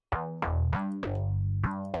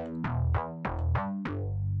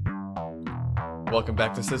Welcome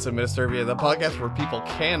back to System Ministervia, the podcast where people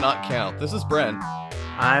cannot count. This is Bren.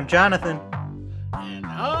 I'm Jonathan.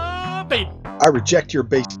 And Baden. I reject your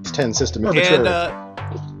base 10 system. And, Shut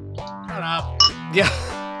up. yeah.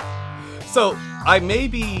 So, I may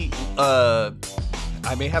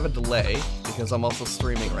have a delay because I'm also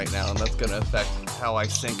streaming right now, and that's going to affect how I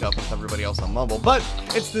sync up with everybody else on Mumble. But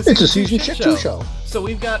it's the Season Shit Show show. So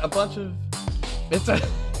we've got a bunch of...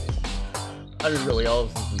 I mean, really, all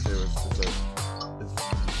of Season 2 is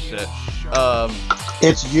shit.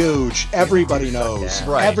 It's huge. Everybody knows.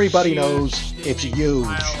 Right. Everybody knows it's huge.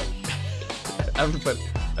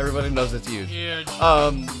 Everybody knows it's huge. Huge.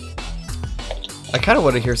 I kind of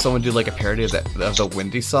want to hear someone do like a parody of the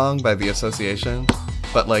Windy song by The Association,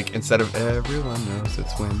 but like instead of everyone knows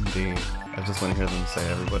it's windy, I just want to hear them say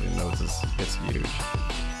everybody knows it's huge.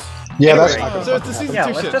 Yeah, Anyway, that's not gonna so it's the happen. Season 2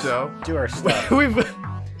 let's shit just show. do our stuff. We've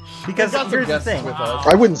Because got some here's the guests thing. with us.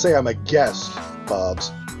 I wouldn't say I'm a guest,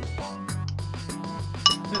 Bobs.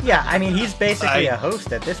 Yeah, I mean, he's basically a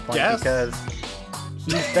host at this point guess. because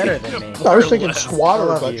he's better than me. I was thinking I squatter,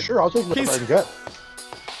 love but you. sure, I'll take whatever I can get.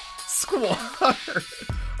 Squatter.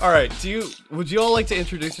 All right, would you all like to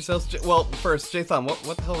introduce yourselves? Well, first, Jathan,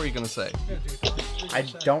 what the hell were you gonna say? I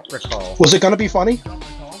don't recall. Was it going to be funny?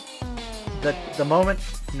 The moment...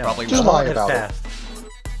 No, Probably the not. moment Just lie has about it.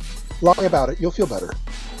 passed. Lie about it. You'll feel better.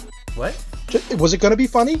 What? Was it going to be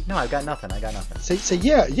funny? No, I've got nothing. Say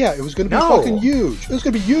yeah. It was going to be No. fucking huge. It was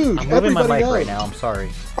going to be huge. I'm moving my Everybody mic right knows. now, I'm sorry.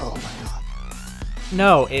 Oh my god.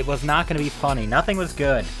 No, it was not going to be funny. Nothing was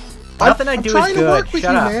good. Nothing I I'm do is trying good. to work with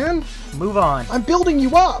Shut you, up. man. Move on. I'm building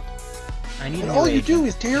you up. I need And a new all you agent. do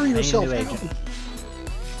is tear need a new yourself agent. down.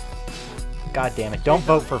 God damn it. Don't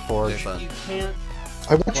vote for Forge. Jathan. You can't.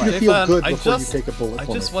 I want you to feel Jathan, good I before just- you take a bullet I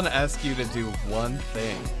for just me. want to ask you to do one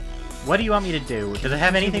thing. What do you want me to do? Does it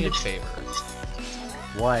have anything do to... me a favor?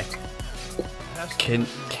 What? Can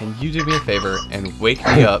you do me a favor and wake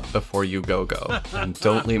me up before you go and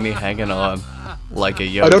don't leave me hanging on like a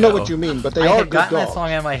yo-yo? I don't know what you mean, but they I are had good gotten that dogs.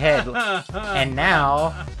 song out of my head, and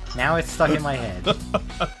now it's stuck in my head.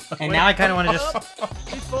 And now I kind of want to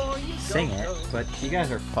just sing it, but you guys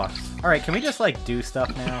are fucked. All right, can we just like do stuff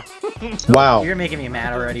now? Wow. You're making me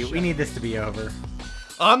mad already. We need this to be over.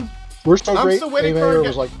 We're so I'm great. still waiting for Mayor our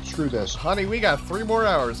was like, screw this. Honey, we got 3 more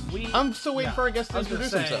hours. I'm still waiting Yeah, for our guests to I was gonna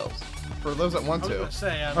introduce say- themselves. For those that want I was to. gonna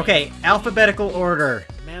say, I mean, Okay, alphabetical order.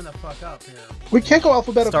 man the fuck up here. We can't go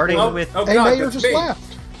alphabetical. Starting order. with... Hey, God, Mayor that's just me.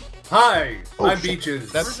 left. Hi, Oh, I'm shit.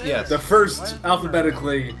 Beaches. That's yes. the first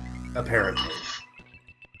alphabetically, apparently.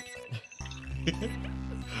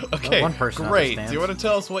 Okay, one person great. understands. Do you want to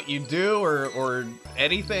tell us what you do or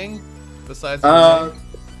anything besides?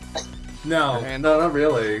 No, And- no, not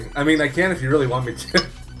really. I mean, I can if you really want me to.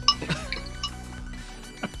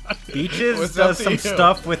 Beaches What's up does to some you?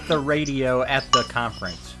 stuff with the radio at the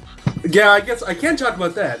conference. Yeah, I guess I can talk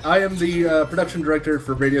about that. I am the production director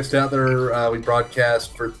for Radio Statler. We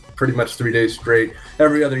broadcast for pretty much 3 days straight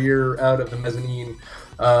every other year out of the mezzanine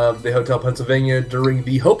of the Hotel Pennsylvania during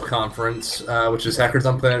the Hope Conference, which is Hackers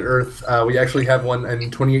on Planet Earth. We actually have one in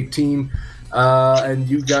 2018, and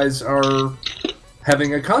you guys are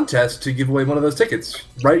having a contest to give away one of those tickets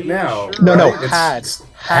right now. No, right? had It's-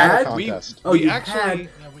 had a had? we, contest. Oh, we you actually. had-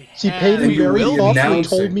 Yeah, we See, had- Peyton we very will thoughtfully announce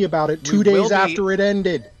told it. me about it 2 We will days be- after it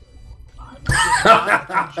ended.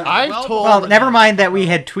 I've told. Well, never mind that we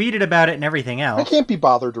had tweeted about it and everything I else. can't be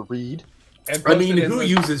bothered to read. and I mean, posted who in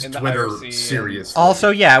uses in the Twitter IRC and- seriously?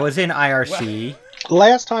 Also, yeah, it was in IRC.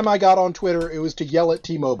 Last time I got on Twitter, it was to yell at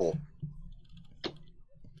T-Mobile.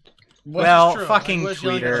 Well, True. fucking I wish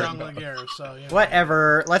yelling at tweeter. John Laguerre, so, you know.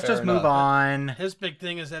 Whatever. Let's Fair just move enough. on. His big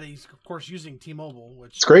thing is that he's, of course, using T-Mobile,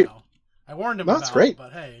 which It's great. You know, I warned him No, about. it's great.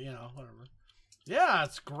 But hey, you know, whatever. Yeah,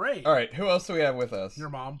 it's great. All right, who else do we have with us? Your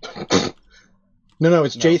mom. No, it's No,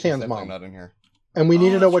 she's Jathan's definitely mom. not in here. And we need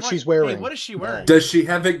to know that's what right. she's wearing. Hey, what is she wearing? Does she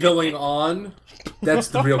have it going on? That's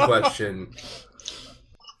the real question.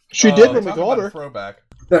 She did when we talk called about a her. Throwback.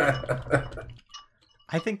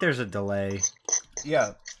 I think there's a delay.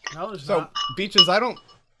 Yeah. No, there's So not. Beaches, I don't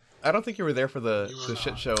think you were there for the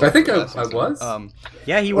shit show. I think last I season. was.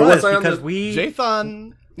 Yeah, he Or was, was I on because the- we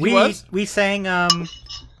Jathan. He was? we sang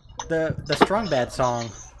the Strong Bad song,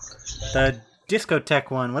 the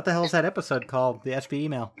discotheque one. What the hell is that episode called? The SB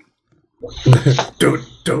email.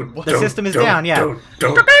 The system is down, yeah.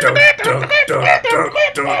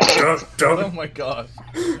 Oh my god.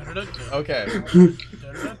 Okay.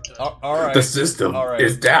 All right. The system All right.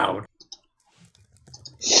 is down.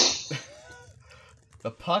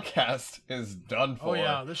 The podcast is done for. Oh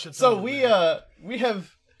yeah, this shit's So over, we man. we have.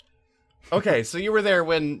 Okay, so you were there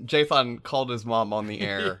when Jathan called his mom on the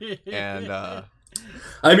air, and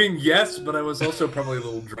I mean, yes, but I was also probably a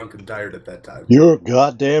little drunk and tired at that time. You're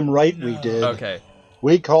goddamn right we No. did. Okay,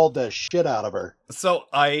 We called the shit out of her. so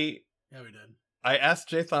Yeah, we did. I asked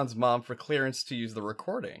Jathan's mom for clearance to use the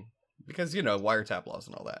recording because wiretap laws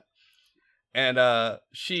and all that, and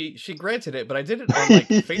she granted it, but I did it on like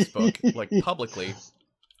Facebook, like publicly.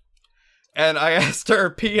 And I asked her,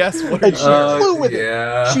 P.S. What are And you she wearing?" flew with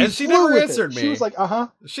yeah. it. And she flew never with answered it. me. She was like,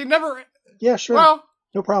 She never. yeah, sure. Well,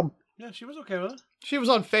 No problem. Yeah, she was okay with it. she was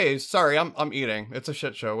on phase. Sorry, I'm eating. It's a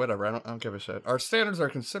shit show. Whatever. I don't give a shit. Our standards are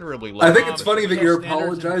considerably low. I think it's funny that Social you're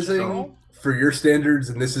standards in apologizing general? for your standards,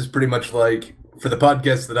 and this is pretty much like for the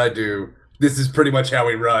podcast that I do. This is pretty much how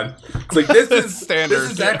we run. It's like this is Standards.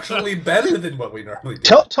 This is actually better than what we normally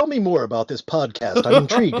do. Tell me more about this podcast. I'm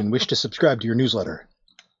intrigued and wish to subscribe to your newsletter.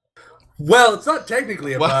 Well, it's not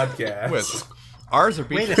technically a Well, podcast. Wait, ours are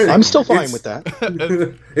Wait a being. second. I'm still fine It's- with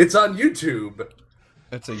that. It's on YouTube.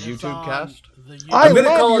 It's a It's YouTube on cast. the I I'm gonna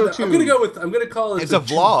love call it. YouTube. I'm gonna call it. It's the a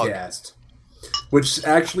vlog. Tubecast, which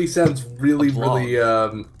actually sounds really, A vlog.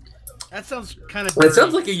 really. That sounds kind of. It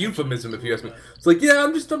sounds like a euphemism if you ask me. It's like, yeah,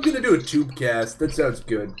 I'm gonna do a Tubecast. That sounds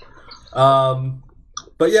good.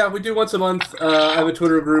 But yeah, we do once a month. I have a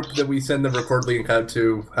Twitter group that we send the record link out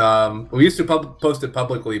to. We used to post it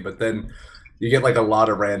publicly, but then you get like a lot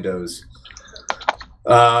of randos.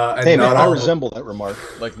 And Hey, man, not I all. resemble that remark.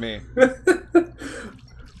 Like me.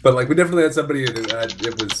 But like, we definitely had somebody.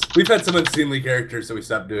 We've had some unseemly characters, so we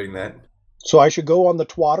stopped doing that. So I should go on the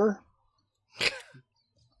twatter?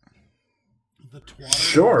 The twatter.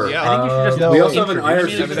 Sure. Yeah. I think you should just we No, also have an I mean,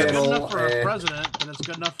 IRC if it's good channel. enough for a and- president, then it's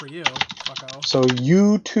good enough for you. Fucko. So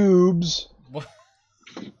YouTubes.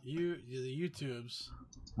 The YouTubes.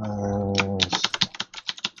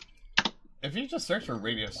 If you just search for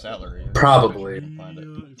Radio Salary, Probably. you can find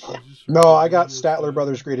it. No, I got Statler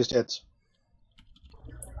Brothers Greatest Hits.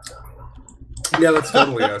 Yeah, that's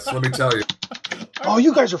totally us. Let me tell you. Oh,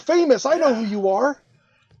 you guys are famous. I know who you are.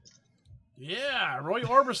 Yeah, Roy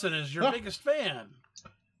Orbison is your biggest fan.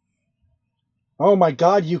 Oh my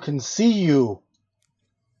God, you can see you.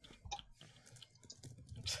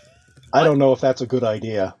 I don't know if that's a good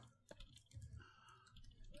idea.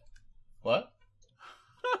 What?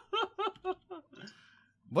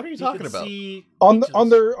 What are you You talking can about? see On beaches.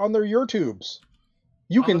 their YouTubes,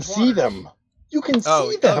 you On can the see waters. them. You can Oh,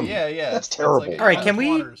 see them. yeah. That's It's terrible. like- All right, On can the we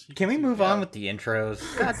waters, you can we see move that. on with the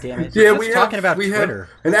intros? God damn it! Yeah, We're just talking about Twitter.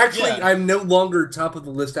 And actually, Yeah. I'm no longer top of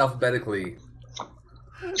the list alphabetically.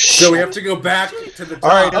 So we have to go back to the top. All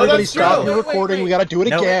right, Oh, everybody, that's stop true. your Wait, wait, recording. wait. We got to do it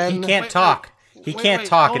No, again. he can't Wait, talk. He wait, can't wait,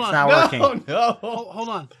 talk. hold It's on. not No, working. no. Hold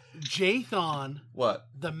on. Jathan, What?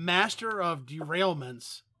 the master of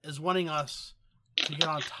derailments, is wanting us to get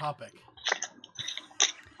on topic.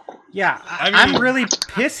 Yeah, I mean- I'm really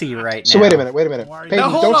pissy right now. So wait a minute. Why are you- Peyton, No,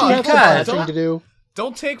 hold don't on, you have some because- patching to do?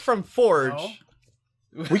 Don't take from Forge.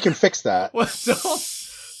 No. We can fix that. Well,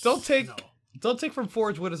 don't take No. don't take from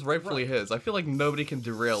Forge what is rightfully his. I feel like nobody can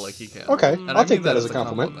derail like he can. Okay, And I I'll take mean that as a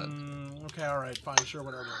compliment. Okay, all right, fine, sure,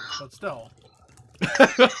 whatever. But still,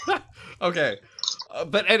 Okay,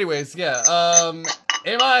 but anyways, yeah.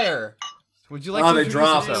 Ameyer, would you like Oh, to they introduce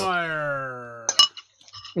dropped. yourself? Meyer.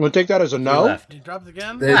 I'm gonna take that as a He no. left. He dropped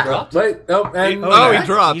again. They dropped. Wait, oh, and Oh, he back.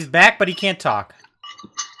 dropped. He's back, but he can't talk.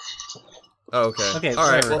 Oh, okay. Okay, All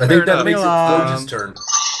right. whatever. Well, I fair think that enough. makes it Um, Forge's turn.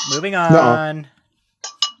 Moving Nuh-uh. on.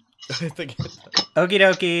 I think Okie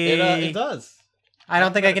dokie. it does. I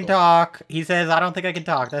don't think I can talk. He says, I don't think I can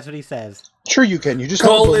talk. That's what he says. Sure, you can. You just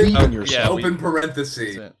have to Call it- believe in yeah, yourself. Open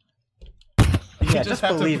parenthesis. That's it. You Yeah, just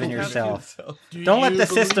have to believe in believe yourself. Do Don't let you the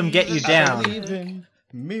system get you believe down. in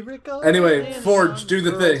miracles. Anyway, Forge, do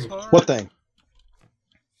the thing. What thing?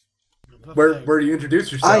 The Where thing. do you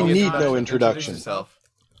introduce yourself? I need no Introduce introduction. yourself.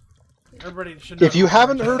 Everybody should know If you who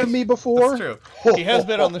haven't Forge heard of is. me before, That's true. He has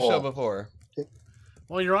been on the show before.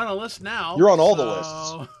 Well, you're on a list now. You're on all the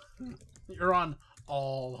so- You're on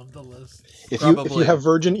all of the lists. If you Probably. have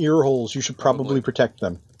virgin ear holes, you should probably Probably. protect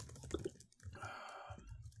them.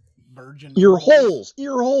 Virgin Ear holes,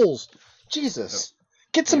 ear holes. Jesus,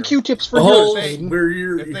 get some Ear. Q-tips for Holes yours, Aiden. where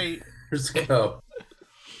your If they ears go.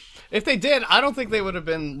 if they did, I don't think they would have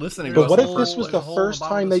been listening. But to what us if all this was like- the hole in the first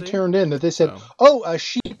bottom time of they the sea? turned in that they said, Oh. "Oh, a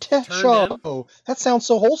sheep Turned show. That sounds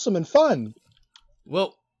so wholesome and fun."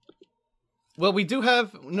 Well, we do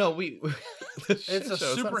have we. The shit It's a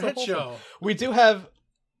show, super not so hit wholesome. show.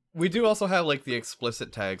 We do also have like the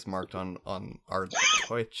explicit tags marked on our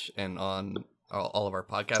Twitch and on all of our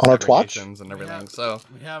podcast On our Twatch? aggregations and We everything. have- So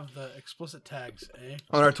We have the explicit tags, eh?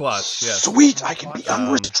 on our Twatch, yes. Sweet, I can be Um,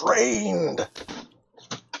 unrestrained.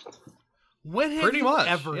 When have Pretty you much.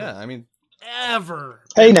 ever Yeah, I mean, ever.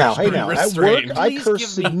 Hey now. pretty At work, restrained. I Please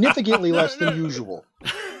curse give me- significantly less than usual.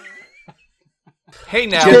 Hey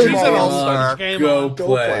now, Game he's an on. all-star. Game Go on. Go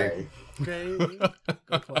play. play. Okay.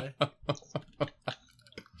 Go play.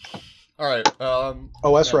 All right.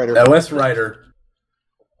 OS writer. OS Writer.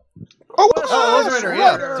 OS Oh, Rider,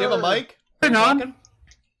 yeah. Do you have a mic? Hang on.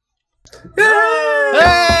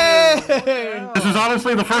 Hey! This is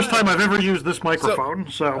honestly the first time I've ever used this microphone,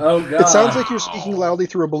 so... Oh god. It sounds like you're speaking loudly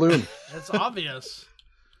through a balloon. It's obvious.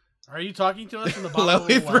 Are you talking to us in the bottom of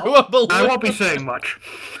Loudly the well? through a balloon. I won't be saying much.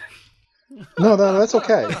 No, that's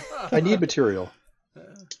okay. I need material.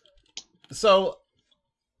 So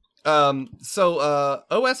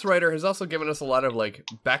OS Writer has also given us a lot of like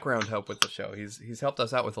background help with the show. He's helped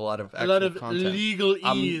us out with a lot of A actual lot of content. legal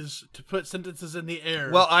ease to put sentences in the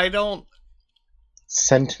air. Well, I don't.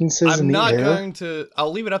 Sentences in I'm the not air. going to.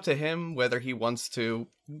 I'll leave it up to him whether he wants to.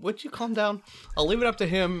 Would you calm down? I'll leave it up to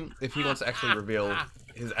him if he wants to actually reveal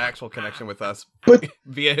his actual connection with us But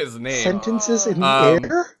via his name. sentences in the Um,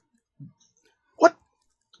 air?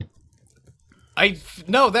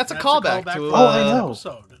 No, that's a callback to. Oh, I know.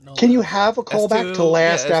 Episode. No, Can you have a callback to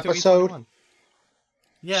last yeah, episode?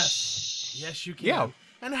 Yes. Yes, you can. Yeah.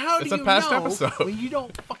 And how do It's a you past know episode. when you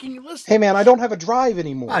don't fucking listen? Hey man, I don't have a drive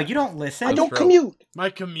anymore. Wow, you don't listen? I don't true. commute. My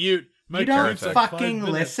commute. My You don't commute's like 5 fucking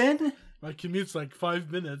minutes. listen? My commute's like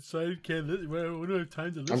 5 minutes, so I can't. We don't have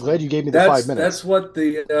time to listen. I'm glad you gave me the That's 5 minutes. that's what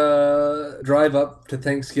the drive up to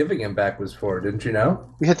Thanksgiving and back was for, didn't you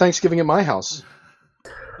know? We had Thanksgiving at my house.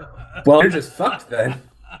 Well, you're just fucked then.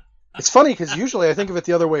 It's funny because usually I think of it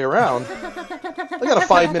the other way around. I got a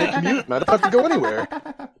 5-minute commute and I don't have to go anywhere.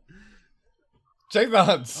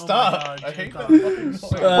 Jathan, stop! God, I hate that Jathan. fucking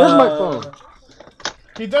noise. Where's my phone?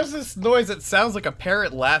 He does this noise that sounds like a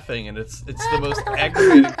parrot laughing, and it's the most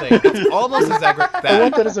aggravating thing. It's almost as aggravating. I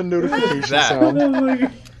want that as a notification That. sound.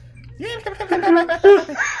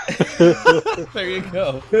 There you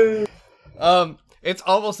go. It's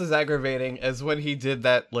almost as aggravating as when he did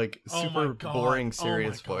that like Oh super my God. boring Oh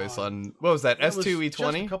serious my voice God. on what was that It was just a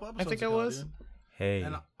S2E20? couple I episodes think it ago, was. dude. Hey,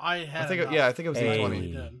 And I had. I think enough. I think it was Hey. E20.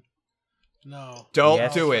 You did. No. Don't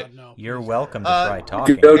Yes. do it. No, you're please. welcome to Uh, try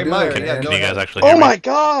talking. Go Hey, do Meyer, it, yeah, man. go Can you ahead. guys actually hear Oh me? my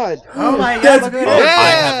god! Oh my That's god, look good. at I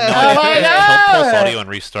it! have no Oh my idea. God! Killed Pulse Audio and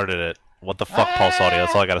restarted it. What the fuck, Pulse Audio?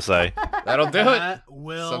 That's all I gotta say. That'll do it. That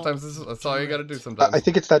will. Sometimes that's all you got to do. I Sometimes.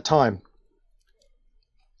 think it's that time.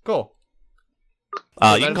 Cool. You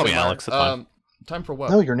That can is call me a Alex. That's Meyer. fine. Time for what?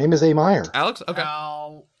 No, your name is A. Meyer. Alex. Okay.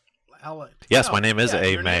 Alec. Yes, No, my name is yeah,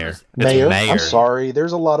 A. your name Mayer. is- It's Mayer? Mayer. I'm sorry.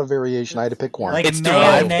 There's a lot of variation. I had to pick one. Like It's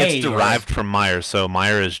derived. mayonnaise. It's derived from Meyer. So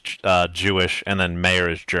Meyer is Jewish, and then Mayer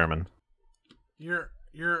is German. You're.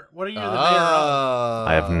 What are you the mayor of?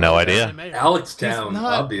 I have no idea. The mayor. Alex He's Town,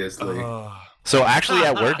 not- obviously. So actually,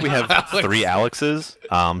 at work we have Alex. 3 Alexes.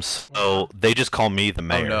 So they just call me the Oh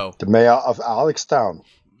Mayor. no. The mayor of Alextown.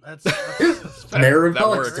 That's fair. Mayor of That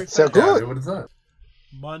Alex. works. So good. What is that?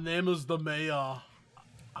 My name is the mayor.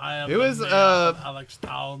 I am Who the is, mayor of Alex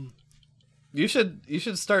Town. You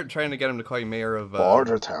should start trying to get him to call you mayor of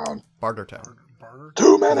Bartertown. Bartertown.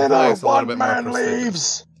 2 men in a Nice, a little bit more 1 man prestigious.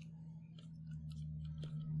 leaves.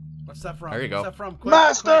 What's that from? There you go. What's that from? Quick,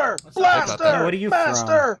 Master! quick. What's that from? Blaster! What are you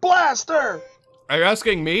Master! Blaster! Are you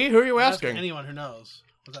asking me? Who are you Ask asking? anyone who knows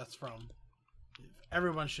what that's from.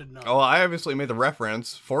 Everyone should know. Oh, I obviously made the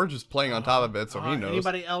reference. Forge is playing on top of it, so he knows.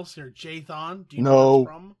 Anybody else here? Jathan? Do you No. know what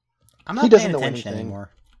that's from? I'm He not doesn't paying know attention anything. anymore.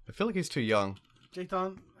 I feel like he's too young.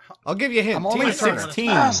 Jathan? I'll give you a hint. I'm only Tina Turner. 16.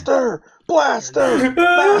 Master! Blaster! Not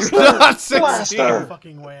Master! 16. No Blaster!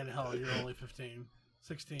 fucking way in hell. You're only 15.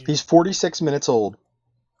 16. He's 46 minutes old.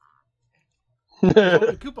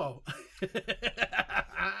 Kupo.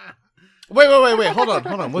 Wait. Hold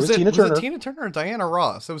on. Was was Tina it Turner. Tina Turner or Diana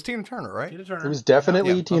Ross? It was Tina Turner, right? Tina Turner. It was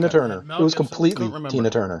definitely Yeah, Tina okay. Turner. Mel It was Gibson. completely Couldn't remember. Tina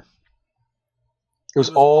Turner. It was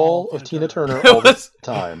was all all of Tina Tina Turner It all the was-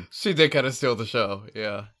 time. She did kind of steal the show.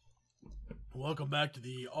 Yeah. Welcome back to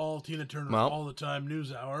the all Tina Turner Well. all the time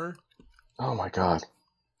news hour. Oh my god.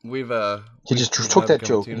 We've He just we've took now that become a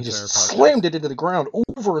joke Tina and he Turner just podcast. slammed it into the ground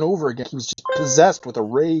over and over again. He was just possessed with a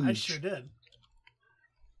rage. I sure did.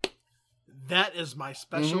 That is my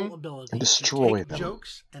special Mhm. ability. And destroy to take them.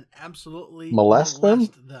 jokes and absolutely Molest them?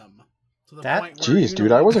 To the That- point where Jeez, you dude,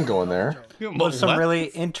 know I wasn't I'm going there. joke. You With some molest- really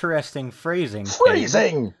interesting phrasing.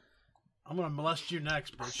 Phrasing! I'm gonna molest you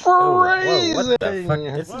next, bitch. Phrasing! what the fuck?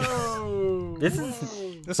 This is- Whoa! This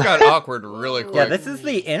is- This got awkward really quick. Yeah, this is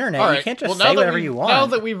the internet. All right. You can't just well, now say that whatever we- you want. Now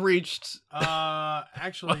that we've reached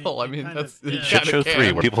Actually, Well, I it mean, kind that's- of it is. Shit show can.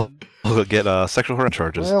 3 where people get sexual harassment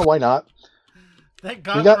charges. Well, why not? Thank We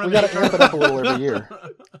God got to amp it up a little every year.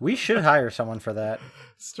 We should hire someone for that.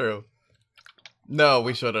 It's true. No,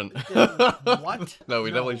 we shouldn't. What? No, we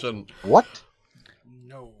definitely shouldn't. What?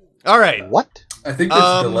 No. All right. What? I think there's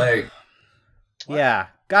a delay. Yeah.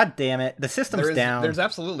 God damn it. The system's down. There's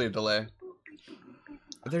absolutely a delay.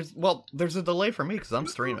 There's a delay for me because I'm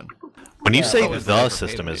streaming. When you say Oh, it's the never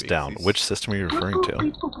system paid is me down, because which system are you referring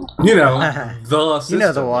to? You know, the system. You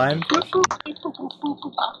know the one.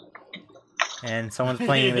 And someone's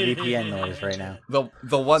playing the VPN noise right now. The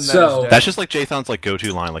one that So- is dead. That's just like Jathan's like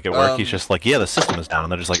go-to line. Like at work, he's just like, "Yeah, the system is down,"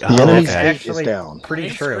 and they're just like, The "Oh, enemy's okay." gate is Actually, down. pretty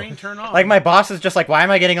Main true. screen, turn off. Like my boss is just like, "Why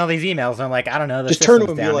am I getting all these emails?" And I'm like, "I don't know. The Just turn to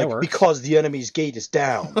system's him and be down. It like, works." because the enemy's gate is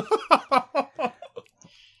down.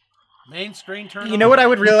 Main screen, turn You know what I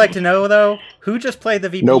would really like to know though? Who just played the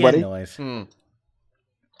VPN Nobody. noise?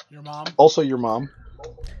 Your mom. Also, your mom.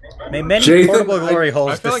 May many Jathan, portable glory I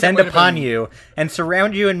holes feel like it descend might have upon been- you and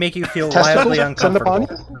surround you and make you feel Testicles wildly send upon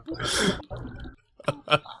uncomfortable.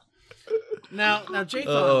 you? Now, Jathan,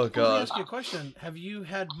 Oh, let God. me ask you a question. Have you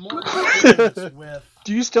had more experience with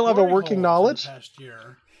Do you still have a glory working holes knowledge? in the past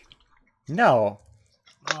year? No,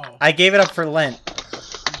 Oh. I gave it up for Lent.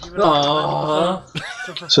 You give it up.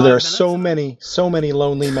 Aww. for So there 5 are so minutes? many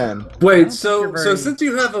lonely men. Wait, you're so very- since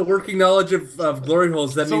you have a working knowledge of glory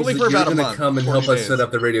holes, that It's means only that for you're about a going to month, come and 40 help us days. set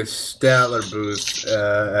up the Radio Statler booth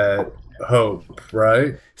at Hope,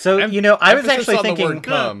 right? So Em- you know, I was emphasis actually on the thinking. word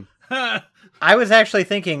come. I was actually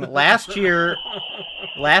thinking last year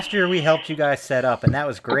we helped you guys set up, and that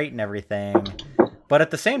was great and everything. But at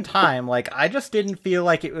the same time, like I just didn't feel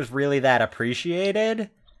like it was really that appreciated.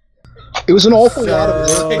 It was an awful lot of work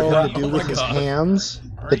for So- him to do with his hands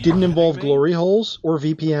that didn't involve glory holes or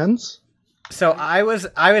VPNs. So I was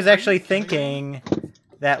actually thinking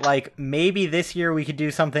that like maybe this year we could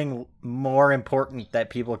do something more important that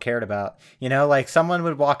people cared about. You know, like someone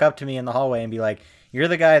would walk up to me in the hallway and be like, "You're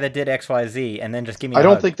the guy that did XYZ," and then just give me. I a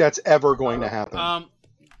don't hug. think that's ever going to happen.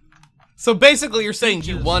 So basically, you're saying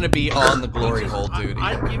you want to be on the glory hole duty.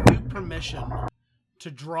 I give you permission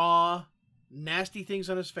to draw nasty things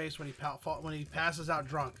on his face when he passes out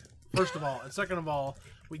drunk. First of all, and second of all,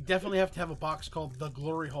 we definitely have to have a box called the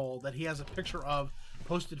Glory Hole that he has a picture of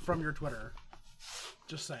posted from your Twitter.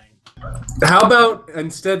 Just saying. How about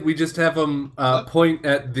instead we just have him point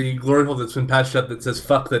at the glory hole that's been patched up that says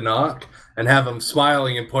 "fuck the knock" and have him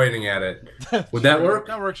smiling and pointing at it? Would that work?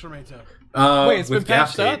 That works for me too. Wait, it's with been gaff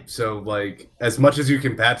patched tape. up? So like as much as you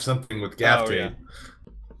can patch something with gaff Oh, tape.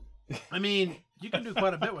 I mean, you can do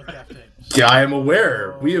quite a bit with gaff tape. Yeah, I am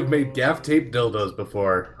aware. We have made gaff tape dildos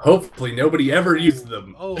before. Hopefully nobody ever used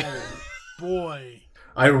them. Oh boy.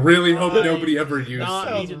 I really hope I nobody ever used not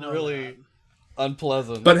them. need to know that.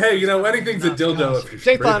 unpleasant. But hey, you know, anything's a dildo if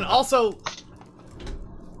you're Jathan straight. also.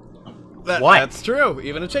 What? That's true.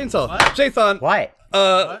 Even a chainsaw. What? Jathan, What?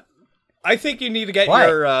 What? I think you need to get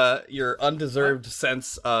What? your undeserved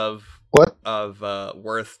sense of What?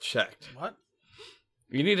 worth checked. What?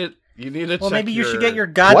 You need it. You need to. Well, check maybe you should get your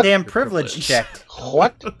goddamn privilege privilege. checked.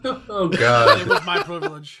 What? Oh It god. was my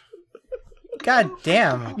privilege. God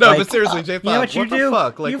damn. No, Like, but seriously, Jathan, you know what you the do?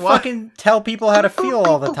 fuck? Like, you why? fucking tell people how to feel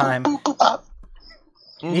all the time.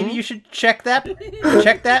 Mm-hmm. Maybe you should check that.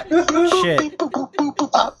 Check that shit.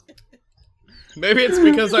 Maybe it's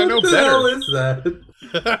because I know What the hell better. is that?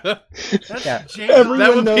 That's Yeah. Jay. Everyone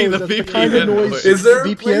That would be knows the that's the kind of VPN noise noise. Is there a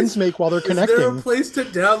VPNs place- make while they're Is there a connecting. place to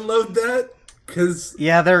download that? Because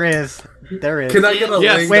Yeah, there is. There is. can I get a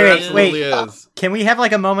Yes, link? Wait, there wait, absolutely wait. is. Can we have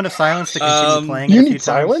like a moment of silence to continue playing it You a few need times?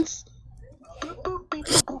 silence?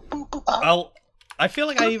 I feel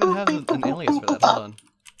like I even have an alias for that. Hold on.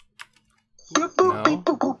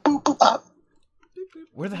 No.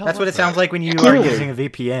 Where the hell? That's what it was sounds that? like when you are Clearly. using a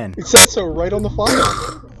VPN. It says so right on the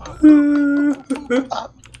file.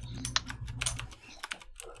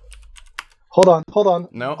 Hold on.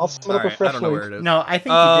 No. I'll summon up a Alright, fresh I don't know where link. it is. No, I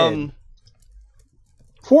think you did.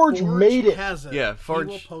 Forge made it. Has it. Yeah, He Forge-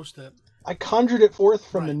 will post it. I conjured it forth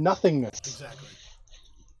from the Right. nothingness. Exactly.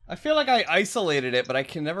 I feel like I isolated it, but I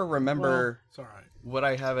can never remember Well, it's all right. what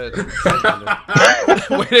I have it.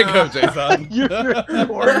 Way to go, Jason.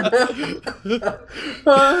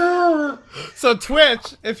 So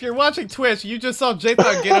Twitch, if you're watching Twitch, you just saw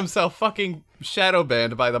Jathan get himself fucking shadow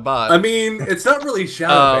banned by the bot. I mean, it's not really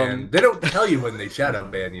shadow Um, ban. They don't tell you when they shadow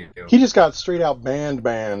ban you. He just got straight out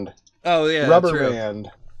banned. oh yeah, Rubber true.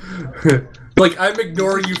 banned. Like, I'm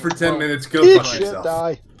ignoring you for 10 minutes, go Eat fuck shit, yourself.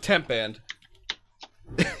 die. Temp banned.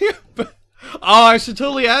 Oh, I should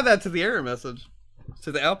totally add that to the error message,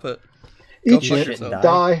 to the output. Go Eat fuck shit, yourself.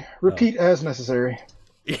 die. Repeat as necessary.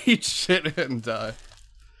 Eat shit and die.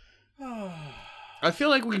 I feel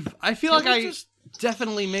like I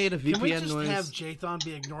definitely made a VPN Can we just noise. have Jathan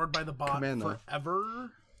be ignored by the bot Command, though.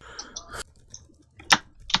 forever?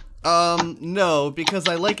 No, because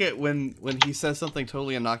I like it when he says something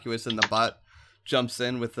totally innocuous and the bot jumps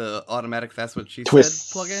in with the automatic "that's what she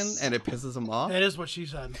Twists. said" plugin, and it pisses him off. That is what she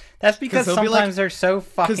said. That's because 'Cause he'll be sometimes like- they're so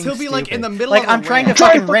fucking he'll be like in the stupid. middle like of a I'm trying to rant.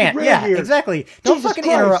 fucking Fucking rant. rant Yeah, here. exactly. Don't Jesus fucking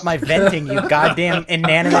Christ. interrupt my venting, you goddamn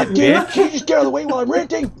inanimate Dude, bitch. can you just get out of the way while I'm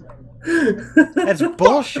ranting? That's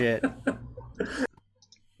bullshit.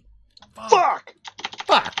 Fuck!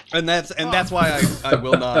 Fuck. And that's why I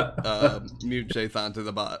will not mute Jathan to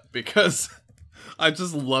the bot, because I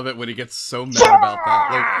just love it when he gets so mad about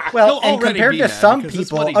that. Like, Well, he'll and already compared be to mad some because it's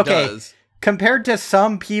people, what he okay, does. compared to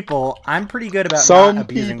some people, I'm pretty good about Some not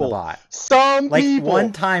abusing people. the bot. Some Like, people.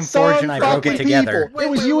 one time Some Forge and I broke it fucking together. people. It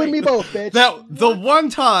was you and me both, bitch. Now, the one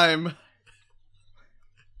time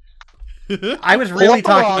I was Pull really up the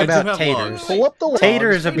talking log. I do about have taters. logs. Pull up the logs.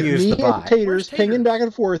 Taters abuse Me the bot. and Taters Where's pinging Tater? back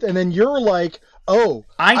and forth, and then you're like, "Oh,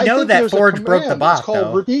 I know think that there's a Forge broke the command bot, that's called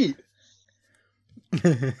though. repeat."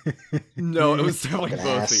 no, it was definitely Fucking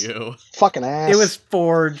both ass. of you. Fucking ass. It was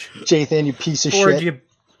Forge. Jathan, you piece of Forge, shit. you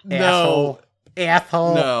No. asshole.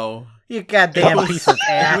 Asshole. No, You goddamn piece of it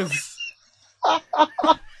ass. was.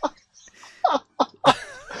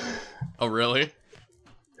 Oh really?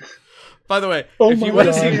 By the way, Oh if my you want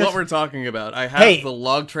to see God. what we're talking about, I have Hey. the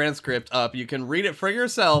log transcript up. You can read it for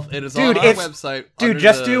yourself. It is Dude, on our it's- website. dude, under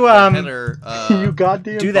just the, do, the um, header, You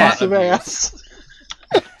goddamn do that. piece of ass.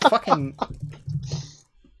 Fucking.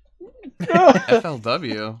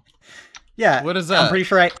 FLW. Yeah. What is I'm that? pretty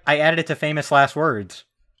sure I added it to famous last words.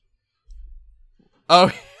 Oh,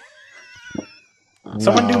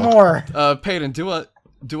 Someone do No. more. Peyton, do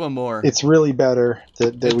a more. It's really better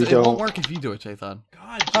that we it won't don't. work if you do it, Jathan.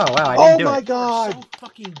 God, Oh, wow. I Oh didn't do my it. you're god! so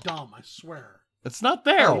fucking dumb. I swear. It's not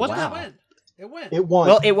there. Oh, what wow. It went. It went. It won.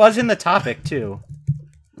 Well, it was in the topic, too.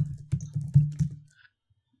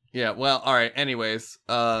 Yeah, well, all right. Anyways,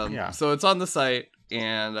 Yeah. so it's on the site,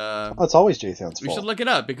 and That's always Jathan's we fault. should look it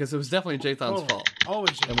up because it was definitely Jathan's Totally. fault,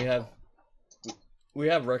 Always. and we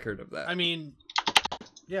have record of that. I mean,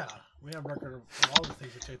 yeah, we have record of all the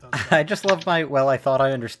things that Jathan I said. just love my, well, I thought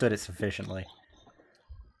I understood it sufficiently.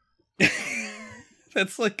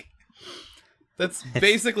 That's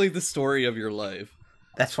basically the story of your life.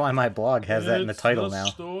 That's why my blog has that in the It's title the now.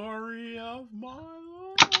 Story of my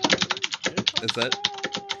life. Is that?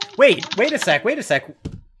 Wait a sec.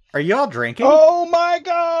 Are y'all drinking? Oh my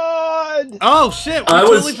god! Oh shit! We I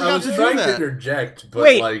totally was forgot to do trying to that. interject, but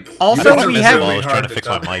Wait, like also you guys are we have- really I was trying hard to fix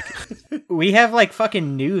my mic. We have, like,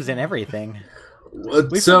 fucking news and everything.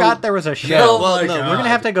 We So- forgot there was a show. Yeah, well, Oh my no, God. We're gonna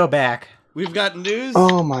have to go back. We've got news.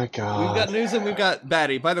 Oh my We've god! got news and we've got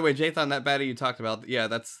baddie. By the way, Jathan, that baddie you talked about, yeah,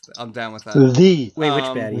 I'm down with that. The Wait, which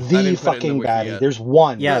Um, baddie? I didn't the put it in fucking the wiki baddie. yet. There's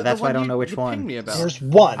one. Yeah, The that's why I one don't you- know which you pinged one. me about. There's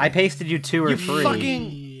one. I pasted you 2 or You 3.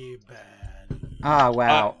 fucking- Bad. Ah,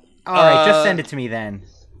 wow. Alright, just uh, send it to me then.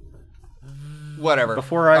 Whatever.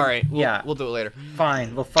 Before I- All right. yeah. We'll do it later.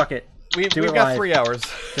 Fine, well, fuck it. We've Do it got live. 3 hours.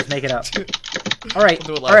 Just make it up. Alright, We'll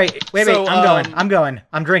do it live. alright. Wait, So, I'm going.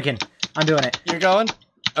 I'm drinking. I'm doing it. You're going?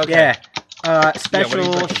 Okay. Yeah. what are you Special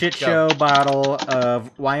drinking? shit Go. show bottle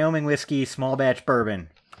of Wyoming whiskey small batch bourbon.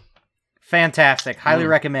 Fantastic. Highly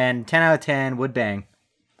recommend. 10 out of 10. Would bang.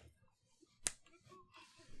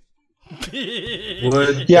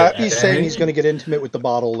 Would Yeah, he's saying bang? he's going to get intimate with the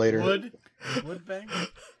bottle later. Would bang.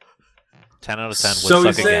 10 out of 10 would So suck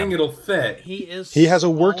he's saying again. it'll fit. He is. He has a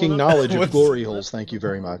working solid. knowledge of What's- glory holes. Thank you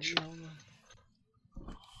very much.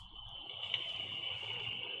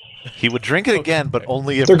 He would drink it again, but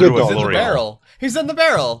only if They're good through a dogs. He's in the glory hole. barrel. He's in the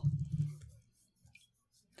barrel.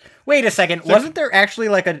 Wait a second. Wasn't there actually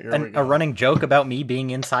like Here we a go. running joke about me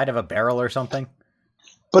being inside of a barrel or something?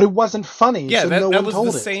 But it wasn't funny, Yeah, so that, no that one was told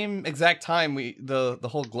the it. same exact time the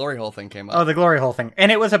whole glory hole thing came up. Oh, the glory hole thing. And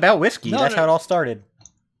it was about whiskey. No, That's no. how it all started.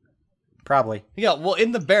 Probably. Yeah, well,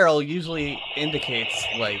 in the barrel usually indicates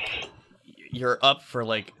like you're up for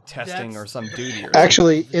like testing That's- or some duty or something.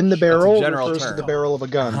 Actually, in the barrel general refers to term. the barrel of a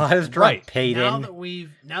gun. I was drunk, Right. Peyton. Now that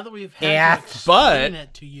we've had Yeah, to explain but-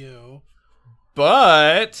 it to you,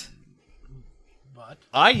 But but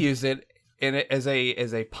I use it in it as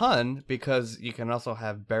a pun because you can also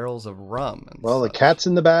have barrels of rum. And Well, the such. cat's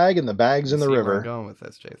in the bag and the bag's in the See where I'm river. going with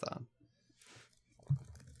this, Jathan.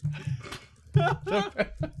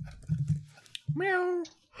 Meow.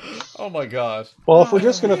 Oh my gosh. Well, if we're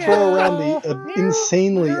just going to throw around the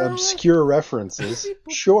insanely obscure references,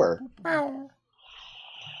 sure.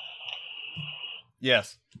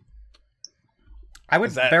 Yes. I would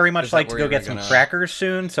Is that- very is much that like to where go you're get some gonna- crackers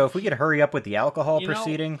soon, so if we could hurry up with the alcohol You know-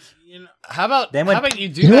 proceedings. How about Then when- you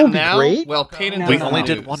do You know that what'd be now? great? Well, Peyton We doesn't only know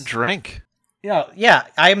did news. one drink. Yeah,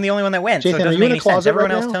 I am the only one that went, so Jathan, it are doesn't you make in a any sense. closet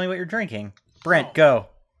Everyone right else now? tell me what you're drinking. Brent, go.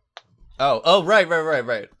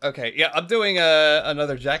 Right. Okay, yeah, I'm doing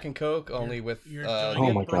another Jack and Coke, only with you're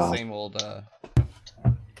Oh my God.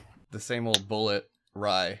 the same old Bullet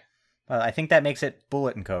rye. I think that makes it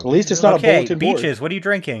Bullet and Coke. At least it's not Okay, a bulletin board. Beaches, what are you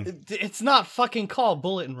drinking? It's not fucking called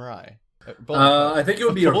Bullet and Rye. I think it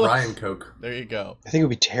would be a Bullet- Ryan Coke. There you go. I think it would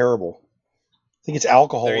be terrible. I think it's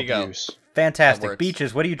alcohol There you go. abuse. That Fantastic. works.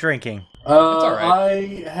 Beaches, what are you drinking? all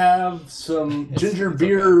right. I have some ginger it's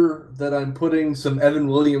beer that I'm putting some Evan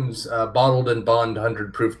Williams bottled and bond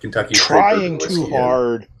 100 proof Kentucky Straight Trying Bourbon too whiskey in.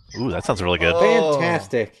 hard. Ooh, that sounds really good. Oh.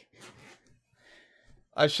 Fantastic.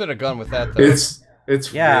 I should have gone with that though.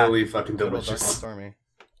 It's Yeah. really fucking Good old Dark delicious. Stormy.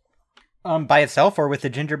 By itself or with the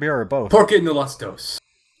ginger beer or both? Porque no las dos.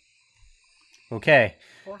 Okay.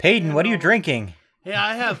 Peyton, what are you drinking? Hey,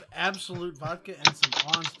 I have absolute vodka and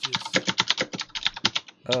some orange juice.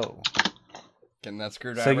 Oh. Getting that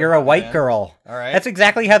screwdriver. So you're a white Yeah. girl. All right. That's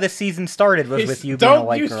exactly how this season started, was with you being Don't a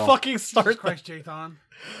white you girl. fucking Jesus start. Christ, Jathan.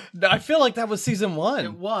 I feel like that was season 1.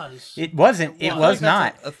 It was. It wasn't. It It was was.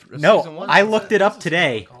 not. That's a No, season 1. I looked it up That's a season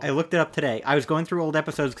today. call. I looked it up today. I was going through old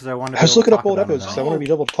episodes because I wanted to I was be able looking to up talk old about them episodes. now. I want to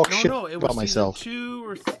be able to talk shit No, it was about myself. Season 2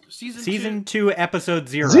 or season Season 2, episode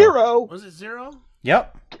 0. 0. Was it 0?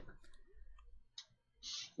 Yep.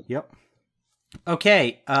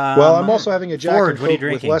 Okay. Well, I'm also having a Jack Forge, and what are you Coke with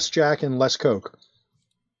drinking? less Jack and less Coke.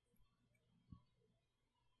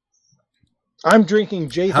 I'm drinking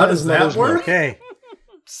Jay How does Hunt's that mother's work? milk. Okay.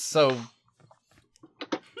 So.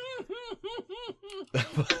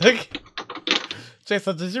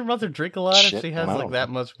 Jason, does your mother drink a lot if Shit, she has I like don't that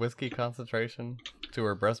much whiskey concentration to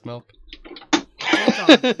her breast milk?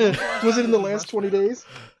 Was it in the last 20 days?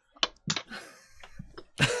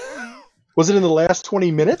 Was it in the last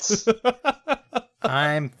 20 minutes?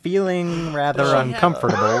 I'm feeling rather Does she have-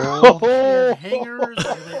 uncomfortable. Their hangers?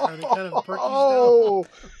 Are they kind of perky Oh,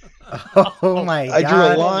 Oh my I god. drew a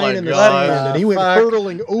my line in the God. sand, and he went Fuck.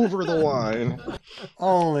 hurtling over the line.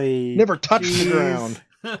 Holy. Never touched the jeez. ground.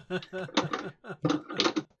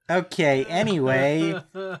 Okay, anyway.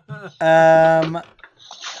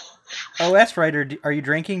 OS writer, are you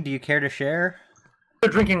drinking? Do you care to share? They're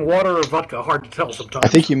drinking water or vodka. Hard to tell sometimes. I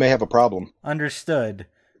think you may have a problem. Understood.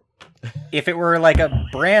 If it were like a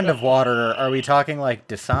brand of water, are we talking like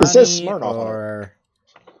Dasani It says Smirnoff on it. or...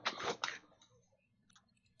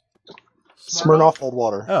 Smirnoff old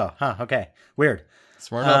water. Oh, huh, okay. Weird.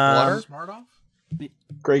 Smirnoff water? Smartoff?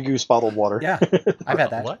 Grey Goose bottled water. Yeah, I've had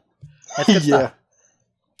that. What? That's good Yeah. stuff.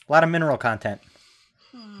 A lot of mineral content.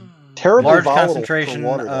 Terribly Large volatile concentration for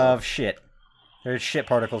water, though. of shit. There's shit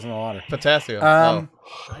particles in the water. Potassium.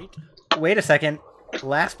 Shite? Wait a second.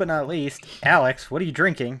 Last but not least, Alex, what are you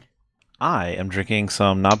drinking? I am drinking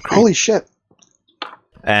some Knob Creek. Holy shit.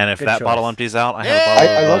 And if Good that choice. bottle empties out, I have Yeah! a I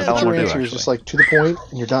bottle of love that Helen your Dew, answer is actually. just like to the point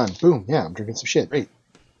and you're done. Boom. Yeah, I'm drinking some shit. Great.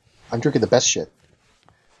 I'm drinking the best shit.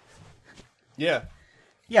 Yeah.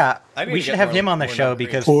 Yeah, I need we to should get have more- him on the more show Knob Creek.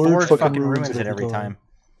 because Ford Ford fucking fucking ruins ruins it it every every time.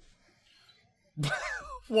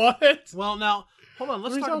 What? Well, now, hold on. Let's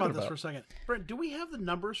What are you talk talking about this about? for a second. Brent, do we have the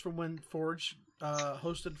numbers from when Forge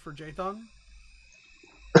hosted for Jthon?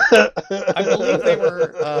 I believe they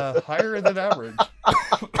were higher than average.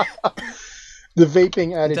 The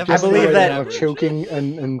vaping added Definitely just I believe the right that- amount of choking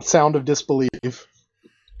and sound of disbelief.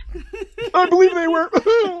 I believe they were.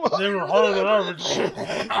 They were higher than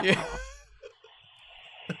average. Yeah.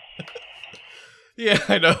 Yeah,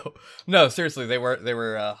 I know. No, seriously, they were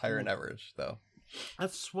higher than average though.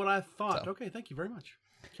 That's what I thought. So. Okay, thank you very much.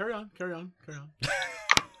 Carry on.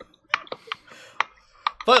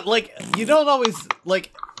 But like, you don't always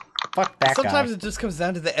like. Fuck that Sometimes guy. it just comes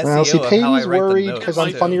down to the SEO Well, see, of how I Peyton's write the worried notes, because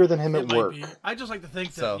I'm too. funnier than him It at might work. be. I just like to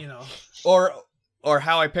think that, So. you know. or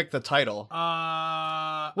how I pick the title.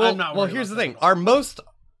 Well, Well, I'm not well, worried here's the about thing. that.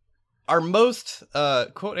 Our most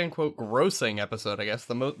quote unquote grossing episode, I guess,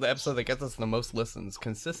 the episode that gets us the most listens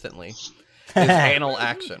consistently is anal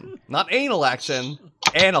action. Not anal action,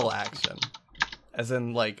 anal action. As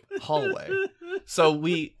in like hallway. So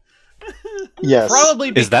we Yes. probably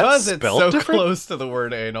Is that because it's spelled so different? close to the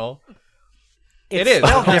word anal. It's It is.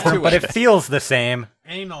 spelled It has different, two but it A's. feels the same.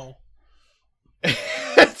 Anal. It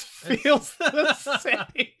feels the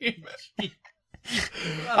same.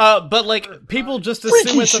 But like people just assume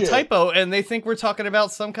Freaky it's a shit. typo and they think we're talking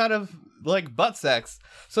about some kind of like butt sex.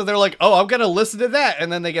 So they're like, "Oh, I'm gonna listen to that,"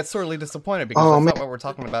 and then they get sorely disappointed because Oh, that's man. not what we're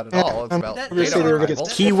talking about at all. It's about That- I'm gonna say they were gonna data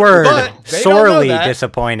get Keyword, But they don't know sorely that.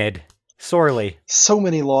 disappointed. Sorely. so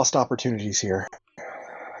many lost opportunities here.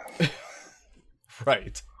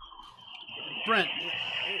 right? Brent.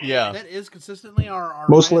 Yeah. That is consistently our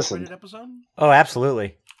Most highest listened. rated episode. Oh,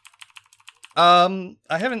 absolutely. I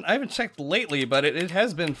haven't checked lately, but it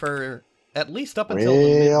has been for at least up until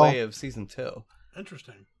the midway of season 2.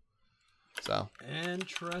 Interesting. So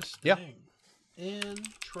Interesting. Yeah.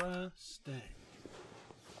 Interesting.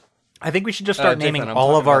 I think we should just start naming Jathan, I'm all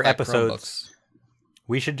talking of our about that episodes.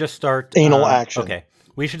 We should just start Anal action. Okay,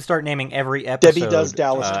 we should start naming every episode. Debbie Does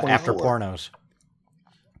Dallas after 24. pornos.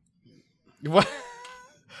 What?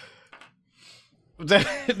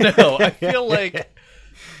 No, I feel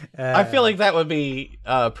like that would be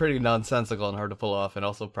pretty nonsensical and hard to pull off, and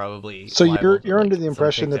also probably. So liable to, you're under the some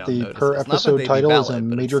impression that takedown the notices. per Not that episode they'd be title is a valid,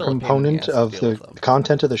 but it's major still a pain in component the ass of to deal the with them.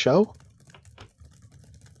 content of the show?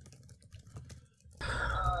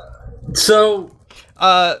 So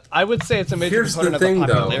I would say it's a major here's component the thing, of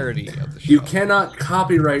the though. popularity of the show. you cannot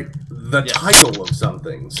copyright the Yes. title of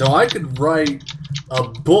something. So I could write a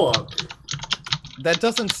book. That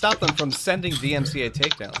doesn't stop them from sending DMCA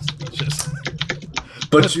takedown speeches.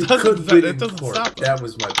 But It you doesn't- could win it in doesn't court. stop them. That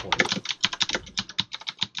was my point.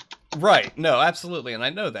 Right. No, absolutely. And I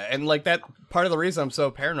know that. And like that part of the reason I'm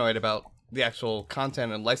so paranoid about the actual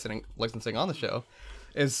content and licensing on the show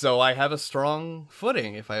is so I have a strong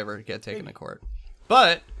footing if I ever get taken to court.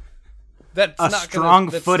 But that's A not strong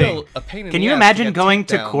that's footing. Still a pain in Can the you ass imagine get going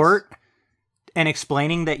to takedowns. court and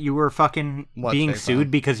explaining that you were fucking What, being Jathan?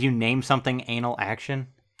 sued because you named something anal action?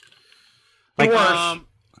 Like,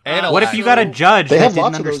 Anal what if you got a action. judge They that have didn't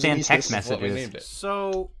lots of those understand in text East Texas. What we messages? named it.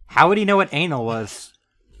 So How would he know what anal was?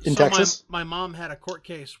 In so Texas? my mom had a court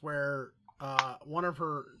case where one of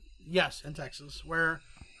her in Texas, where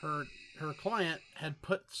her client had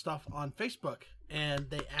put stuff on Facebook, and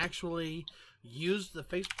they actually used the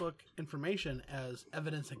Facebook information as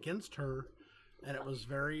evidence against her, and it was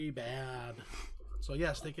very bad. So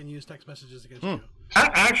yes, they can use text messages against you.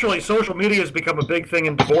 Actually, social media has become a big thing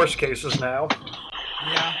in divorce cases now.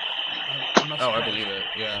 Yeah. I believe it.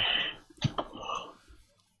 Yeah.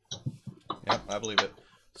 Yep, I believe it.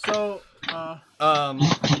 So That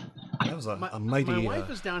was a mighty. my wife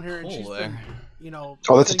is down here, and hole she's there. been, Oh,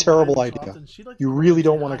 that's a sitting terrible behind me idea. often. She'd like You to really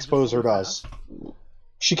don't say want to hi just expose her really to us. fast.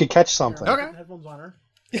 She could catch something. Okay. Put headphones on her.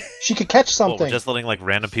 She could catch Well, we're something. just letting like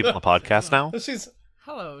random people on the podcast now. She's.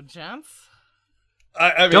 Hello, gents.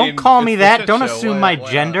 I mean, Don't call me it's the that. shit Don't show. assume Why my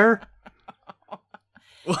not? gender.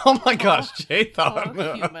 Oh my gosh, Jay All thought.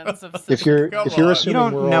 humans have If you're Come if you're on. assuming You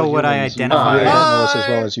don't we're know all what I humans, identify you really don't as. know us as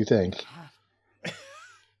well as you think.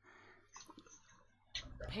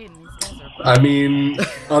 Peyton, these guys are I mean,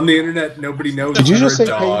 on the internet, nobody knows Did you you're just a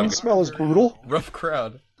say dog. Peyton's smell is brutal? Rough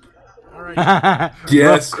crowd. All right.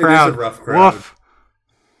 Yes, Rough crowd. it is a rough crowd. Woof.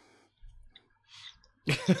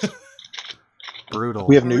 Brutal.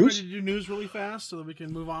 We have Are we ready news? to do news really fast so that we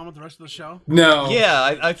can move on with the rest of the show? No.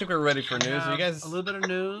 Yeah, I think we're ready for news. Have You guys, a little bit of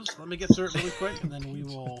news. Let me get through it really quick, and then we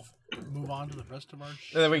will move on to the rest of our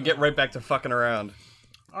show. and then we can get right back to fucking around.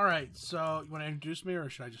 All right. So, you want to introduce me, or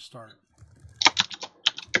should I just start?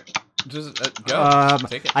 Just go.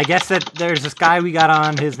 Take it. I guess that there's this guy we got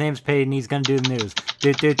on. His name's Peyton. He's gonna do the news.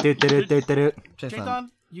 Do. Jathan,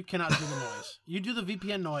 you cannot do the noise. You do the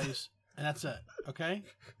VPN noise, and that's it. Okay.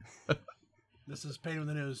 This is Peyton with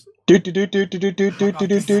the news. So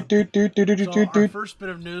our first bit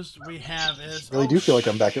of news we have is. Really do feel like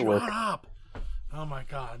I'm back at work. Shut up! Oh my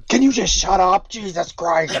god. Can you just shut up? Jesus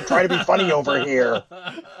Christ, I'm trying to be funny over here.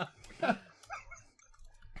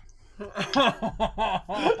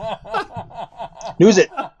 News it.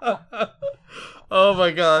 Oh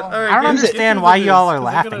my god! All right, I don't get understand into why the y'all news, are 'cause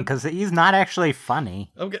I'm laughing gonna- because he's not actually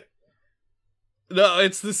funny. I'm get. No,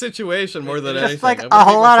 it's the situation more than Just anything. like I'm a gonna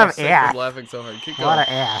whole make lot myself of sick from ass. laughing so hard. Keep A lot going.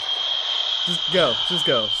 of ass. Just go. Just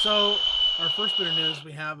go. So, our first bit of news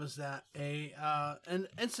we have is that an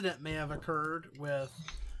incident may have occurred with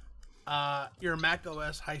your Mac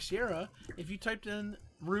OS High Sierra. If you typed in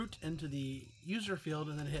root into the user field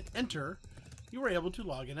and then hit enter, you were able to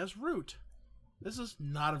log in as root. This is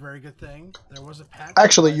not a very good thing. There was a patch.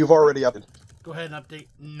 Actually, you've already updated. Go ahead and update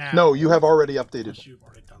now. No, you have already updated. Yes, you've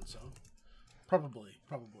already done so. Probably,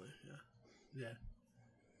 yeah.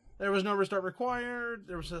 There was no restart required.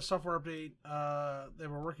 There was a software update. They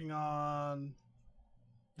were working on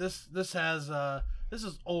this. This is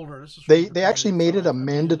older. This is from They actually made it a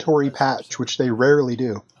mandatory patch, which they rarely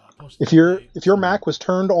do. posted If your today. Mac was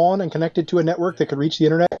turned on and connected to a network that could reach the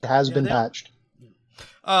internet, it has been they- patched.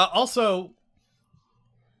 Also,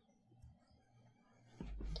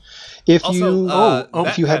 If Also, you that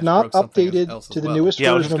if you had patch not broke something updated else as to the well. newest Yeah,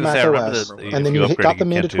 I was version of just Mac gonna say, I remember OS, that and and then if you you upgrade, got you the can't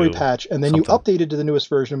mandatory do patch, and then you something. updated to the newest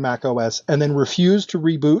version of Mac OS, and then refused to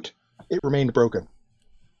reboot, it remained broken.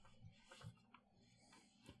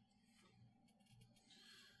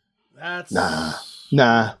 That's Nah.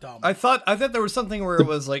 Nah. Dumb. I thought there was something where it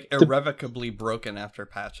was like irrevocably broken after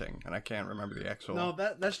patching, and I can't remember the actual. No,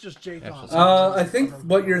 that's just Jthon. I think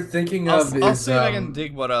what you're thinking of I'll is see if I can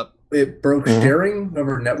dig what up. it broke sharing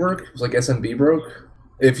over network. It was like SMB broke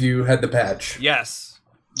if you had the patch. Yes.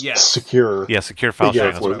 Yes. Secure. Yeah, secure file Yeah,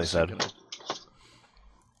 sharing. That's what they that's said.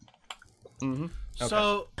 Mm-hmm.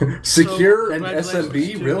 So Secure and congratulations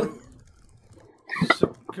SMB, to- really?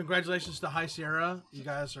 So congratulations to High Sierra. You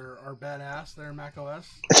guys are badass there in Mac OS.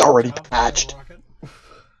 It's already Good job. patched. Rocket.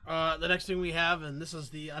 The next thing we have, and this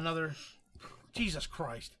is another Jesus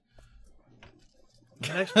Christ.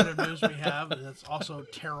 The next bit of news we have, and it's also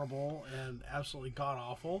terrible and absolutely god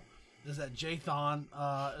awful, is that Jthon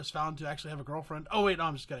is found to actually have a girlfriend. Oh wait, no,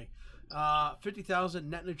 I'm just kidding. 50,000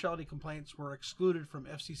 net neutrality complaints were excluded from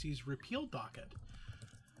FCC's repeal docket.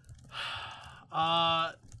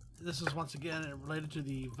 This is once again related to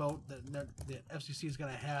the vote that the FCC is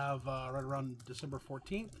going to have right around December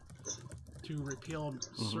 14th to repeal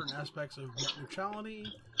certain aspects of net neutrality.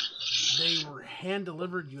 They were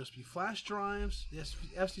hand-delivered USB flash drives. The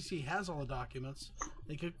FCC has all the documents.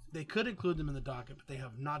 They could include them in the docket, but they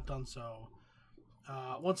have not done so.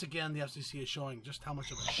 Once again, the FCC is showing just how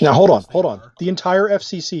much of a Now hold on. are. The entire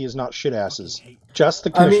FCC is not shit asses. Fucking hate- Just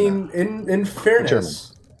the I commissioner. mean, in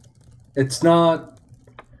fairness, it's not.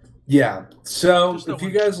 Yeah. So Just the if you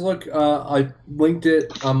one. guys look, I linked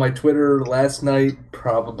it on my Twitter last night,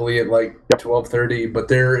 probably at like 12:30. But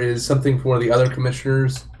there is something for the other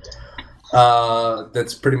commissioners.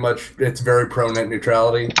 That's pretty much it's very pro net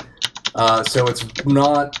neutrality. So it's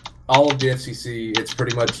not all of the FCC. It's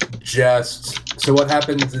pretty much just. So what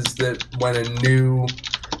happens is that when a new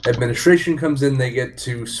administration comes in, they get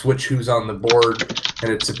to switch who's on the board,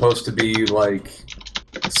 and it's supposed to be like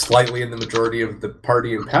slightly in the majority of the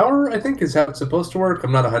party in power, I think is how it's supposed to work.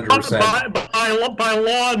 I'm not 100%. By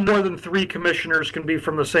law, more than 3 commissioners can be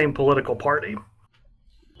from the same political party.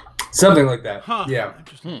 Something like that. Huh. Yeah.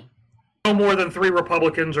 Interesting. No more than 3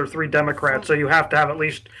 Republicans or 3 Democrats, so you have to have at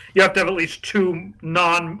least 2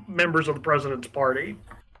 non-members of the president's party.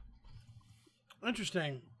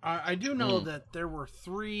 Interesting. I do know that there were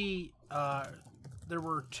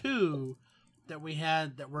 2 that we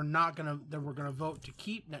had that we're gonna vote to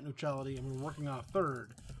keep net neutrality, and we're working on a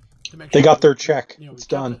third to make They sure got that, their check. we It's kept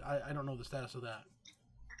done. it. I don't know the status of that.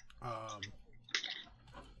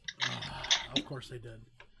 Of course they did.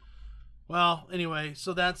 Well, anyway,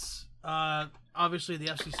 so that's obviously the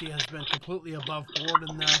FCC has been completely above board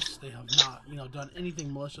in this. They have not, done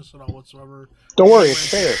anything malicious at all whatsoever. Don't worry, it's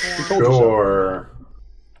fair. We told you so. Sure.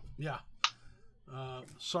 Yeah.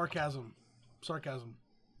 Sarcasm.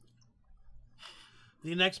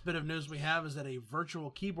 The next bit of news we have is that a virtual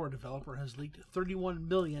keyboard developer has leaked 31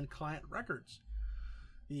 million client records.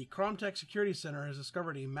 The Cromtech Security Center has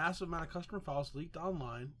discovered a massive amount of customer files leaked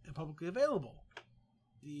online and publicly available.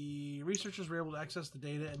 The researchers were able to access the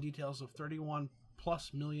data and details of 31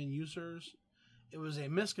 plus million users. It was a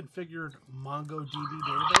misconfigured MongoDB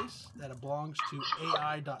database that belongs to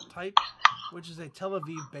AI.type, which is a Tel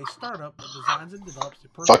Aviv-based startup that designs and develops a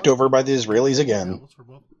personal Fucked over by the Israelis again. tablets for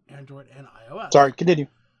both Android and iOS. Sorry, continue.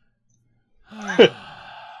 I'm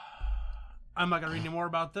not going to read any more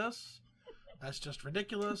about this. That's just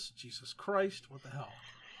ridiculous. Jesus Christ, what the hell?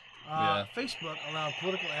 Yeah. Facebook allowed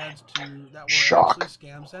political ads that were Shock. actually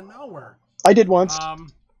scams and malware. I did once.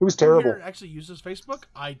 It was Who terrible. here actually uses Facebook?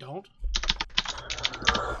 I don't.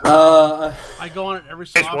 I I go on it every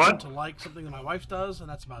so Guess often what? to like something that my wife does, and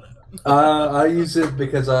that's about it. I use it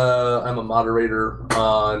because I'm a moderator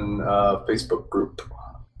on a Facebook group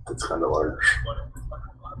that's kind of large.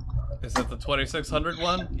 Is it the 2600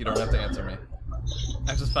 one? You don't have to answer me.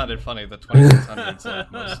 I just found it funny. The 2600 is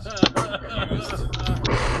like most used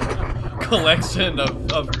collection of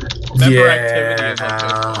member activity. Is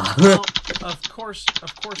on Facebook. Well, of course,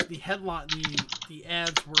 the headline, the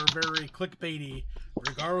ads were very clickbaity.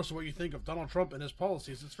 Regardless of what you think of Donald Trump and his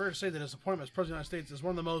policies, it's fair to say that his appointment as president of the United States is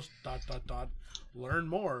one of the most ... Learn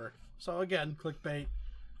more. So again, clickbait.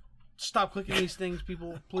 Stop clicking these things,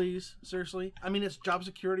 people, please. Seriously. I mean, it's job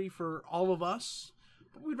security for all of us,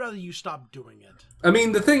 but we'd rather you stop doing it. I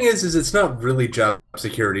mean, the thing is it's not really job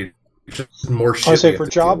security. It's just more shit. I would say we for have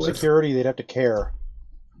to deal job with. security, they'd have to care.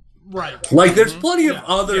 Right. Like, there's plenty of Yeah.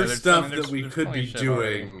 other Yeah, there's- stuff I mean, that we there's could plenty be of shit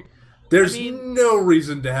already. doing. There's I mean- no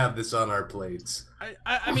reason to have this on our plates.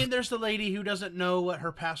 I mean, there's the lady who doesn't know what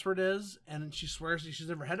her password is, and she swears that she's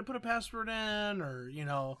never had to put a password in, or,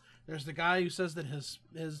 there's the guy who says that his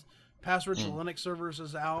password to Linux servers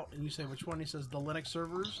is out, and you say, which one? He says, the Linux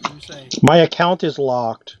servers, and you say, My account is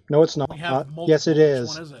locked. No, it's not. we have multiple. Yes, it is.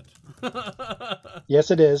 Which one is it?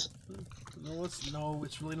 Yes, it is. No,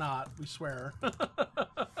 it's really not. We swear.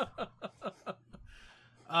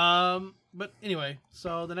 But anyway,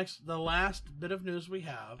 so the last bit of news we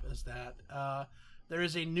have is that there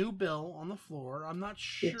is a new bill on the floor. I'm not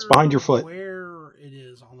sure It's behind your foot. where it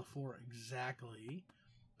is on the floor exactly,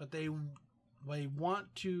 but they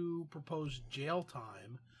want to propose jail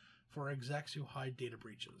time for execs who hide data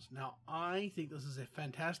breaches. Now, I think this is a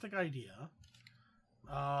fantastic idea.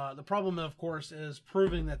 The problem, of course, is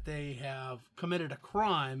proving that they have committed a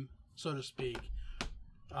crime, so to speak.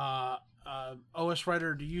 OS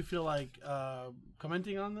Writer, do you feel like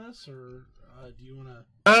commenting on this, or do you want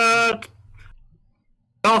to?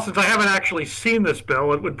 Well, since I haven't actually seen this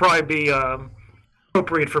bill, it would probably be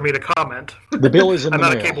appropriate for me to comment. The bill is in I'm the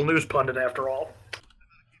not mail. a cable news pundit, after all.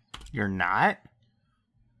 You're not?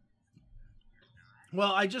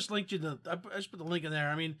 Well, I just linked you I just put the link in there.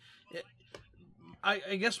 I mean, I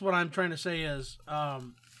guess what I'm trying to say is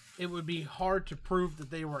it would be hard to prove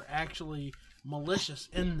that they were actually malicious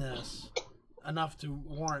in this enough to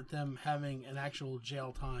warrant them having an actual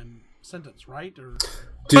jail time sentence, right? Or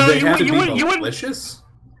Do Well, they you have to would- be you would- malicious?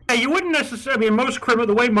 Yeah, you wouldn't necessarily. I mean,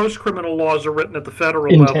 the way most criminal laws are written at the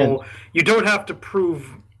federal Intent. level, you don't have to prove.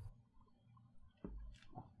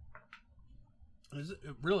 is it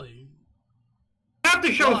really? You have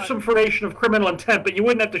to show Well, some formation of criminal intent, but you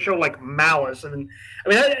wouldn't have to show like malice. And I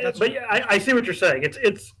mean, I see what you're saying. It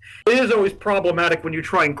is always problematic when you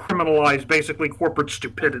try and criminalize basically corporate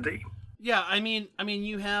stupidity. Yeah, I mean,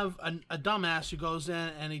 you have a dumbass who goes in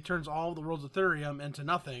and he turns all the world's Ethereum into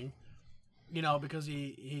nothing, because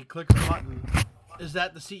he clicks a button. Is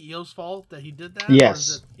that the CEO's fault that he did that?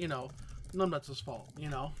 Yes. Or is it, Numbnuts' fault?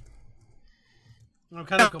 I'm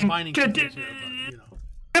kind of combining things here, but,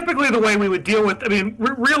 Typically, the way we would deal with,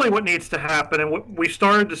 really what needs to happen, and what we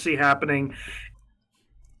started to see happening,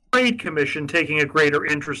 Trade Commission taking a greater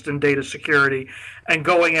interest in data security and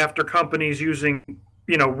going after companies using,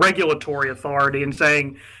 regulatory authority and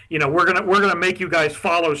saying, we're gonna make you guys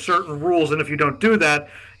follow certain rules, and if you don't do that,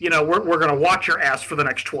 we're gonna watch your ass for the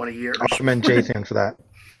next 20 years. I'll commend Jathan for that.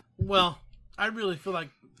 Well, I really feel like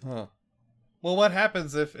Huh. Well, what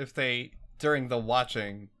happens if they during the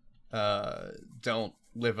watching don't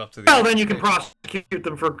live up to the? Well, then you can expectations? prosecute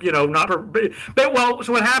them for, not for. Well,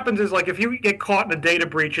 so what happens is, like, if you get caught in a data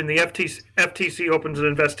breach and the FTC opens an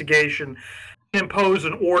investigation, impose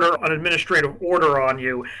an administrative order on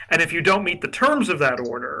you, and if you don't meet the terms of that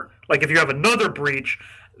order, like if you have another breach,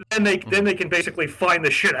 then they can basically fine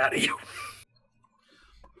the shit out of you.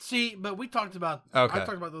 See, but we talked about. Okay. I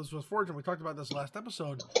talked about this with Fortune. We talked about this last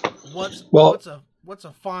episode. What's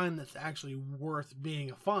a fine that's actually worth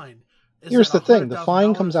being a fine? Is Here's that the thing: the $100,000?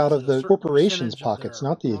 fine comes out Is of it a the certain corporation's percentage of pockets, their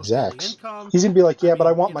not the gross daily execs. income? He's gonna be like, "Yeah, but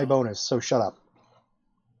I mean, want my bonus, so shut up."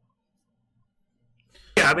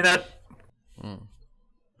 Yeah, I mean That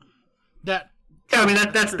Yeah, I mean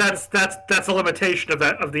that's a limitation of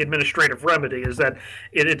the administrative remedy is that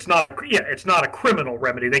it's not a criminal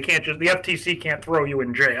remedy. The FTC can't throw you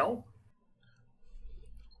in jail.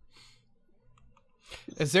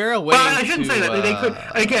 Is there a way? Well, I shouldn't say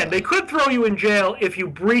that. They could throw you in jail if you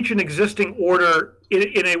breach an existing order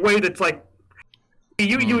in a way that's like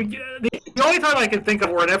the only time I can think of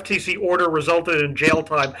where an FTC order resulted in jail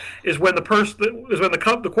time is when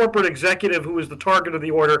the corporate executive who was the target of the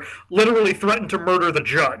order literally threatened to murder the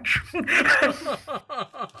judge. Or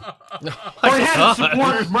he had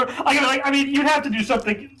supporters murder. You'd have to do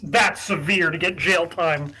something that severe to get jail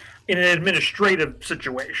time in an administrative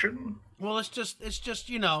situation. Well, it's just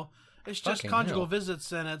Fucking conjugal hell.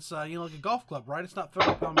 visits, and it's like a golf club, right? It's not throwing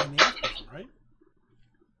a pound in the ass, person, right?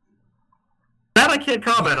 That I can't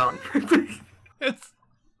comment on. It's.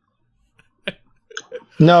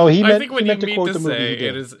 No, he I meant, think he what you meant to mean quote to the movie. say he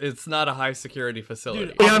did. it's not a high security facility.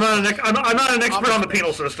 Dude, Yeah, I'm not an expert on the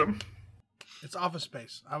penal system. It's Office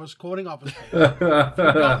Space. I was quoting Office Space. If you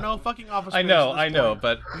don't know fucking Office Space. I know, at this point,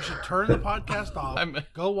 but you should turn the podcast off. I'm-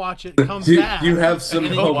 Go watch it. Come You- back. you have some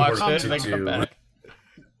and then go you homework watch come it and then back. come back.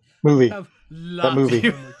 Movie. Have lots movie.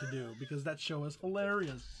 of homework to do because that show is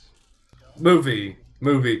hilarious. Movie.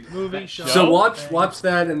 Movie show. So watch Thanks.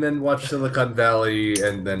 that, and then watch Silicon Valley,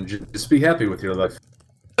 and then just be happy with your life.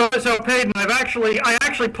 So Peyton, I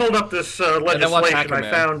actually pulled up this then watch legislation. Hacker I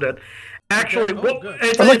Man. found it. Actually, Oh, good.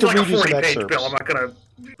 it's I'd like to like a read you some 40-page excerpts. bill. I'm not gonna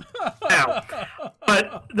now.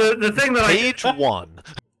 But the thing that Page 1.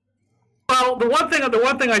 the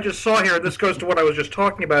one thing I just saw here, and this goes to what I was just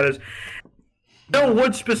talking about, is bill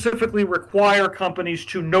would specifically require companies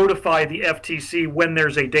to notify the FTC when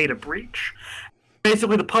there's a data breach.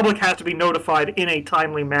 Basically, the public has to be notified in a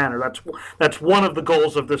timely manner. That's one of the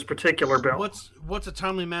goals of this particular bill. What's a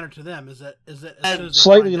timely manner to them? Is it as soon as they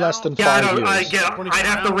Slightly find less out? than Yeah, 5 years. I get. I'd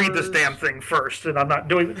have to read this 24 damn thing first, and I'm not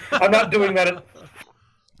doing that.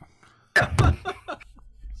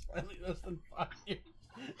 Slightly less than 5 years.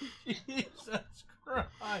 Jesus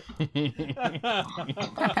Christ.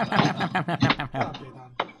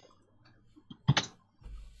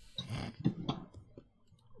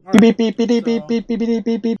 Beep beep beep beep beep beep beep beep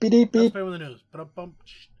beep beep beep Let's beep. play with the news. Ba-dum-bum.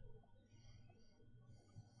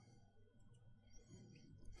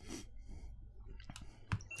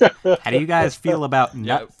 How do you guys feel about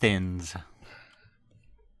nut thins?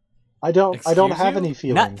 I don't Excuse have you? any Nut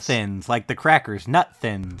feelings. thins, like the crackers, nut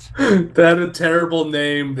thins. That a terrible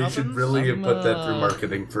name. They should Ovens? really have put that through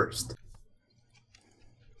marketing first.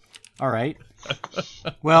 All right.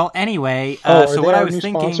 Well, anyway, Oh, are so they what I our was new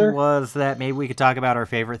thinking sponsor? was that maybe we could talk about our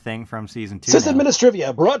favorite thing from season 2. System now.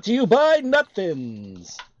 Trivia brought to you by Nut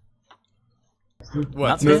Thins. What,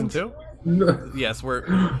 Nut season thins? 2? Yes,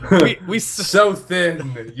 we So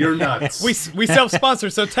thin, you're nuts. we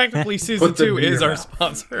self-sponsor, so technically season Put the 2 meat is our around.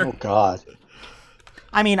 sponsor. Oh God.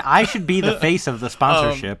 I mean, I should be the face of the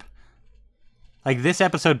sponsorship. Like, this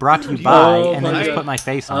episode brought to you by, Oh and then my just God. put my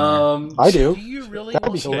face on there. I do. Do you really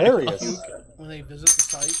That'd be want hilarious. to puke when they visit the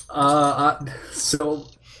site?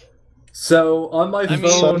 So on my I mean,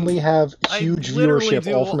 phone, Suddenly have I huge literally viewership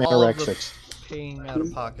do all from all of the anorexics. paying out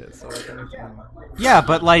of pocket, so like anything. Yeah,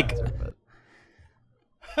 but, like,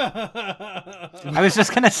 I was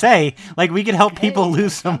just going to say, like, we could help people Hey,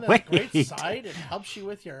 lose some on this great weight. site, it helps you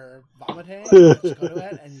with your vomiting. Just go to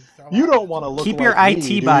it and throw You out don't want to look Keep like your me, IT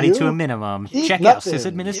do body you? to a minimum. Eat Check nut out thins.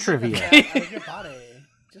 Sysadmin Get the Trivia. fat out of your body.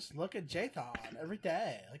 Just look at Jathan every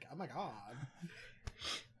day. Like, oh my god.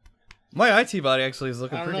 My IT body actually is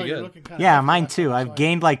looking I don't know, pretty you're good. looking kind of Yeah, hefty mine last too. time, I've so I-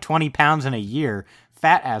 gained like 20 pounds in a year.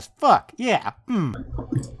 Fat as fuck. Yeah. Jathan,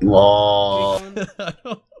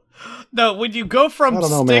 No, when you go from I don't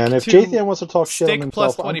know, stick man. If to Jathan wants to talk shit on stick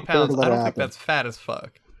himself, plus I'm 20 prepared pounds, to let I it don't think happen. that's fat as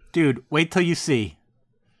fuck. Dude, wait till you see.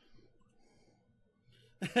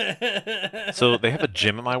 So they have a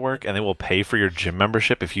gym at my work, and they will pay for your gym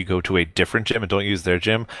membership if you go to a different gym and don't use their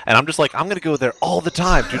gym. And I'm just like, I'm gonna go there all the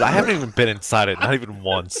time, dude. I haven't even been inside it, not even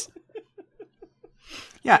once.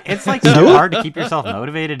 Yeah, it's like so hard to keep yourself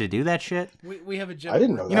motivated to do that shit. we have a gym. I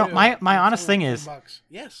didn't know where that. we You know, do. my It's honest only thing is- $10.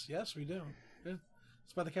 Yes, we do. Yeah.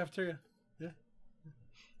 It's by the cafeteria. Yeah.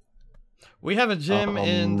 We have a gym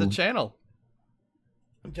in the Um, channel,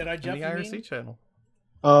 Jedi in Jeff, the you IRC mean? channel.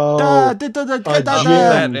 Oh, Gym.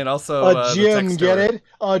 That and also a the gym, tech get store, it?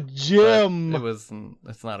 A but gym.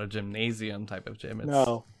 It's not a gymnasium type of gym. It's,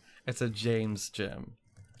 No. it's a James gym.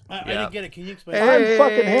 I Yeah. didn't get it. Can you explain? Hey. I'm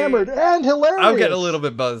fucking hammered and hilarious. I'm getting a little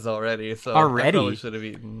bit buzzed already, so Already? I probably should have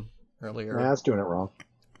eaten earlier. Nah, that's doing it wrong.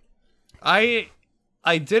 I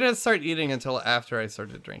didn't start eating until after I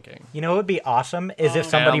started drinking. You know what would be awesome is if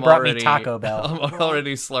And somebody And I'm brought already- me Taco Bell. I'm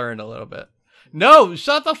already slurring a little bit. No,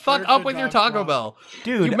 shut the fuck Where's up the with your dog Taco Frost? Bell.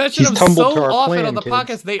 Dude, You mention He's them tumbled so to our often plan, on the kids.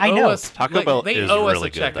 podcast. They I owe know. us. Taco Bell they is owe us really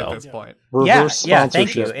a check good, at though. this point. Reverse yeah,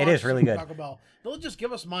 thank you. sponsorship. It is really good. Taco Bell. They'll just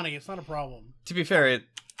give us money. It's not a problem. To be fair, it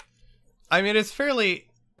is fairly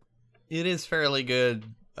good.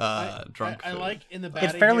 Drunk. I food. like in the back.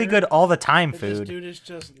 It's fairly good all the time This food. dude is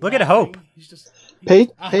just Look at laughing. Hope. He's just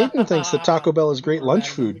Peyton thinks that Taco Bell is great lunch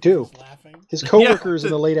Imagine food, because too. he's laughing. His coworkers in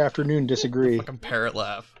the late afternoon disagree. fucking parrot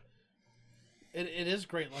laugh. It is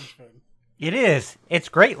great lunch food. It is. It's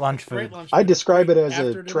great lunch food. Great lunch I food. describe it Great as a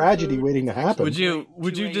afternoon tragedy food. waiting to It's happen. Would you great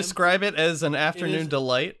would 2 you a.m. describe it as an afternoon is-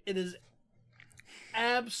 delight? It is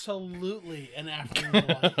absolutely an afternoon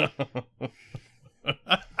delight.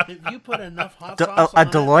 If you put enough hot sauce A on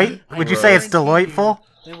it, Deloitte? I Would you say it's guarantee you delightful?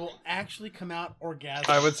 They will actually come out orgasmic.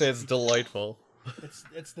 I would say it's delightful.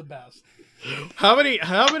 It's the best. How many least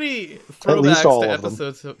throwbacks all to of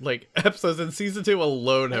them. episodes in season 2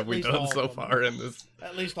 alone have At we least done all so of them. far in this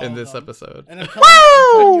At least all in of this them. episode? And I'm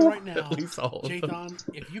telling you right now, At least all of them. Jathan,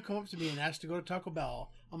 if you come up to me and ask to go to Taco Bell,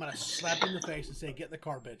 I'm gonna slap you in the face and say, "Get in the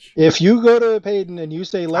car, bitch." If you go to Peyton and you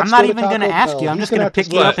say, "Let's I'm not go to even Taco gonna ask Bell," you. I'm he's just gonna have to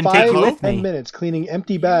pick you spend up and take 5 you to with 10 me. minutes cleaning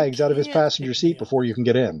empty bags out of his can't passenger pick seat me before you can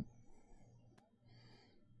get in.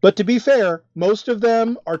 But to be fair, most of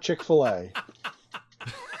them are Chick-fil-A.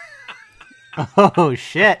 Oh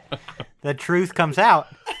shit! The truth comes out.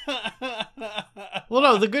 Well,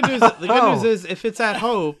 no. The good news is if it's at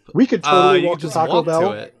Hope, We could totally you walk can to just Taco walk Bell.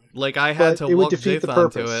 to it. Like I had but to it would walk defeat the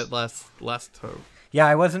Jathan to purpose. it last Hope. Yeah,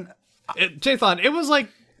 I wasn't. Jathan, it was like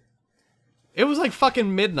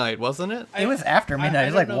fucking midnight, wasn't it? It was after midnight. It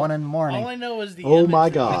was don't like know. 1 in the morning. All I know is the Oh image my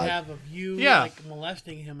that God. we have of you Yeah. like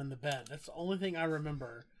molesting him in the bed. That's the only thing I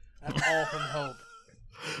remember at all from Hope.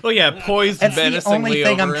 Oh yeah, poised That's the menacingly only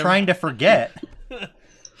thing over I'm him. trying to forget.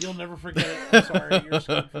 You'll never forget it. I'm sorry, you're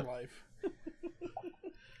scarred for life.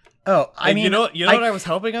 Oh, I And mean, you know what I was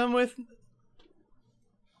helping him with?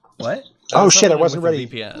 what? Oh was shit! I helping him wasn't with the ready.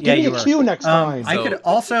 VPN. Yeah, Give me you a were. cue next time. I So- could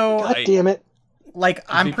also God damn it! like.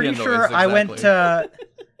 I'm VPN pretty noise, sure I went to.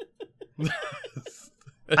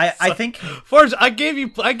 I think Forge, I gave you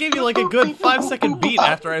like a good 5-second beat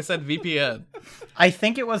after I said VPN.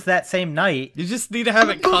 it was that same night. You just need to have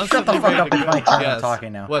it constantly. fuck up, ready to it's my go. turn, I'm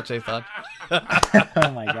talking now. What, Jathan?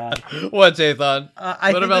 Oh my god. What, Jathan?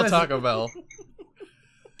 I What think about it was- Taco Bell?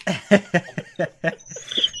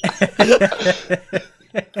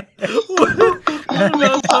 What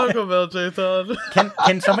about Taco Bell, Jathan?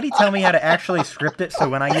 Can somebody tell me how to actually script it so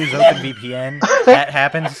when I use OpenVPN that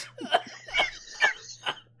happens?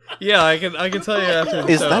 Yeah, I can tell you after.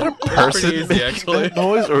 Is so that a it's pretty person easy, making actually? that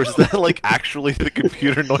noise, or is that like actually the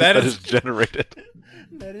computer noise That that is- is generated?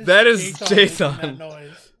 That is Jathan making Jason. that noise.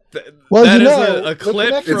 Well, That you is know, a clip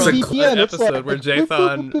connected from to VPN, an it's episode like- where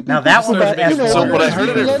Jathan. Now that one started was making S1. So when I noise. heard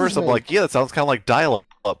it VPNs at first, I'm make. like, yeah, that sounds kind of like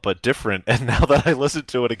dial-up, but different. And now that I listen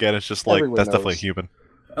to it again, it's just like Everyone that's knows. definitely human.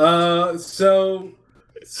 So No,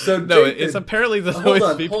 Jathan- it's apparently the hold noise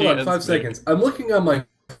on, VPNs hold on, 5 make. seconds. I'm looking on my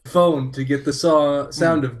phone to get the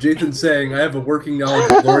sound of Jathan saying, "I have a working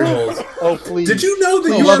knowledge of glory holes." Oh please! Did you know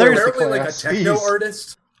that Oh, you well, are there's the apparently like a class, techno please.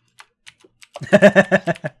 artist?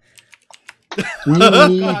 We Oh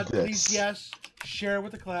need God, this. please, yes. Share it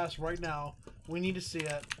with the class right now. We need to see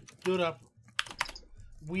it. Do it up.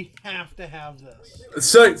 We have to have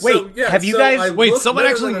this. Wait, have you guys- I Wait, looked- someone no,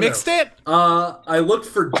 no, actually no, no, no. mixed it? I looked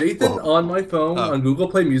for Jathan on my phone Oh. on Google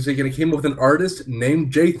Play Music, and it came up with an artist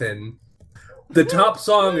named Jathan. The top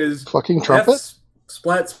song is Fucking trumpet. F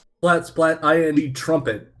splat splat splat IND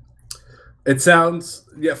trumpet. It sounds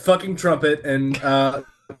fucking trumpet, and I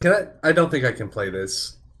don't think I can play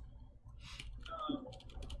this.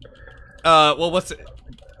 Well, what's it?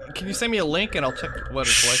 Can you send me a link and I'll check what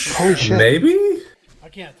it's licensed? Holy shit! Maybe. I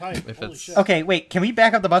can't type. If Holy it's- shit. Okay, wait. Can we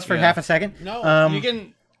back up the bus for Yeah. half a second? No, You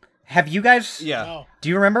can, Have you guys? yeah. No. Do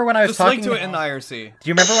you remember when I was Just talking? link to it in the IRC. Do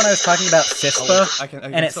you remember when I was talking about CISPA? I can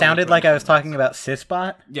and it still sounded link to like it. I was talking about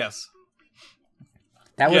CISBot. Yes.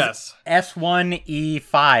 That was Yes.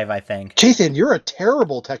 S1E5, I think. Jathan, you're a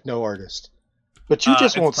terrible techno artist, but you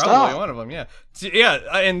just It's won't probably stop. one of them. Yeah. Yeah,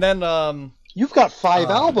 and then You've got 5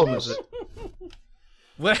 what albums. was it?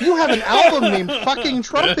 What? You have an album named Fucking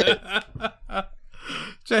Trumpet.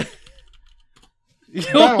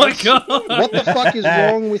 Oh my Bounce. god! What the fuck is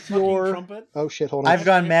wrong with Fucking your? trumpet. Oh shit! Hold on. I've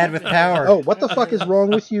gone mad with power. Oh, what the fuck is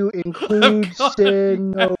wrong with you? Include gone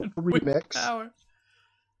Sino remix. Power.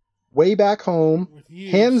 Way back home. With you.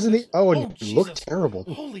 Hands in the. Oh, and you look Jesus. terrible.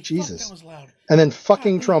 Holy Jesus. fuck, that was loud. And then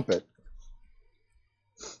fucking trumpet.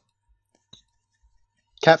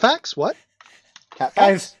 Cat facts? What? Cat facts?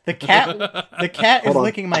 Guys, the cat is Hold on.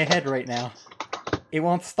 licking my head right now. It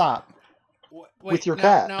won't stop. Wait, With your now,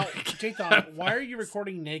 cat. Now, Jathan, why are you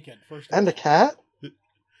recording naked? First of And a all? cat?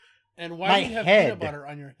 And why My do you have head. peanut butter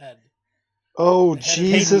on your head? Oh The head of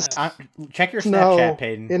Jesus! penis. Check your No, Snapchat,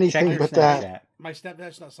 Peyton. anything Check your but that. Snapchat. My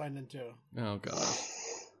Snapchat's not signed in too. Oh god.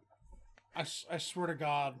 I swear to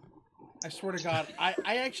God. I swear to God. I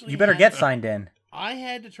actually. You better had- get signed in. I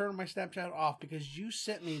had to turn my Snapchat off because you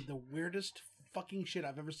sent me the weirdest fucking shit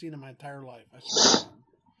I've ever seen in my entire life. I swear. to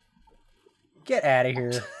God. Get out of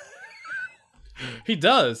here. He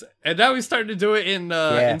does, and now he's starting to do it in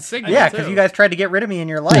Signal. Yeah, too. because you guys tried to get rid of me in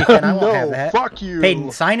your life, and I won't No, have that. fuck you. Peyton,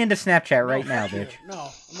 sign into Snapchat right No, now, fuck you. bitch. No,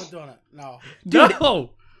 I'm not doing it. No. No.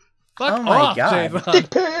 Fuck Oh my off, God. Javon. Dick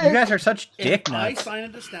pic! You guys are such dick If I nuts. sign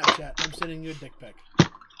into Snapchat, I'm sending you a dick pic.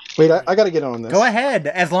 Wait, I gotta get on this. Go ahead,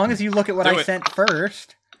 as long as you look at what Do I it. sent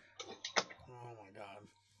first. Oh my God.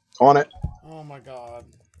 On it. Oh my God.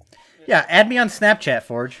 Yeah, add me on Snapchat,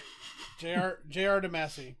 Forge. J.R.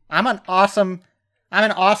 DeMasi. I'm an awesome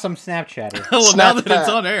Snapchatter. Well, now that Snapchat. it's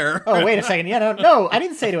on air. Oh, wait a second. Yeah, no, I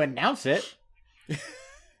didn't say to announce it.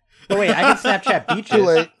 Oh wait, I can Snapchat Too beaches.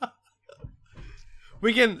 late.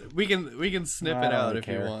 We can snip I it don't out really if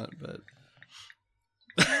care. you want, but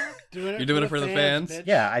You're doing it for the fans? bitch.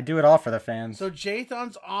 Yeah, I do it all for the fans. So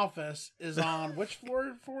Jathan's office is on which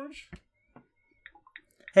floor, Forge?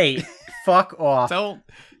 Hey, fuck off. don't.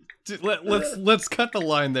 Dude, let's cut the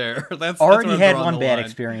line there. That's Already where I'm had drawing one the bad line.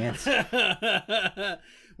 experience.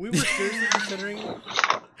 We were seriously considering.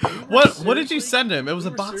 What did you send him? It was we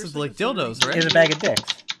a were box of seriously like dildos, considering- Here's right? a bag of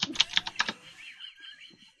dicks.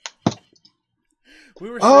 We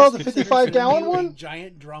were Oh, seriously the considering 55-gallon sending you a one?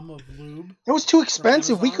 giant drum of lube. It was too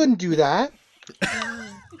expensive. We Amazon? couldn't do that.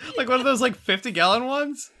 Like one of those like 50-gallon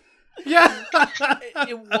ones. Yeah.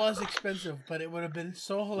 It was expensive, but it would have been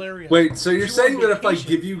so hilarious. Wait, so you're She saying went that if I vacation.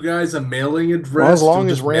 give you guys a mailing address, Well, as long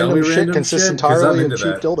you'll as just mail random me shit consists 'Cause entirely I'm of into cheap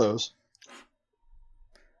that. dildos.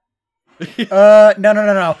 No.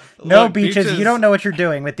 No, Look, Beaches, Beaches- you don't know what you're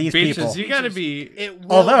doing with these Beaches, people. you gotta be. It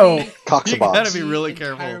will Although- be You Coxabox. gotta be really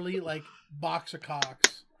careful. entirely like box of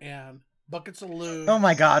cocks and buckets of lube. Oh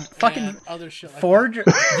my god, fucking and other shit like Forge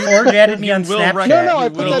added me You on will Snapchat. wreck- No, I You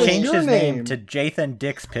put will- He that as changed your his name name. to Jathan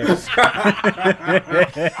Dix Pics.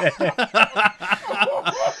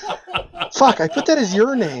 Fuck, I put that as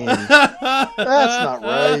your name. That's not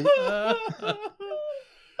right. that.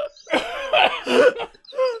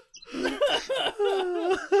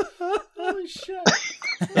 Holy shit.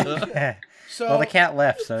 So Well, the cat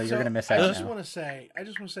left, so you're so gonna miss I out just now. want to say,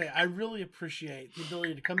 I really appreciate the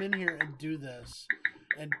ability to come in here and do this,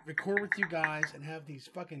 and record with you guys, and have these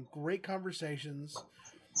fucking great conversations.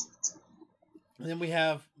 And then we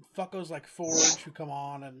have fuckos like Forge who come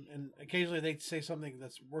on, and occasionally they say something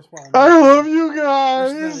that's worthwhile. I love you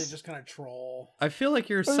Then they guys. just kind of troll. I feel like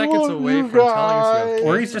you're I seconds love away you from telling us you guys. have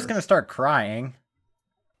Or he's just cancer. gonna start crying.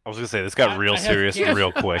 I was gonna say this got real I have serious and cancer.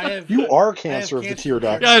 real quick. I have- You are I cancer have of the cancer. tear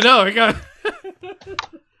duct. Yeah, I know. I got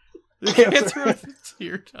the Cancer. cancer of the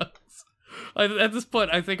tear ducts. At this point,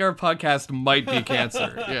 I think our podcast might be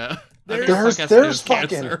cancer. Yeah. I think our There's- podcast there's is fucking-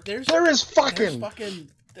 cancer.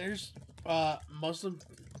 There's Muslim.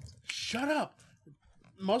 Shut up.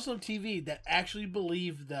 Muslim TV that actually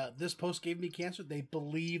believe that this post gave me cancer. They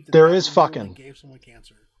believe that There that is really fucking. gave someone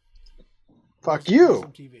cancer. Fuck Muslim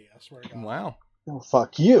you. TV. I swear to God. Wow. Oh,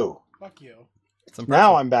 fuck you. Fuck you. It's impressive.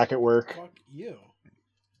 Now I'm back at work. Fuck you.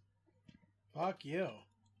 Fuck you.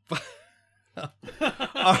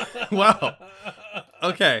 Wow.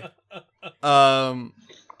 Okay.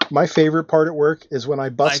 My favorite part at work is when I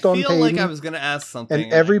bust I on feel Payton like I was gonna ask something,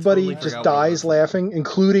 and I everybody totally just forgot what it dies was. laughing,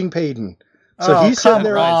 including Payton. So Oh, he's sitting come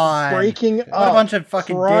there on. breaking What a up, bunch of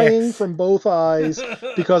fucking crying dicks. from both eyes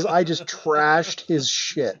because I just trashed his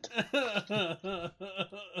shit.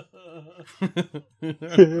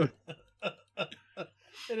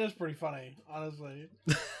 It is pretty funny, honestly.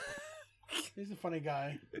 He's a funny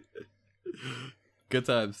guy. Good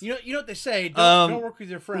times. You know what they say? Don't work with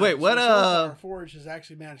your friends. wait, what, So far, Forge has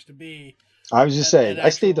actually managed to be. I was just saying, an I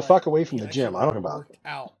stayed the actual, fuck away from he the gym. I actually don't know about worked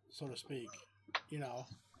out, so to speak. You know.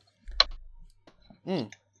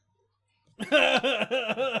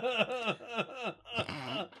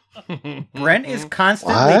 Brent is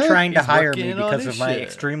constantly What? trying to He's hire me working on because his of my shit.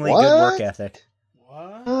 extremely What? good work ethic.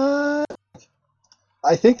 What?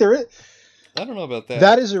 I think there is. I don't know about that.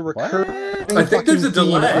 That is a recurring. I think there's a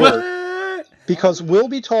fucking theme delay. at work. Because we'll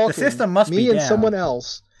be talking, system must me be and down. someone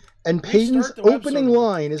else, and We Peyton's start the web opening server.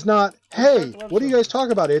 line is not, start "Hey, the web what do you server. guys talk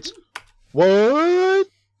about?" It's, "What?"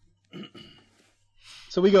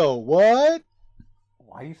 So we go, "What?"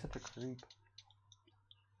 Why are you such a creep?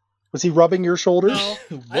 Was he rubbing your shoulders? No,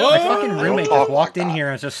 My What? fucking don't roommate talk just walked like in that. here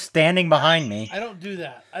and was just standing behind me. I don't do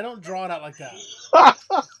that. I don't draw it out like that.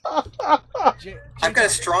 I've got a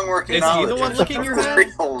strong working Is he knowledge the one of licking your head?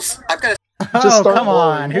 reels. I've got a Oh, start come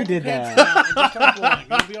on. blowing. Who did Pants that? down and just start blowing.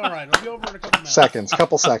 It'll be all right. It'll be over in a couple minutes. Seconds,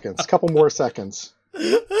 couple more seconds.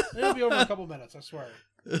 It'll be over in a couple minutes. I swear.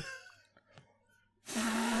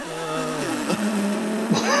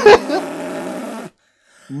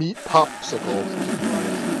 Meat popsicle.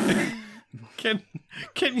 Can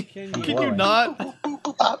you blowing. not?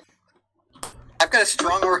 I've got a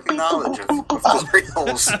strong working knowledge of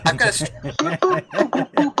reels. I've got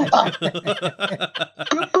a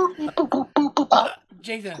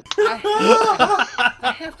Jathan,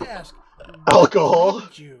 I have to ask. Alcohol. What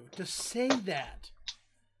prompted you to say that?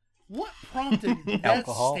 What prompted that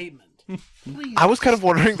Alcohol. statement? Please. I was kind of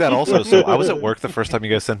wondering that also. So I was at work the first time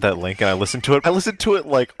you guys sent that link, and I listened to it. I listened to it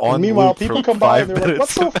like on Meanwhile, loop people for come by 5 and they're like, minutes.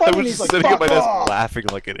 "What's so and funny?" I And was he's just like, sitting at my "Fuck desk off." laughing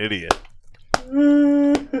like an idiot.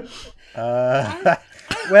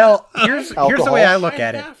 Well, here's the Alcohol. way I look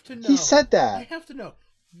at it. have to know. He said I that. have to know.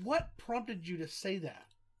 What prompted you to say that?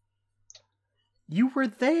 You were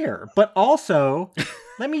there, but also,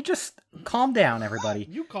 let me just calm down, everybody.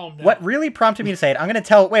 You calm down. What really prompted me to say it? I'm going to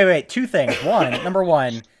tell. Wait. Two things. Number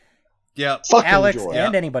one, Yeah. Fucking Alex joy.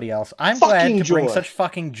 and anybody else. I'm glad Fucking to bring joy. such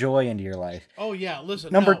fucking joy into your life. Oh yeah,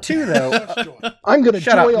 listen. Number no. two, though- That's joy. I'm gonna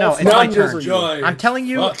Shut up. joy No, all it's my fucking turn. over you. Joy. I'm telling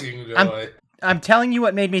you- Fucking joy. I'm telling you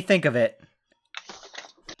what made me think of it.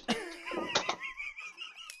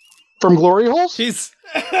 From Glory Holes? He's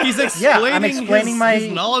explaining, Yeah, I'm explaining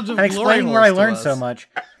his knowledge of I'm explaining where I glory learned holes to so us. much.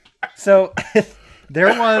 So there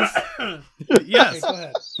was Yes. Go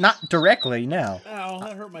ahead. not directly, no. Ow,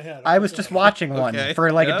 that hurt my head. I was just watching one Okay,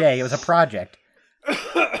 for like yeah. a day. It was a project.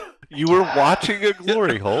 You were watching a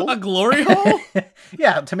glory hole? A glory hole?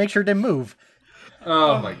 Yeah, to make sure it didn't move.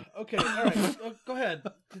 Oh my! Okay, all right. Go ahead.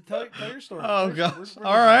 Tell your story. Oh Where's- gosh. where's- All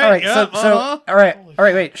right. All right, yeah, so uh-huh. all right,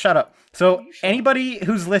 Holy wait, shut up. So anybody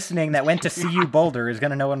who's listening that went to CU Boulder is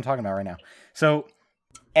gonna know what I'm talking about right now. So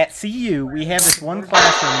at CU we have this one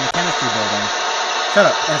classroom in the chemistry building. Shut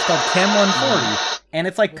up. And it's called Chem 140. And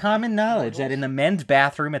it's like common knowledge that in the men's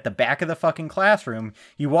bathroom at the back of the fucking classroom,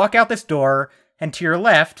 you walk out this door, and to your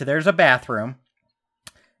left there's a bathroom,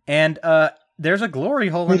 and there's a glory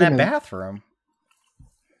hole in Wait a that minute. bathroom.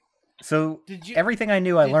 So Did you- everything I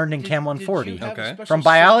knew I learned in Chem Did 140. you have a Okay. special From symbol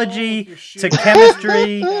biology with your to shoe?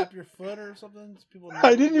 chemistry. Tap your foot or something? So people know.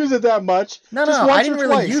 I didn't use it that much. No, Just no, once I didn't or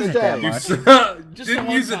really twice use a it that day. much. Just Didn't the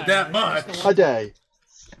one use it time, that right? much. Just the one A day.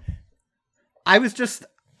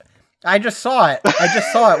 I just saw it. I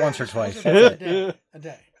just saw it once or twice. That's it. A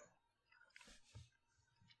day.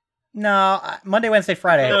 No, Monday, Wednesday,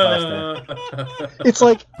 Friday I had class there. It's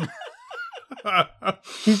like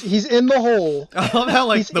he's in the hole. I love how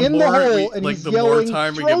like He's the in more the hole we, and like he's the more yelling,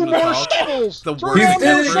 time we "Throw give him to more talk, shovels! the Throw worse He's it more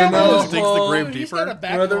gets. digging And a just digs the hole. grave He's deeper. got a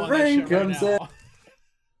backbone Where the on that rain shit right comes now. in.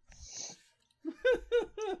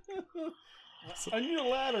 I need a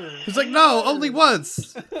ladder. He's like, no, only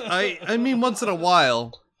once. I mean once in a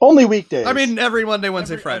while. Only weekdays. I mean every Monday,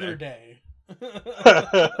 Wednesday, Every Friday. other day.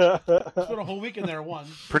 Spent a whole week in there once.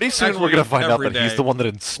 Pretty soon Actually, we're gonna find out every that he's day. the one that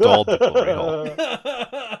installed the glory hole.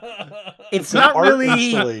 It's an not art really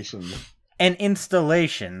installation. an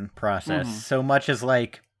installation process so much as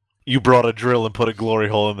like You brought a drill and put a glory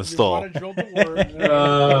hole in the You stall. want to drill the word,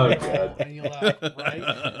 Oh, God. and you laugh, right?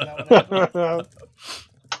 Is that what happened?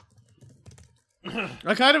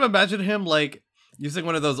 I kind of imagine him like using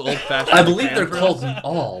one of those old fashioned. I believe they're called an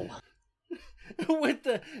awl. With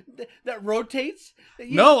that rotates.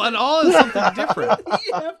 You No, an awl is something different.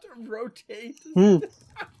 you have to rotate.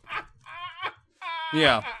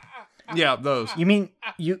 Yeah. Yeah, those. you mean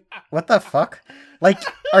you what the fuck? Like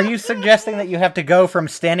are you suggesting that you have to go from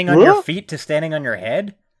standing on your What? feet to standing on your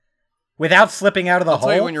head without slipping out of the I'll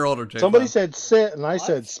tell you hole? when you're older, Jake. Somebody said sit, and I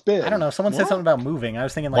said spin. I don't know. Someone said something about moving. I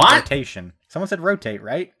was thinking like What? rotation. Someone said rotate,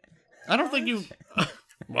 right? I don't think you.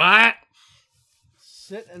 What?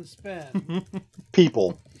 Sit and spin.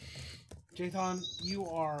 People. Jathan, you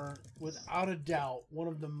are without a doubt one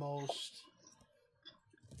of the most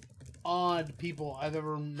odd people I've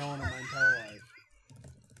ever known in my entire life.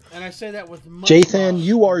 And I say that with much Jathan, love.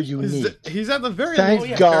 you are unique. He's at the very Thank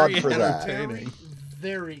least God very for that. entertaining.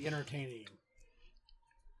 Very entertaining.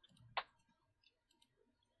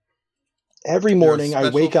 Every morning I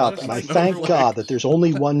special wake up place and I like thank overlay. God that there's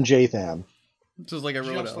only one Jathan. Just like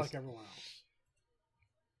everyone Just else. like everyone else.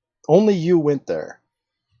 Only you went there.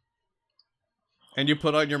 And you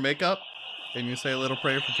put on your makeup and you say a little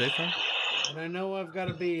prayer for Jason. And I know I've got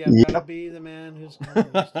to be. Yep. Got to be the man who's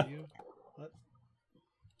closest to you.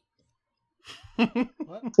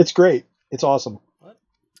 What? It's great. It's awesome.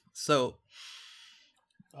 So,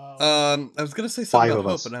 Uh, I was gonna say something Five about of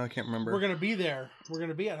Hope, us. but now I can't remember. we're gonna be there. We're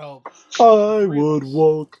gonna be at Hope. I would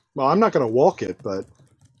walk. Well, I'm not going to walk it, but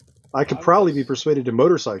I could probably be persuaded to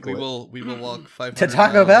motorcycle it. We will walk 500 To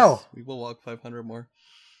Taco miles. Bell. We will walk 500 more.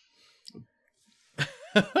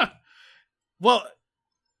 Well,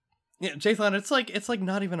 yeah, Jathan, it's like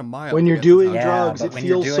not even a mile. When to you're get to doing Taco Yeah, Bell. drugs, but it when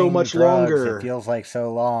you're feels so doing much drugs, longer. It feels like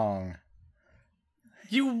so long.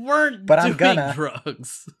 You weren't But I'm doing gonna.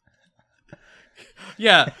 drugs.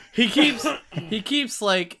 Yeah, he keeps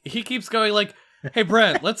going like, "Hey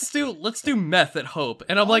Brent, let's do meth at Hope,"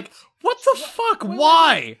 and I'm like, "What the fuck?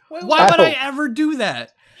 Why? wait, Why would I Hope. ever do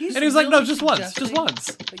that?" He's And he was like, "No, really just once, just suggesting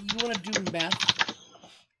once." That you want to do meth?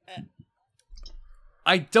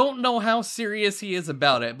 I don't know how serious he is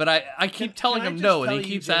about it, but I keep telling Can I him just no, and tell he you,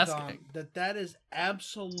 keeps Jathan, asking. that is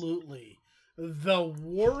absolutely the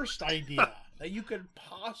worst idea that you could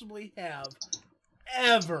possibly have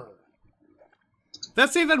ever.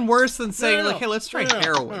 That's even worse than saying No, no, like, "Hey, let's try no, no,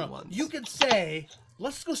 heroin no. once." You could say,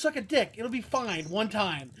 "Let's go suck a dick. It'll be fine one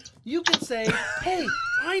time." You could say, "Hey,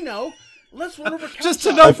 I know. Let's run over Just to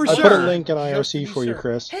Couch know Up." for I sure. put a link in Just to IRC be for you, sure.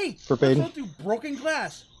 Chris. Hey, For let's Peyton. run through broken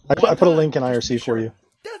glass. I one put a time, link in just to be IRC for sure. you.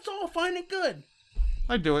 That's all fine and good.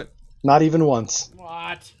 I'd do it. Not even once.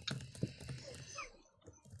 What?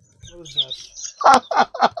 What is this?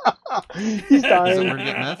 He's Is it dying. where to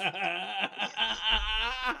get meth?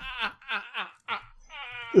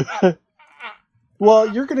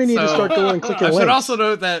 Well, you're going to need to start going and clicking I should links. also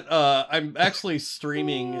note that I'm actually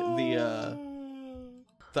streaming the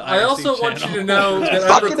The I IRC also want you channel. to know that I'm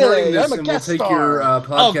Fucking recording A, this I'm a and we'll guest take star. your Oh,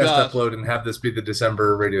 podcast gosh. upload and have this be the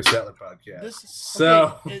December Radio Statler podcast. This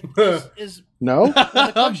So- okay, is No? the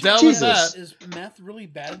I'm question down with Jesus. that. is meth really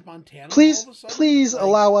bad in Montana? Please, all of a sudden? please Like,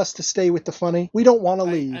 allow us to stay with the funny. We don't want to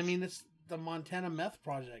leave. I mean, it's the Montana Meth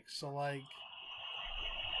Project, so like,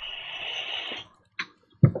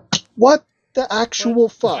 What the actual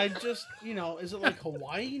fuck? I just, is it like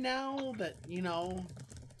Hawaii now that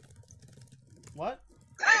what?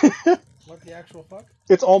 What the actual fuck?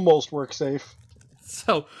 It's almost work safe.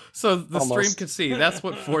 So the stream Almost. can see. That's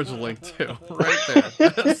what Forge linked to, right there.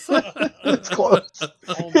 It's close.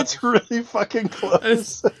 Almost. It's really fucking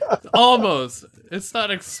close. Almost. It's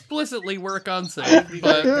not explicitly work on safe, Be very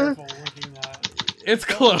but careful looking that. it's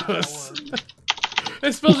Don't use that close. word.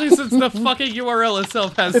 Especially since the fucking URL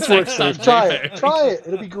itself has It's work sex.jpg. safe. Try it. Try it.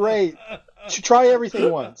 It'll be great. You should try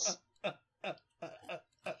everything once.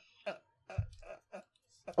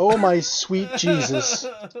 Oh my sweet Jesus.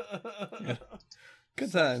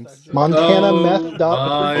 Good times. Montana Oh meth.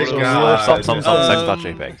 my Or God. some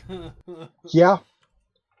sex.jpg. Yeah.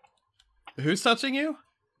 Who's touching you?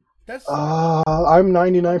 That's I'm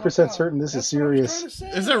 99% certain this is that's what I was serious. trying to say.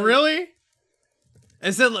 Is it really?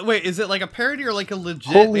 Is it like a parody or like a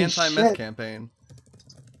legit Holy anti-meth shit. campaign?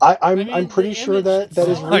 I'm pretty the sure image that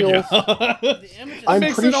is itself- real. The image I'm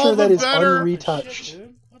Makes itself- pretty it all sure that the is better. unretouched. Shit,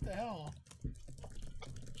 dude. What the hell?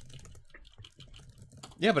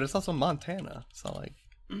 Yeah, but it's also Montana. It's not like.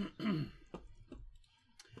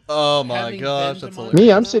 Oh my Having gosh, been to that's Montana, hilarious.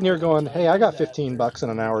 Me, I'm sitting here going, hey, I got 15 bucks in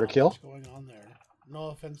an hour to kill. What's going on there? No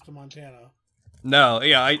offense to Montana. No,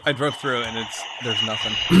 yeah, I drove through it and there's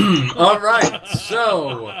nothing. All right,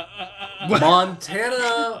 so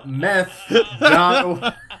Montana Meth.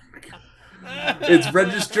 It's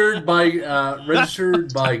registered by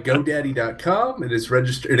GoDaddy.com. It is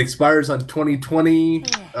registered. It expires on 2020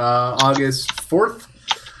 August 4th.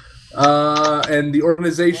 And the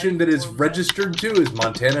organization that is registered to is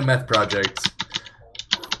Montana Meth Project.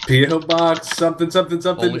 P.O. Box something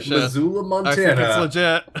Holy shit. Missoula, I think it's Montana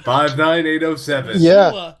legit. 59807.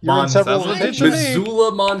 Yeah, you're in several Sounds legit locations. to me. Missoula,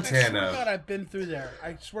 I swear to God, Montana. I've been through there.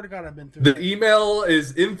 I swear to God, I've been through The there. email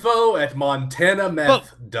is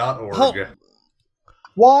info@montanameth.org. Hold-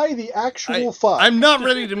 Why the actual fuck? I'm not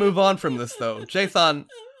ready to move on from this though. Jathan,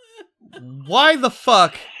 why the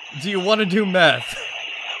fuck do you want to do meth?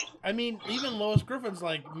 I mean, even Lois Griffin's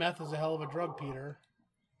like, meth is a hell of a drug, Peter.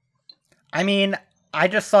 I mean, I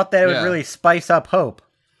just thought that it Yeah. would really spice up Hope.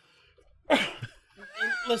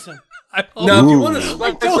 Listen, I hope- Now, if you want to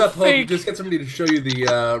spike this don't up, Hope, think- just get somebody to show you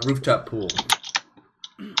the rooftop pool.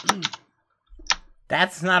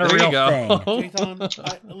 That's not a There you real go. thing.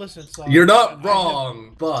 Jathan, listen, son. You're not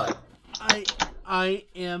wrong, but I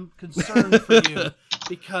am concerned for you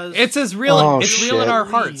because It's as real. Oh, it's real in shit. our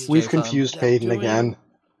hearts. We've Jathan. confused That Payton doing- again.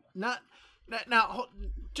 now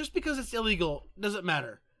just because it's illegal doesn't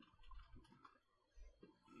matter.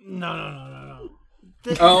 No.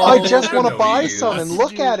 Oh, I just want to no, buy you. some and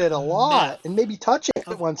look at it a lot and maybe touch it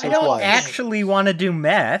once I or don't twice. actually want to do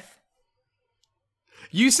meth.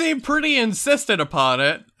 You seem pretty insistent upon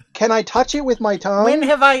it. Can I touch it with my tongue? When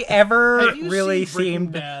have I ever Have you really seen Breaking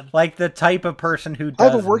seemed Bad? like the type of person who I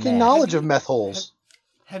does have a working meth? knowledge of meth holes.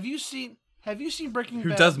 Have you seen Breaking Who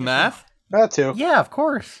Bad? does math? That too. Yeah, of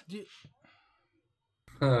course.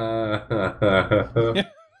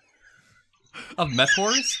 Of meth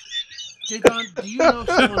whores? Jathan, do you know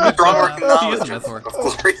someone Strong who's working He is knowledge a of, meth whore. of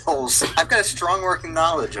glory holes. I've got a strong working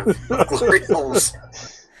knowledge of glory holes.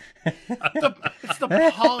 It's the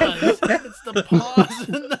pause. It's the pause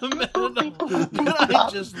in the middle. I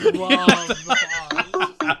just love the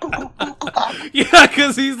pause. Yeah,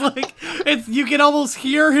 because he's like, you can almost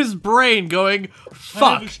hear his brain going,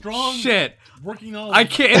 "Fuck, a strong- shit, Working on. I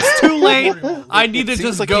can't. It's too late. I need to Seems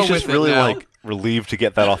just like go he's with just really it now." like relieved to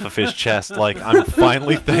get that off of his chest. Like, I'm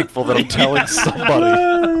finally thankful that I'm telling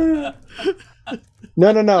somebody.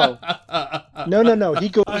 No. He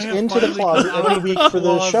goes I have into the finally closet come every out week of for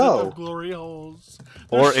the the closet show. of glory holes.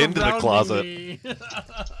 Or They're into the surrounding closet. me.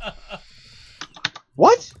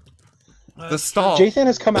 What? The stall. Jathan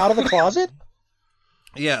has come out of the closet?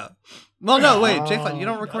 Yeah. Well, no, wait, Jathan, you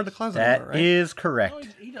don't record the closet That anymore, right? is No, correct.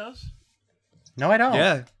 he does. No, I don't.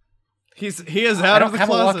 Yeah. He is I out don't of the have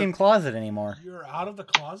a closet. walk-in closet anymore. You're out of the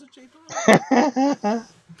closet, Jathan?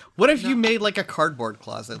 What if you made like a cardboard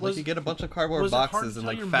closet? Like Was- you get a bunch of cardboard was it hard boxes to and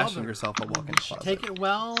tell like your fashion mother? yourself a walk-in closet. Take it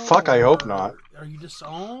well. Fuck, I hope or not. Are you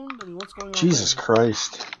disowned? I mean, what's going on? Jesus there?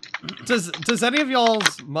 Christ. Does any of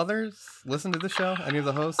y'all's mothers listen to the show? Any of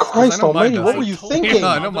the hosts? 'Cause Christ I know mine almighty, what doesn't. were you I told thinking? No,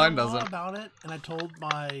 I my know mine mother-in-law doesn't. about it, and I told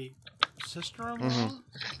my sister-in-law,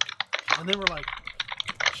 Mm-hmm. and they were like,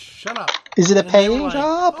 shut up. Is it a And they were paying like,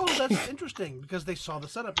 job? Oh, that's interesting because they saw the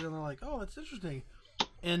setup and they're like, oh, that's interesting.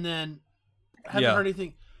 And then haven't heard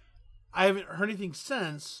anything. I haven't heard anything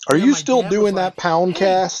since. Are And you my still dad doing was that like, pound "Hey,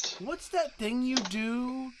 cast? What's that thing you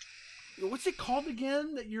do? What's it called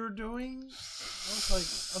again that you're doing? I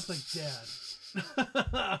was like, Dad.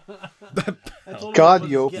 I told him God, to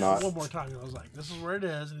you hope get it not. One more time. I was like, this is where it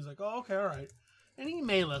is. And he's like, oh, okay, all right. And he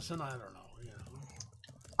may listen. I don't know.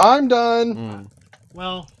 I'm done.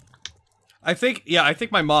 Well, I think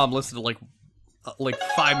my mom listened to like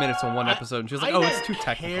 5 minutes on one episode, and she was like, "Oh, it's too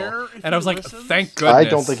technical," and I was like, listens. "Thank goodness." I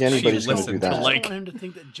don't think she anybody's gonna do listened that. to, I like, don't want him to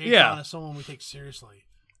think that Jake is someone we take seriously.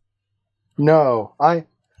 No, I am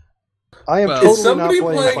Well, totally Is somebody not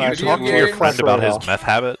playing playing Clash video Talk of to your games? friend about his Clash meth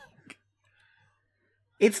habit.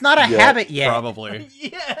 It's not a Yeah, habit yet. probably.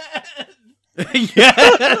 Yes.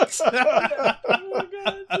 Yes. Oh my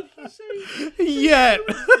God. Yet.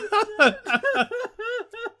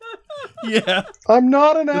 Yeah. I'm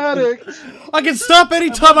not an addict. I can stop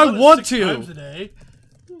anytime I want 6 times to. a day.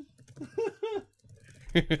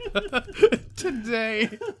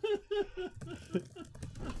 Today.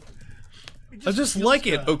 I just feels like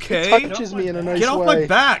it, good. okay? It touches me in a nice Get off way. my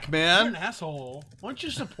back, You're an man. asshole. Why don't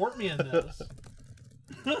you support me in this?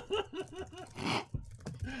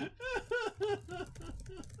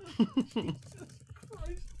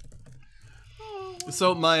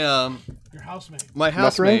 So my Your housemate. my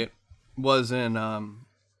Meth ring? housemate was in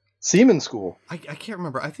Seaman school. I can't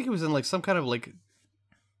remember. I think it was in like some kind of like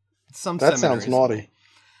some That seminary sounds school. naughty.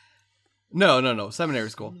 No, seminary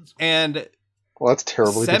school. And Well, that's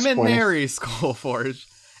terribly disappointing. seminary school, Forge.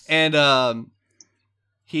 And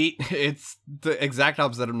it's the exact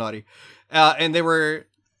opposite of naughty. And they were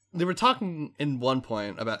talking in one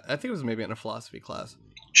point about, I think it was maybe in a philosophy class.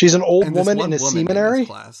 She's an old And this woman one in a woman in seminary? this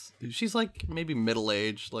class. She's like maybe middle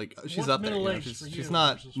aged, like she's What's up there. You know? middle-aged for you She's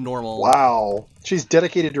not versus- normal. Wow. She's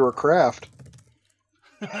dedicated to her craft.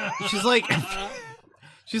 She's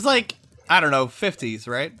like I don't know, 50s,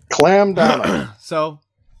 right? Clam down. So,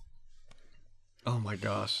 oh my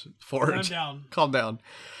gosh, Forge, down. calm down.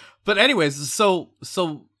 But anyways, so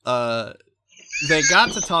they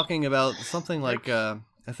got to talking about something like I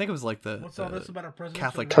think it was like the What's all this about our president?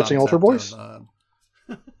 Catholic Touching altar concept boys? of,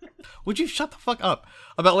 would you shut the fuck up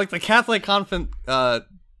about like the Catholic concept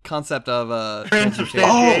of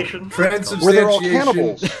Transubstantiation. Where they're all Transubstantiation,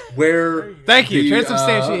 cannibals. where Thank you, the,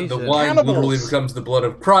 transubstantiation. the wine Cannibals. literally becomes the blood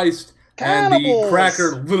of Christ, and the Cannibals.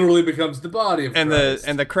 cracker literally becomes the body of and Christ.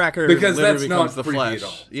 the cracker Because literally that's becomes not the creepy flesh. at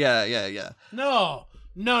all. Yeah.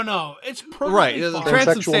 No. It's perfectly Right, fine.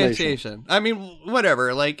 transubstantiation. I mean,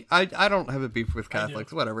 whatever. Like, I don't have a beef with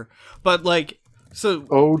Catholics, whatever. But like, so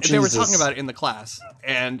Oh, they were Jesus. talking about it in the class,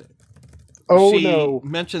 and Oh, she no.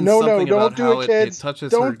 mentioned No, something don't about do how it, it kids.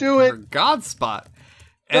 touches Don't her, do it. her God spot,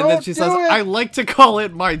 and then Don't she do says, it. "I like to call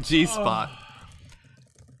it my G spot."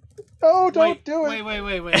 Oh, don't do it.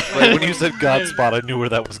 Wait. When you said God spot, I knew where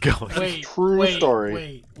that was going. Wait, True wait,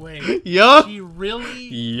 story. Wait. Yup. She really?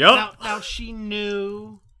 Yup. Now she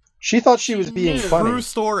knew. She thought she was being knew. funny. True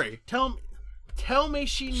story. Tell me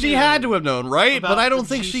she knew. She had to have known, right? about But I don't the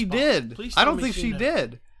think she G-spot. did. Please I tell don't me think she she knew.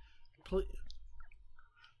 did. Please.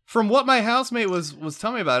 From what my housemate was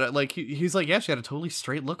telling me about it, like he's like, yeah, she had a totally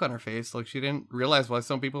straight look on her face, like she didn't realize why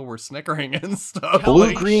some people were snickering and stuff. Tell Blue,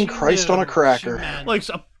 me green, she Christ knew on a cracker. she meant Like,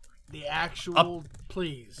 the actual.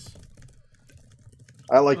 Please.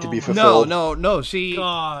 I like to be Oh, fulfilled. no, she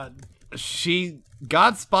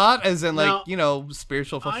God spot as in like Now,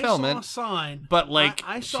 spiritual I saw a fulfillment, sign. but like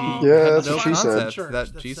I she saw. Yeah, had that's no what she said. concept Church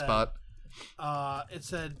that that G said, spot. It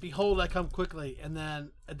said, "Behold, I come quickly," and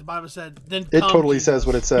then at the bottom it said, "Then It come, totally Jesus." says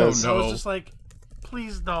what it says. So I No. was just like,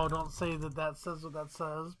 please no, don't say that says what that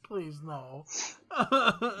says. Please no.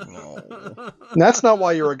 And that's not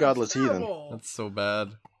why you're a godless heathen. Terrible. That's so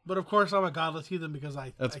bad. But of course, I'm a godless heathen because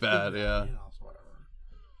I. That's I bad, think that, yeah. You know, so whatever.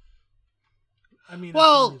 I mean,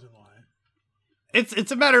 Well, that's the reason why.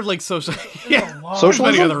 It's a matter of like social. There's Yeah, a lot Socialism?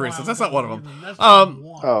 many of other reasons. That's not one of them. That's Um,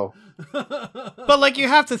 one. Oh, but like you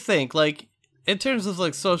have to think like in terms of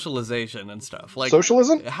like socialization and stuff. Like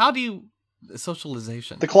socialism? how do you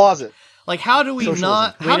socialization? The closet. Like how do we Socialism.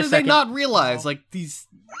 not? Wait How a do they second. not realize like these?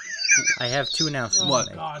 I have two announcements. What? to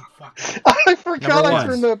make. God, fuck. I forgot Number I one.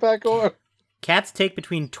 turned that back on. Cats take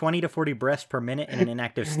between 20 to 40 breaths per minute in an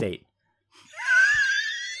inactive state.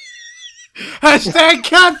 Hashtag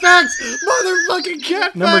cat facts, motherfucking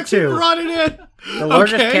cat Number facts. you 2. brought it in. The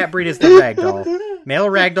largest Okay. cat breed is the ragdoll. Male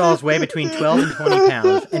ragdolls weigh between 12 and 20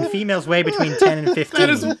 pounds, and females weigh between 10 and 15.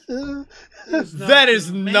 That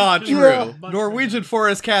is not true. Yeah. Norwegian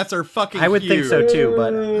forest cats are fucking. I would think so huge. too,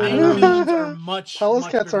 but I don't know. Maine Coons are much. House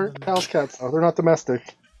much cats bigger aren't than house cats. Oh, they're not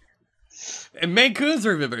domestic. And Maine Coons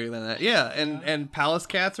are even bigger than that. Yeah, and Palace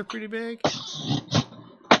cats are pretty big.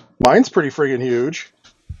 Mine's pretty friggin' huge.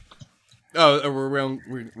 Oh, we're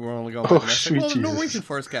only going. Oh, domestic? sweet Well, Jesus. Norwegian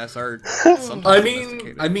forest cats are.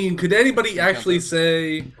 I mean, could anybody actually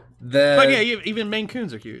say that? But yeah, even Maine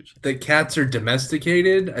Coons are huge. That cats are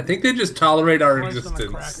domesticated? I think they just tolerate our Slice them a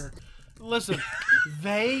existence. cracker. Listen,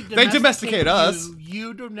 they domesticate us.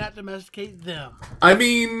 You do not domesticate them. I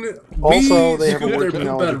mean, Also, we they have a scoop their working poop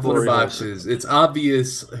knowledge out of of litter glory holes. boxes. It's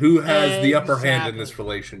obvious who has the upper hand in Exactly. this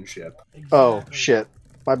relationship. Oh, Exactly. shit.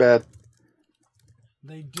 My bad.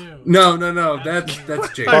 They do. No, that's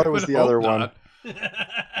Thought Jake. it was the hope other not. one.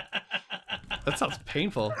 That sounds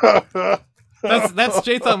painful. That's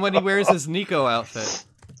Jathan when he wears his Nico outfit.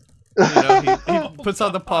 You know, he puts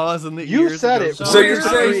on the paws and the You ears. said and it. goes, So you're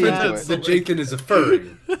Sorry, saying sorry, that, yeah. that Jathan is a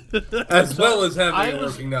furry, as well as having I a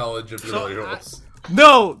was- working knowledge of so glory I- holes.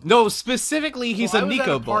 No, specifically he's So a I was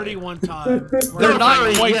Nico at a party boy. one time. They're not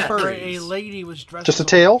where quite a furries. lady was dressed Just a as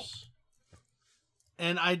tail? horse.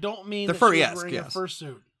 And I don't mean They're that she was furry-esque, wearing yes. a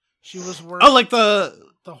fursuit. She was wearing Oh, like the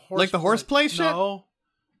the horseplay shit? No.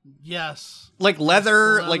 Yes. like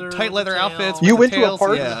leather, Leather, like tight leather tail. outfits. You with went the to a tails.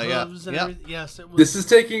 party? Yeah. Hooves and Yep. everything. Yes, it was. This is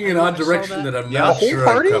taking an I odd saw direction that. that I'm Yeah. not The whole sure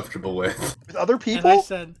party? I'm comfortable with. With other And I people?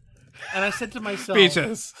 said to myself,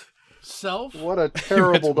 Beaches. self, What a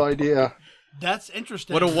terrible idea. that's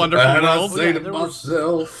interesting. What a wonderful And I world. say Yeah, to there was-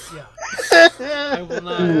 myself, Yeah. I will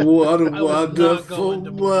not. what a I will not go wonderful into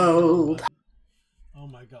more world. detail, but- Oh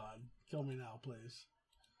my God! Kill me now, please.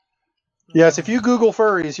 Yes, if you Google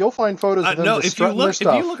furries, you'll find photos of them No, just if you strutting their look, if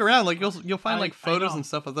stuff. you look around, like you'll find I- like I photos know. and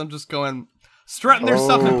stuff of them just going strutting their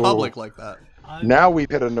stuff in Oh. public like that. Now we've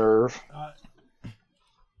hit a nerve.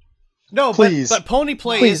 No, Please. but pony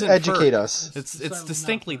play Please isn't educate furry. us. It's Decidedly not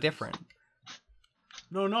distinctly furry. different.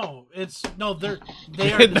 They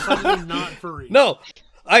are decidedly not furry. No,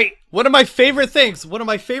 one of my favorite things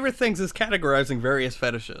is categorizing various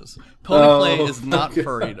fetishes. Pony play is not okay.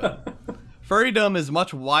 furrydom. Furrydom is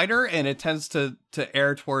much wider and it tends to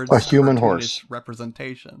err towards A human cartoonish horse.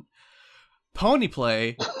 representation. Pony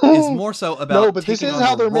play is more so about No, but this taking is on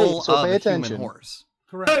how the they're made, role so of pay a human attention. horse.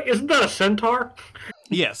 Correct. Isn't that a centaur?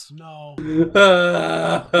 Yes. No.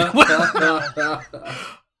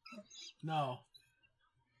 No.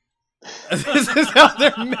 This is how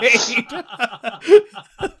they're made.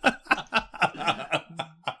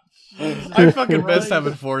 I fucking miss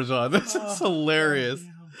having Forge on. This is hilarious.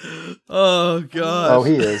 Oh god. Oh,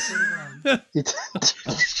 he is.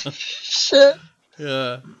 Shit.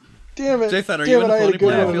 Yeah. Damn it. Jathan, are Damn you it, into I had a pony good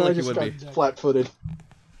play? I one feel and like you just would got be. flat-footed.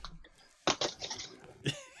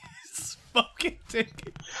 Fucking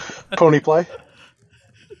dick. Pony play?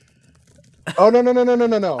 Oh, no.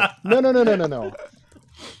 No.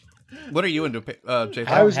 What are you into, Jathan?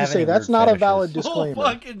 I was going have to say, any that's weird not a fetishes. valid Oh, disclaimer.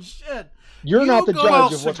 fucking shit. You're You not the go judge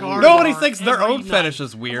out of what's cigar weird. Nobody bar thinks their every own night. fetish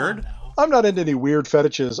is Come weird. on now. I'm not into any weird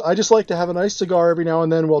fetishes. I just like to have a nice cigar every now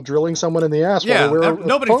and then while drilling someone in the ass Yeah, while they wear a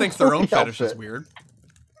nobody thinks their own pony fetish is outfit. weird.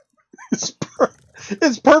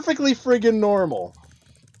 It's perfectly friggin' normal.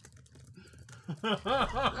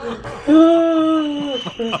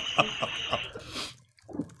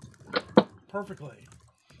 Perfectly.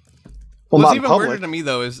 Well, What's not in even public. weirder to me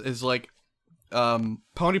though is like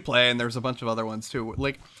pony play, and there's a bunch of other ones too.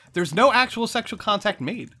 Like there's no actual sexual contact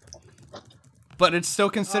made, but it's still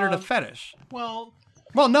considered a fetish. Well,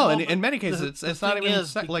 Well, no, well, in many the- cases the it's not thing even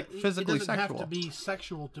is, like physically it doesn't sexual. have to be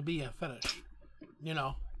sexual to be a fetish. You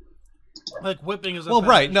know, like whipping is a Well, fetish.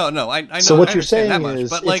 right? No, I know. So what I you're understand that saying much, is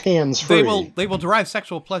but it's like hands-free. they will derive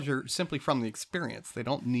sexual pleasure simply from the experience. They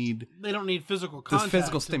don't need. They don't need physical This contact.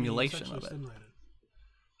 physical to be stimulation sexually of it. stimulated.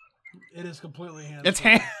 It is completely hands. It's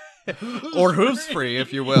hand or hooves free,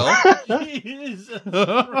 if you will. Jesus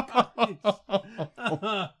Christ.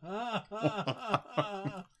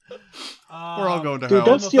 We're all going to Dude, hell.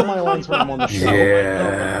 don't steal my lines when I'm on the show.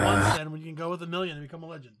 Yeah. Once then, when you can go with a million and become a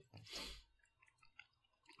legend.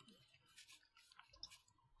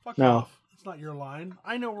 Fuck No. off. It's not your line.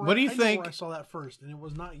 I know where. What do you I know think- where I saw that first, and it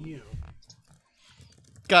was not you.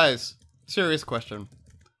 Guys, serious question.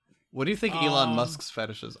 What do you think Elon Musk's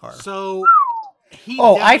fetishes are? So. He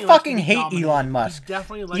Oh, I definitely likes to fucking be hate dominated. Elon He Musk.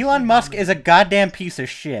 definitely likes to Elon be Musk dominated. is a goddamn piece of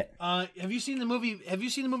shit. Have you seen the movie? Have you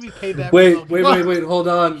seen the movie Payback? Wait, with wait, Mel wait, Gibson? wait, hold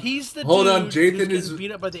on. He's the Hold on, dude who's Jathan getting is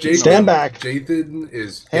beat up by the Jathan, Stand back. Jathan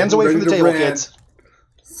is Hands getting away from ready the to table, rant. kids.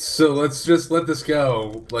 So let's just let this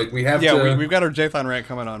go. Like we have to. we've got our Jathan rant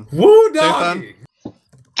coming on. Woo, doggy!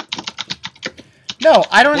 No,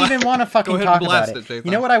 I don't even want to fucking ahead and talk about blast it. it, Jathan.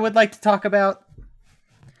 You know what I would like to talk about?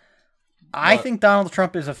 I think Donald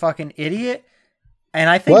Trump is a fucking idiot, And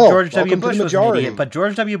I think Well, George W. welcome to Bush the was an majority. idiot, but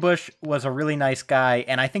George W. Bush was a really nice guy,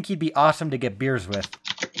 and I think he'd be awesome to get beers with.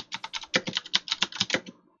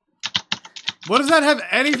 What does that have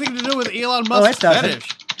anything to do with Elon Oh, Musk's it doesn't. fetish?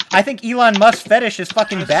 I think Elon Musk's fetish is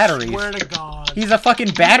fucking batteries. Swear to God. He's a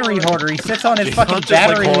fucking battery hoarder. He sits on his fucking Just like,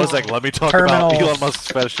 battery hold on a sec, let me talk terminals. about Elon Musk's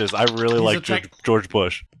fetishes. I really He's like a tech- George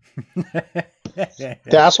Bush. The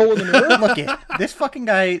asshole in the mirror? Look it. This fucking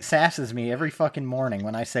guy sasses me every fucking morning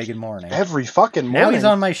when I say good morning. Every fucking morning. Now he's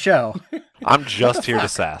on my show. I'm just here to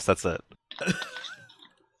sass. That's it.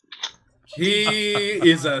 He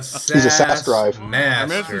is a sass He's a sass drive. I mean, it's a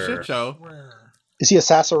master. shit show. Swear. Is he a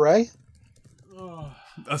sasseray? Oh,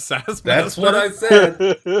 A sass That's master. what I said.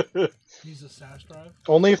 he's a sass drive.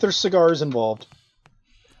 Only if there's cigars involved.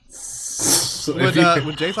 So Would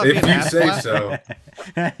Jathan be if an you ass say slap? so.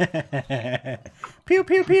 Pew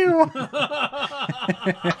pew pew.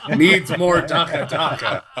 Needs more Daka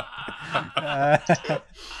Daka.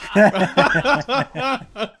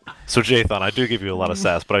 So, Jathan, I do give you a lot of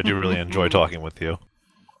sass, but I do really enjoy talking with you.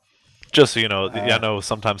 Just so you know, I know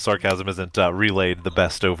sometimes sarcasm isn't relayed the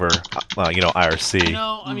best over, IRC.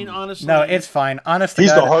 No, I mean honestly. No, it's fine. Honest to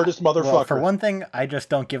He's God, the hardest motherfucker. Well, for one thing, I just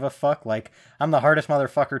don't give a fuck. Like, I'm the hardest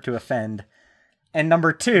motherfucker to offend. And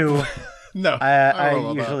number two, No. I don't know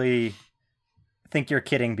about usually think you're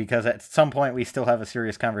kidding because at some point we still have a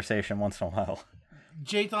serious conversation once in a while.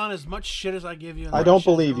 Jathan, as much shit as I give you, and I as don't much shit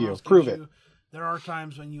believe everyone you. else gives Prove it. you, there are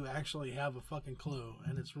times when you actually have a fucking clue,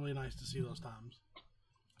 and it's really nice to see those times.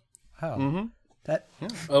 Oh, Mm-hmm. that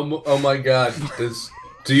Oh my God!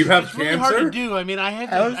 Do you have It's really hard to cancer? do. I mean, I had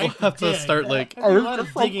to. I was- I had have to dig. start, like, I did a lot of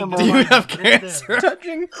digging to Do you find have it right there. cancer?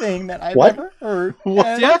 touching thing that I've What? ever heard. What?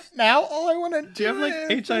 And Do you have- now all I want to do you have, like,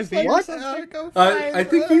 is HIV just, like, or something? Go I find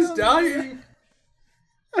think he's them. dying.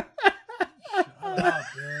 Shut up,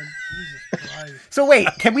 dude. Jesus Christ. So wait,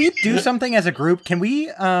 can we do something as a group? Can we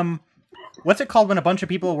what's it called when a bunch of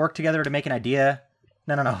people work together to make an idea?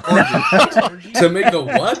 No. To make a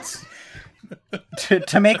what?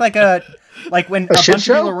 to make like when a bunch shit of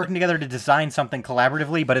show? people are working together to design something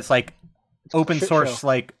collaboratively, but it's like open shit source show.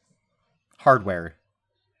 like hardware.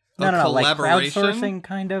 No, like collaboration? crowdsourcing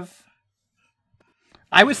kind of.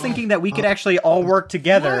 I was thinking that we could actually all work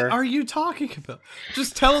together. What are you talking about?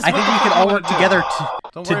 Just tell us. I what think the we fuck could you all wanna work do. together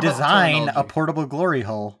Don't to worry about the design a terminology. portable glory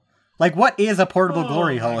hole. Like, what is a portable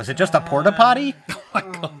glory hole? Is it just a porta potty? Oh my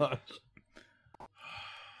gosh.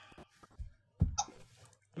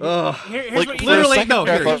 Ugh. Here's Like, what you Literally, second no.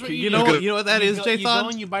 there, I Here, thought you know what that is, You go Jathan?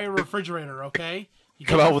 and you buy a refrigerator, okay? You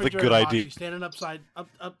Come take out a with a good refrigerator box, idea. You stand it up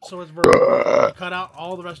so it's vertical. You cut out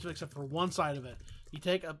all the rest of it except for one side of it. You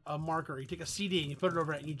take a marker, you take a CD, and you put it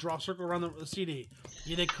over it, and you draw a circle around the CD.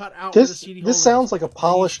 You then cut out where the CD hole This is, sounds like a and you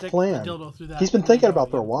polished stick plan. a dildo through that, He's been and there thinking you go. about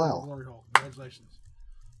for a You have while. glory hole. Congratulations.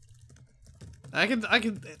 I can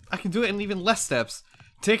do it in even less steps.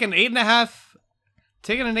 Take an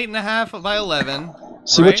 8.5 by 11.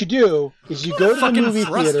 See, right? what you do is you go to the Fucking movie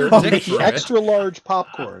thrust theater, your you dick get through the it. extra large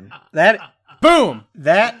popcorn. Boom!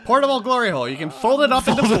 That Portable glory hole. You can fold it up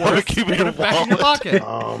into Fold it up, fours, keep put it in it a back in your wallet.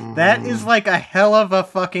 pocket. that is like a hell of a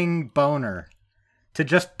fucking boner to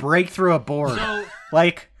just break through a board. So,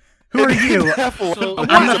 Like, who are you? so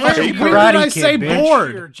I'm the Where fucking did Karate I Kid, say bitch.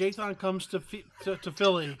 bored? Year, Jathan comes to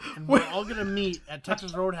Philly, and we're all gonna meet at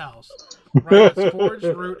Texas Roadhouse. Right, it's Forge,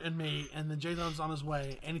 Root, and me, and then Jathan's on his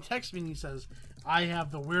way, and he texts me and he says, "I have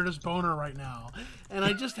the weirdest boner right now," and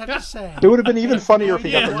I just have to say, It would have been even funnier if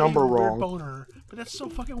he got yeah, the number weird wrong. boner, but that's so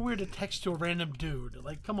fucking weird to text to a random dude.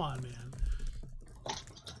 Like, come on, man.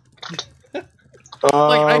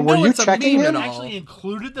 I know were you it's a checking meme him? and all. Actually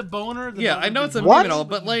included the boner. The Yeah, boner I know it's a didn't, What? meme and all,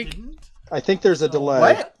 but like, didn't? I think there's a delay.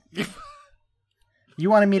 What? You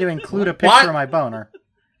wanted me to include a picture What? of my boner.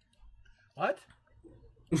 What?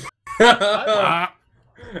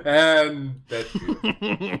 And that's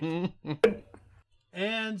you.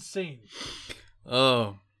 And scene.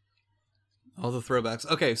 oh, all the throwbacks.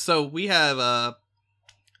 Okay, so we have.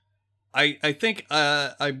 I think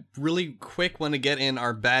I really quick want to get in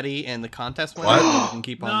our baddie and the contest winner. What? And we can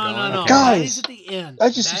keep on No, going. no, no. Okay. Guys, That is at the end. I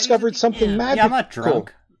just That is discovered at the something end. magical. Yeah, I'm not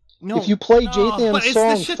drunk. No, If you play No, Jathan's but it's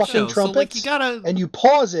song the shit "Fucking show. So like, Trumpets" you gotta. and you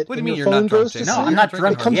pause it, What do you and mean your you're phone not drunk, goes to Jason? No, sleep, I'm not it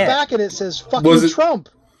drunk comes yet. back and it says "fucking Was it- Trump."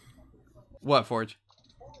 What, Forge?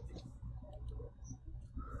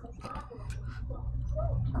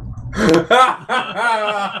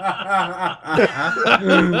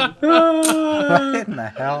 What in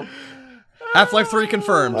the hell? Half-Life 3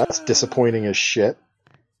 confirmed. That's disappointing as shit.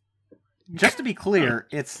 Just to be clear,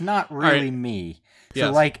 it's not really right. me. So,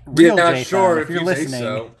 Yes. like, real Yeah, Jathan, sure. if If you're you listening, say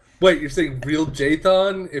so. Wait, you're saying real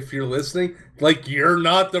Jathan? If you're listening, like you're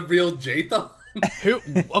not the real Jathan? Who?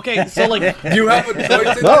 Okay, so like You have a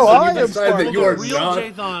choice in No, this, I and you am decide that you are Real not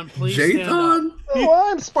Jathan, please stand up. Jathan.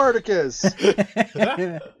 Oh, I'm Spartacus.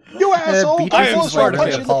 You asshole! Beatrice I I'm am close to a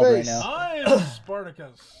punch Spartacus in the right face. now. I'm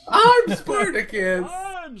Spartacus. I'm Spartacus.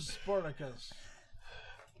 I'm Spartacus.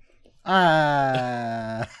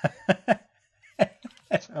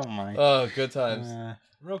 Oh my. oh, good times.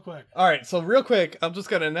 Real quick. All right, so real quick, I'm just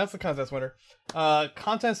gonna announce the contest winner.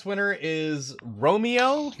 Contest winner is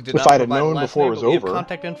Romeo. He did If not I'd have provide a known last before it name, was but we have over.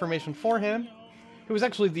 contact information for him. He was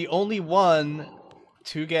actually the only one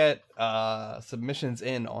to get submissions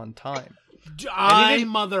in on time. I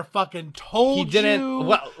didn't- motherfucking told He didn't. you.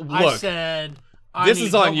 Well, I look, said. this I is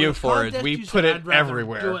need on help you with the for it. contest. We You put said, it "I'd rather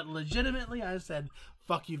everywhere." Do it legitimately. I said,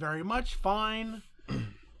 "Fuck you very much. Fine."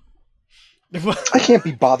 I can't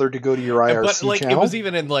be bothered to go to your IRC but like channel. it was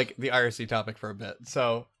even in like the IRC topic for a bit,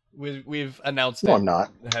 so we've announced No, it I'm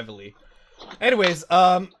not. heavily. Anyways,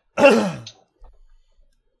 Whatever.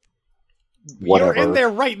 you're in there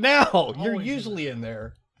right now. You're Always in usually in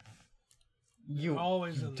there. You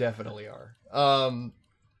Always in there. definitely are.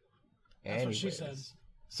 That's what she said. anyways.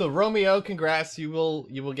 So Romeo, congrats! You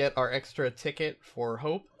will get our extra ticket for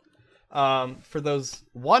Hope. For those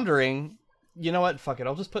wondering, you know what? Fuck it.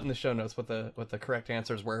 I'll just put in the show notes what the correct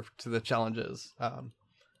answers were to the challenges.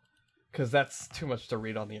 Because that's too much to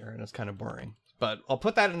read on the air and it's kind of boring. But I'll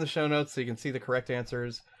put that in the show notes so you can see the correct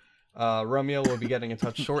answers. Romeo will be getting in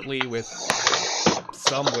touch shortly with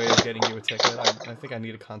some way of getting you a ticket. I think I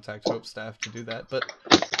need to contact Hope staff to do that. But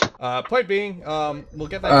point being, we'll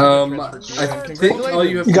get that ticket transferred to you. I and think all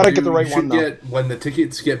you have You to gotta do, get the right you one, should though. get, when the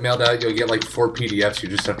tickets get mailed out, you'll get like 4 PDFs. You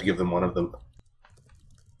just have to give them one of them.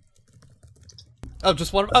 Oh,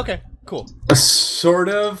 just one? Okay, cool. Sort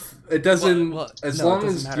of. It doesn't. Well, as no, it long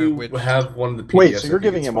doesn't as matter you which- have one of the PDFs. Wait, so I you're think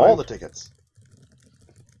giving it's him fine. all the tickets?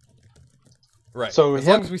 Right. So as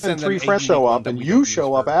him long as we and send them 3 a friends unique show one up that and we you don't use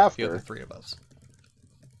show up for after. The other 3 of us.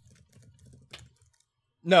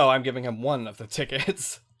 No, I'm giving him one of the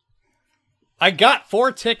tickets. I got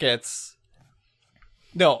 4 tickets.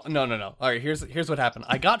 No. All right, here's what happened.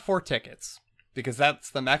 I got 4 tickets because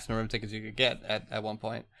that's the maximum of tickets you could get at one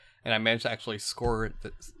point, and I managed to actually score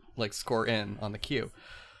in on the queue.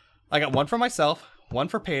 I got 1 for myself, 1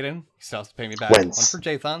 for Peyton. He still has to pay me back. Wentz. 1 for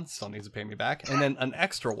Jathan, still needs to pay me back, and then an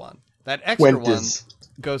extra one. That extra one Wentz.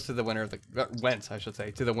 goes to the winner of the Wentz, I should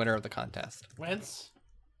say, to the winner of the contest. Wentz.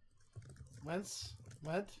 Wentz.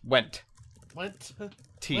 What? Went. Went.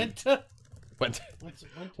 T. Went. Went. Went.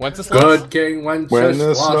 Wentz is Good King Wenceslas When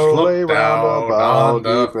the snow lay looked round down about, on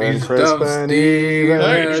the deep and feast crisp of and Stephen.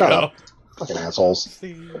 There you Shut go. up. Fucking assholes.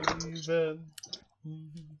 Steven.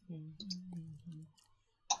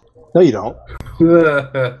 No, you don't.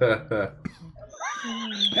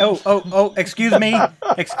 Oh, excuse me.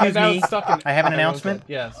 Excuse Now me. it's stuck in- I have an know, announcement. but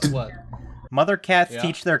Yes, what? Mother cats Yeah.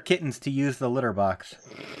 teach their kittens to use the litter box.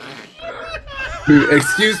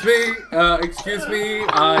 Excuse me. I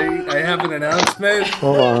have an announcement.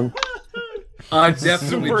 Hold on.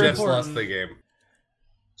 Definitely super just important. lost the game.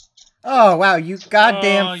 Oh wow, you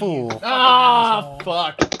goddamn Oh, you fool! Ah,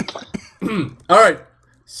 fuck. All right.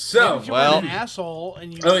 So, If you Well- were an asshole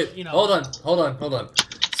and you, oh wait, you know, hold on.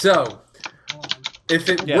 So, if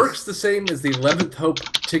it Yes. works the same as the 11th Hope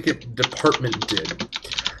ticket department did,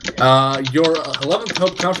 your 11th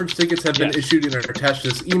Hope conference tickets have been Yes. issued and are attached to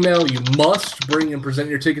this email. You must bring and present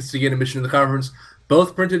your tickets to gain admission to the conference.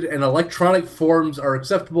 Both printed and electronic forms are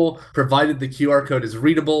acceptable, provided the QR code is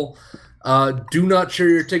readable. Do not share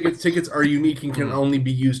your tickets. Tickets are unique and can only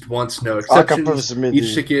be used once. No exceptions.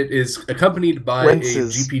 Each ticket is accompanied by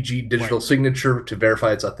Wences. a GPG digital signature to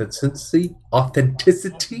verify its authenticity.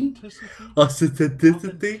 Authenticity. Authenticity.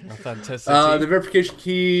 The verification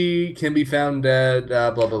key can be found at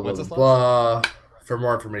blah blah blah What's blah this blah for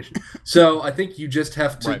more information. So I think you just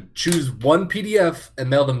have to Right. choose one PDF and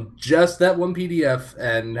mail them just that one PDF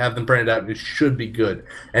and have them printed out. And it should be good,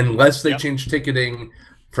 unless they Yep. change ticketing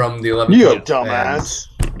from the 11th. You Hope dumbass.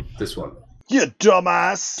 and this one. You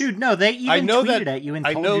dumbass. Dude, no, they I even know tweeted that- at you and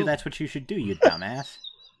I told know- you that's what you should do, you dumbass.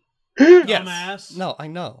 Yes. Dumbass. No, I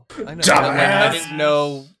know. Dumbass. I didn't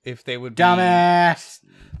know if they would be... Dumbass.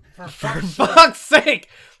 For For fuck's fuck's sake!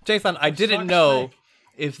 Jason, I didn't fuck's know sake.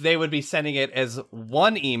 if they would be sending it as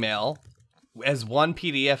one email, as one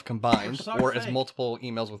PDF combined, For fuck's or as sake. multiple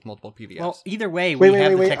emails with multiple PDFs. Well, either way, Wait, we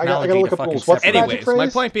have the wait. I technology gotta look to up fucking rules. What's the separate. magic Anyways, my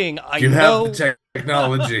phrase? point being, I You know... have the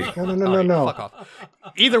technology. No. Fuck off.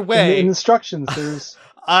 Either In way, instructions, there's.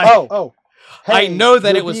 I Hey, know that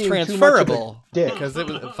you're it was being too much of a transferable dick. because it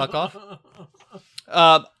was fuck off.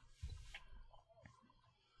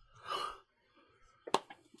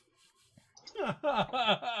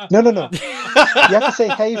 No. You have to say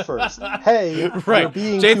hey first. Hey, Right. you're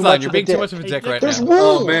being Jason, too much you're of a being too dick. much of a dick Hey, right There's now.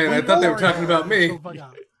 rules. Oh man, I thought they were talking about me.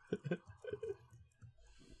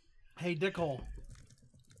 Hey, Dickhole.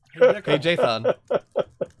 Hey, Hey, Jason,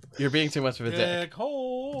 you're being too much of a dick.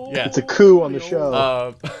 Dickhole. Yeah. It's a coup on the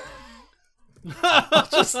show.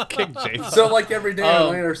 Just kick Jason. So like every day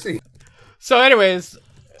on IRC. So, anyways,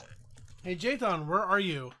 Hey, Jathan, where are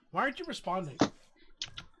you? Why aren't you responding?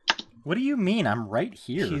 What do you mean? I'm right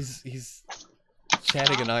here. he's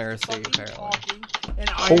chatting in IRC Fucking apparently. talking in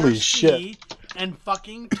Holy IRC shit. And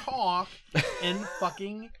fucking talk in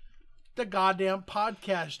fucking the goddamn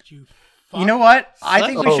podcast, you fuck. You know what? I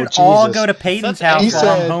think we Oh, should all Jesus. go to Peyton's Such a- house He while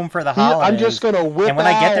I'm said, home for the he- holidays. I'm just gonna whip And when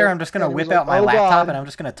I get there, out. I'm just gonna And he whip was out my like, "Oh, laptop God." and I'm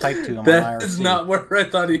just gonna type to him on That IRC. is not where I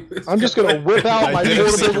thought he was. I'm just gonna whip out my I didn't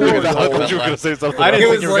see portable you were glory gonna talk hole. about you were gonna say something. I didn't He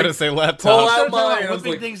think was you were like, gonna say pull laptop. out Started mine. talking I about was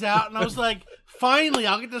whipping like, things out, and I was like, finally,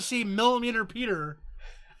 I'll get to see Millimeter Peter.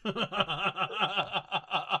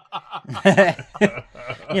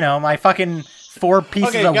 You know, my fucking 4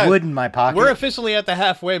 pieces Okay, of guys, wood in my pocket. We're officially at the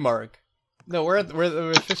halfway mark. No, we're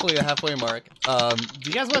officially at the halfway mark. Do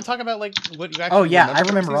you guys want to talk about like what you actually? Oh yeah, I from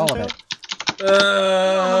remember all of season it. two?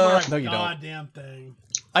 No, you don't. goddamn thing.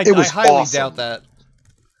 I It was highly awesome. doubt that.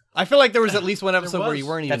 I feel like there was at least one episode where was. you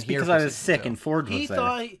weren't even That's here. because for I was season sick two. and Ford He was there.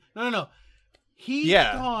 thought no. He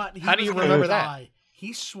Yeah. thought he How do was you gonna remember that? die.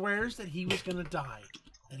 He swears that he was gonna die.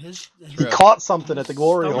 And his He caught something at the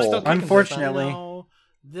glory stomach- hole. Unfortunately. You know,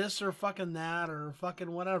 this or fucking that or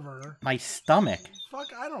fucking whatever. My stomach. Fuck,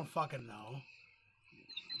 I don't fucking know.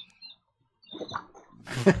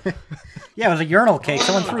 Yeah, it was a urinal cake.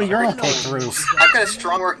 Someone threw a urinal cake through. I've got a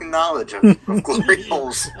strong working knowledge of glory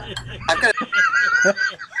holes. I've got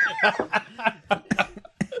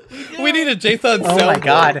We need a Jathan Oh my soundboard.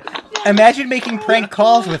 god. Imagine making prank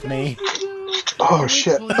calls with me. Oh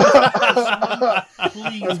shit!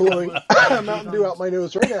 Please, I'm blowing Mountain Dew out my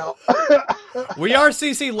nose right now. We are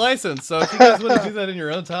CC licensed, so if you guys want to do that in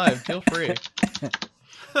your own time, feel free.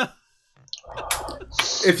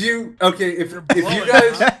 if you blowing?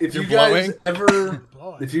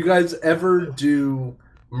 if you guys ever do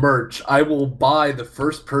merch, I will buy the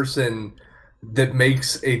first person that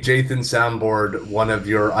makes a Jathan soundboard one of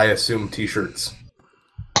your, I assume, t-shirts.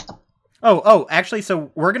 Oh, actually,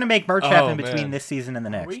 so we're gonna make merch happen man. between this season and the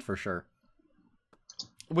next, we? for sure.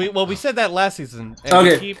 We said that last season, and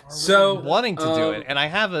Okay, we keep so wanting to do it, and I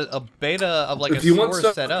have a beta of like if a you want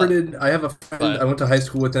store stuff set up. printed, I have a friend. But- I went to high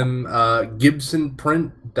school with him.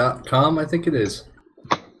 GibsonPrint.com, I think it is.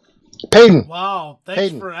 Peyton, Wow, thanks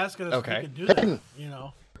Hayden. for asking us Okay. if we can do that. Hayden. You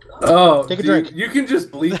know. Oh, Take a dude, drink. You can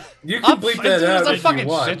just bleep. You can bleep that out It's a if fucking you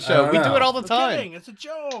want. shit I show. don't We do know. it all the I'm time. kidding. It's a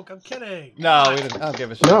joke. I'm kidding. No, we didn't. I don't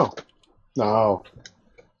give a shit. no.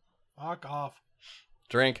 Fuck off.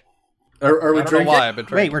 Drink. Are we I don't know drinking? why I've been Wait,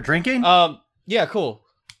 drinking. we're drinking? Yeah, cool.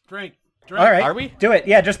 Drink. All right. Are we? Do it.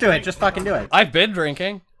 Yeah, just do it. Just fucking do it. I've been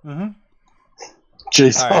drinking. Mm-hmm.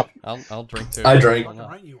 Jason. All right, I'll drink too. I drank. Fucking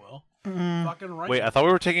right, you will. Mm. Fucking right. Wait, you I thought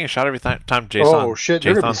we were taking a shot every time Jason. Oh shit!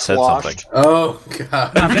 You're gonna be said sloshed. something. Oh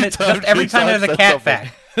god. I'm gonna, just every time there's a said cat something.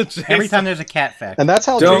 fact. Every time there's a cat fact. And that's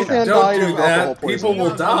how Don't Jason died do of alcohol that. poisoning. People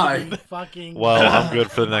will die. Fucking Well, I'm good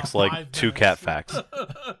for the next like 5 2 minutes. cat facts.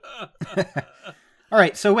 All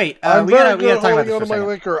right, so wait. I'm we very gotta good talk about holding this for onto a my second.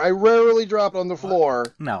 liquor. I rarely drop it on the floor.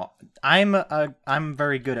 No, I'm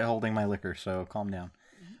very good at holding my liquor, so calm down.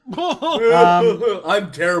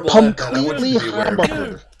 I'm terrible at that. I want Completely you to be aware.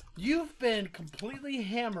 humbucker. You've been completely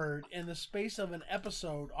hammered in the space of an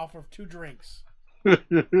episode off of 2 drinks.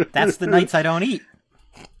 That's the nights I don't eat.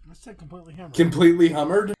 Let's say completely hammered. Completely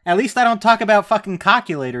hummered. At least I don't talk about fucking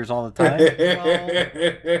calculators all the time.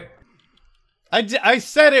 I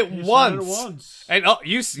said it You once. said it once.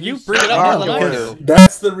 And you bring it up Oh, more than I because- do.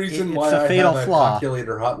 That's the reason It's why a I fatal have a flaw.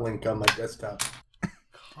 calculator hot link on my desktop.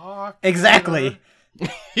 Cock- Exactly.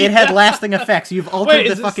 It had lasting effects. You've altered Wait,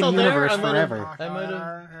 the is it fucking still there? universe I might have- forever. cock- I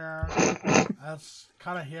might That's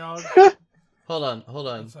kind of huge. Hold on.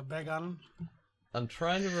 That's a big one. I'm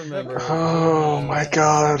trying to remember. Oh my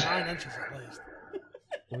god. 9 inches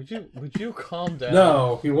at least. Would you calm down?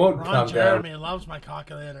 No, he won't Ron calm Jeremy down. loves my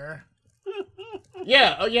calculator.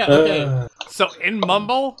 Yeah. Oh yeah. Okay. So in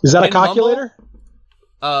Mumble, Is that a in Mumble, calculator?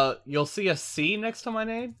 you'll see a C next to my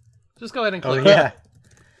name. Just go ahead and Oh click. yeah.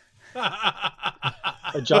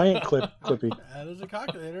 A giant clippy. That is a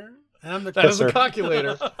calculator. And I'm the That is a Sir.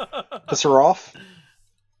 calculator. Piss her off.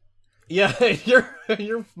 Yeah, your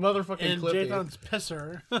motherfucking and Clippy. Jathan's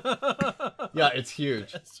pisser. Yeah, it's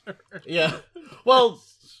huge. Yeah. Well,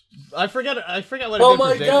 I forget what. I Oh did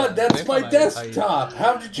my for god, Jathan. that's my Jathan, desktop.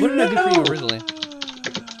 How did you What did I do for know? you originally?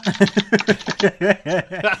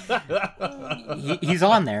 He's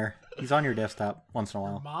on there. He's on your desktop once in a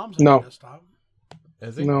while. Mom's No. on the desktop.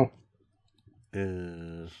 Is he? No.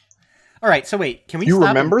 All right, so wait, can we? You stop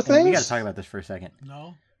remember and- We got things? to talk about this for a second.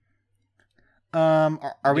 No.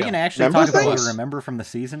 Are we Yeah. going to actually Remember talk about what things? we remember from the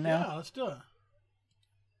season now? Yeah, let's do it.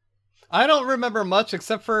 I don't remember much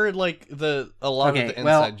except for like a lot of the Okay, inside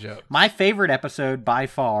well, joke. my favorite episode by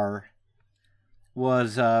far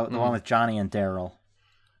was the one with Johnny and Daryl.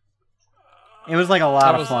 It was like a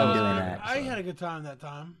lot That of was- fun that was doing my that. I had a good time that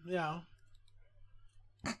time. Yeah.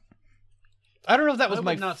 I don't know if that was I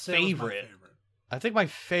my would not say it was my favorite. I think my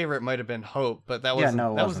favorite might have been Hope, but that Yeah, wasn't,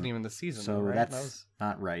 no, it that wasn't. wasn't even the season. So right? that's That was,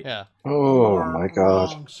 not right. yeah, Oh You are my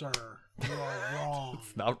god. wrong, sir. You are wrong.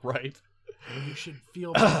 it's not right. You should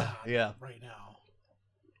feel bad Yeah. right now.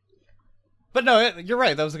 But no, you're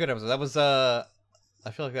right. That was a good episode. That was I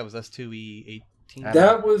feel like that was S2E 18.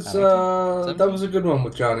 That was I liked that was a good one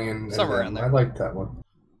with Johnny and Somewhere them. around there. I liked that one.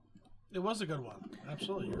 It was a good one.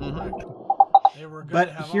 Absolutely. You're Mhm. correct. They were good But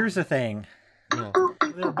to have here's on. the thing. Yeah.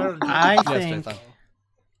 They were better than I Yes, think Nathan.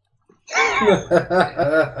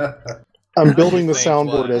 I'm building the Thanks,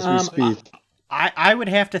 soundboard bud. as we speak. I would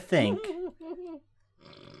have to think.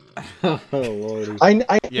 Oh lordy.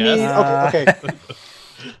 I Yes.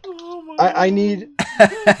 need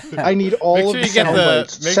okay. I need all Make of sure the you get sound the.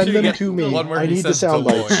 bites. Make Send sure you them get to the me. one where I he need the says sound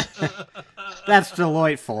bites. Deloitte. That's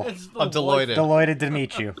delightful. It's the I'm delighted. Delighted to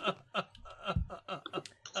meet you.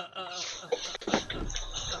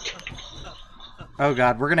 Oh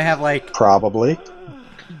god, we're gonna have like. Probably.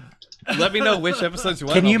 Let me know which episodes you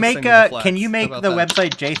want. Can and you I'll make send the flags. can you How make about the that?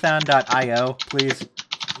 website jthon.io, please,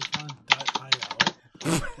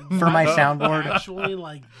 Icon.io. for my soundboard? Actually,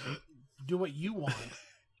 like, do what you want.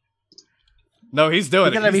 No, he's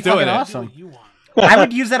doing Because it. that'd He's be doing fucking it. awesome. Do what you want. I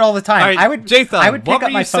would use that all the time. All right, I would Jathan, I would what pick were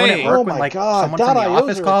up my you phone saying? at work Oh when my like God, someone from the .ios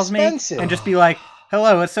office are calls expensive. me and just be like,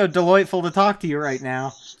 "Hello, it's so delightful to talk to you right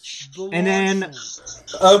now." And then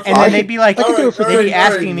Okay. and then they'd be like, I could do it for they'd be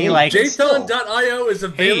asking me like, JSON.io is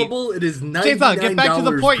available. It is $99 Jathan, get back to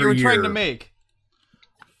the point you were per trying to year. make.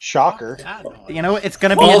 Shocker. you know, it's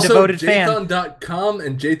gonna be a Also, devoted fan. Jathan.com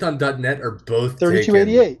and Jathan.net are both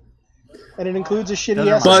 $32.88, and it includes a shitty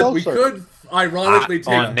Doesn't ass matter. But we self-serve. could ironically take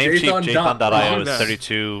On Namecheap, Jathan.io. Jathan.io is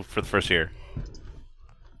 32 for the first year.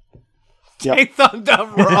 Yep.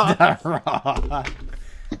 Jathan.raw.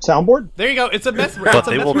 Soundboard. There you go. It's a mess. But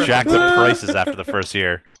they will jack the prices after the first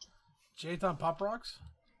year. Jathan Pop Rocks?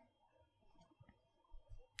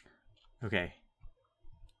 Okay.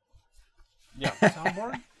 Yeah.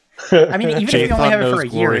 Soundboard? I mean, even if we only have it for a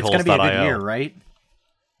Jathan year, it's gonna be a good knows year, right?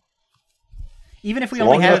 Even if we Long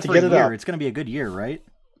only have enough it to for get a it year, out. it's gonna be a good year, right?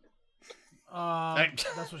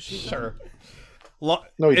 That's what she said. Sure.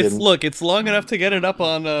 No, he didn't. Look, it's long enough to get it up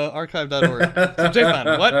on archive.org. So,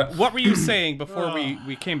 Jathan, what were you saying before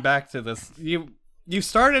we came back to this? You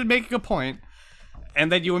started making a point,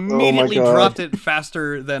 and then you immediately God. dropped it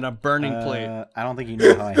faster than a burning plate. I don't think you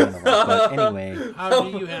know how I handle that. But anyway, How do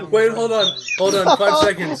you handle Wait, it? hold on, 5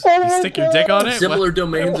 seconds. You stick your dick on it? Similar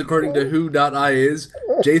domains according to who.I is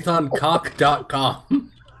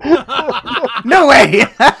jathancock.com. no way.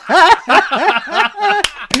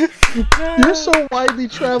 You're so widely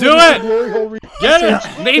traveled. Do with it! the glory hole Get it!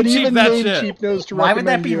 research, Name but cheap even that Name shit. Cheap knows to Why would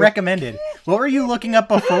that recommend be you. recommended? What were you looking up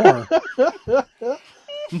before?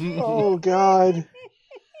 Oh God.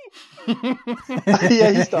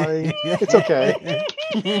 Yeah, he's dying. It's okay.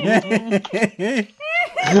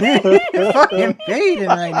 You're fucking fading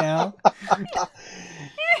right now.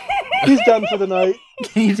 He's done for the night.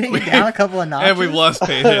 Can you take it down a couple of notches? And we've lost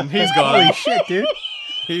Peyton. He's gone. Holy shit, dude.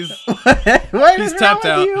 He's What He's is tapped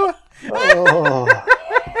wrong out. with you? Oh.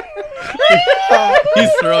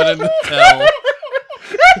 he's thrown in the towel.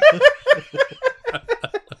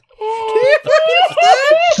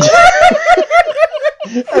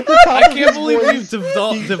 At the top I of can't his believe voice, we've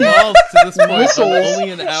devolved to this point. whistles. Only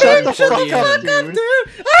an hour Shut and the 40 fuck up, in.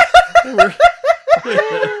 dude.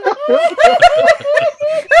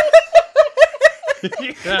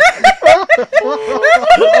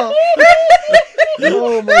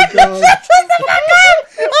 Oh my God.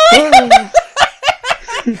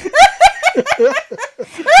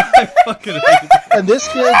 I fucking hate it. And this,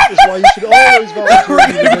 kid, is why you should always volunteer to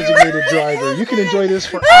be the designated driver. You can enjoy this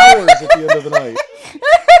for hours at the end of the night.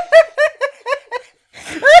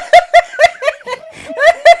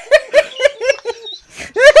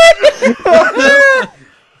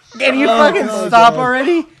 Can you fucking stop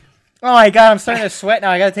already? Oh my god, I'm starting to sweat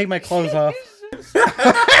now. I gotta take my clothes off.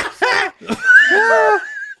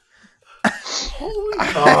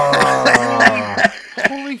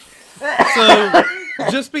 Holy. So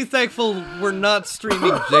Just be thankful we're not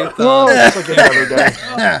streaming Jathan. Oh, it's like another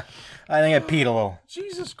day. I think I peed a little.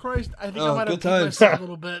 Jesus Christ! I think Oh, I might have good peed times. myself a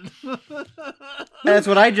little bit. That's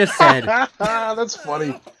what I just said. That's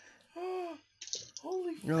funny.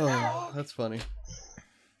 Holy Oh, that's funny.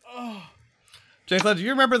 Jathan, do you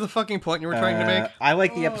remember the fucking point you were trying to make? I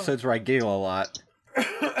like the episodes where I giggle a lot.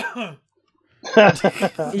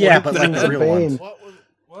 Yeah, but like the real ones.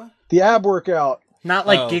 What? The ab workout. Not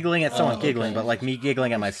like Oh. giggling at someone Oh, giggling, okay. but like me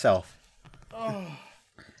giggling at myself. Oh.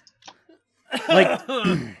 Like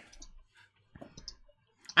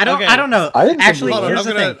I don't Okay. I don't know. I didn't Actually, think Hold on, here's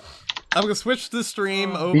the thing. I'm gonna switch the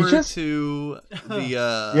stream over Beaches? to the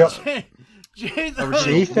Yep. over to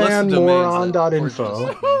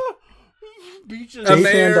JFanMoron.info. Beaches.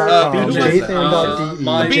 JFan.com. Beaches. JFan.de.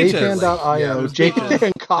 My Beaches. JFan.io.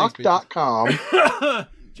 JFanCock.com.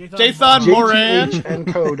 Jathan Moran.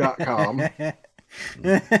 JTHNCo.com.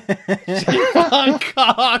 on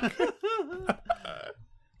cock.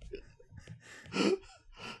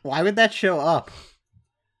 Why would that show up?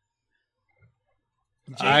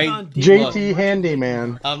 JT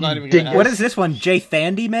Handyman. I'm not even Dig- gonna What is this one? J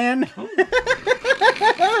Thandy Man?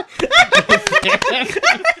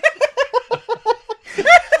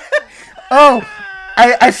 Oh,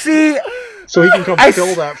 I see. So he can come I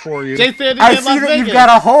fill that for you. I see that you've got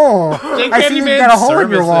a hole. I see you've got a hole in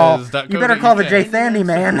your wall. You better call the J Thandy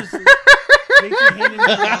Man.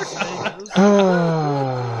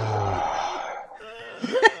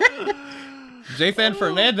 Jathan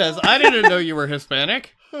Fernandez. I didn't know you were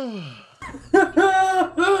Hispanic. Good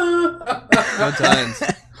times.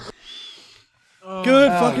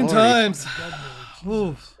 Good fucking Lordy. times.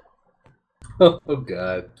 Oof. Oh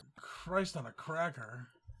God. Christ on a cracker.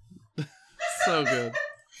 So good.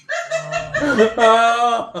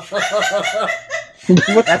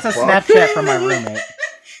 That's a Snapchat from my roommate.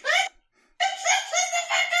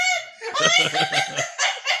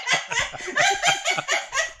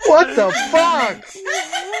 What the fuck?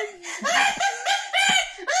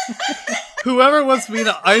 Whoever wants me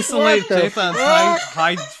to isolate What the Jathan's fuck?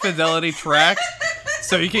 high fidelity track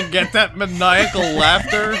so you can get that maniacal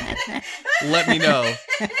laughter, let me know.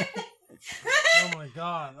 Oh my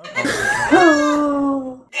god. Okay.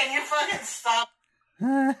 Can you fucking stop?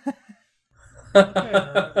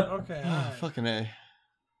 Okay. Oh, Alright. fucking A.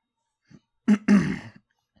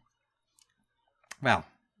 Wow.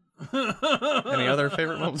 Any other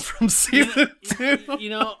favorite moments from season 2?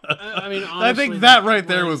 You know, I mean, honestly, I think that right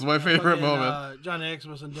there was my favorite fucking, moment. John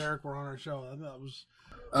Xmas and Derek were on our show. I thought it was.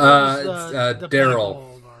 It's the Daryl.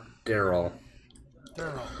 pinnacle of our- Daryl.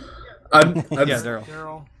 Daryl. I'm Yeah, Daryl.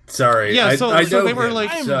 Daryl. sorry. Yeah, I so know they were him,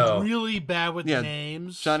 like- I'm so. really bad with Yeah,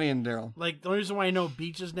 names. Johnny and Daryl. Like, the only reason why I know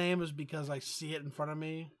Beach's name is because I see it in front of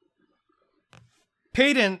me.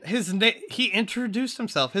 Peyton, his name, he introduced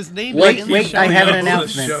himself. His name Like is in he the wait, show I have an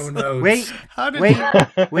notes. announcement. Show notes. Wait, How did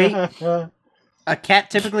wait. A cat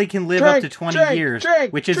typically can live up to 20 years,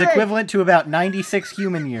 which is equivalent to about 96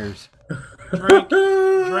 human years. Drink.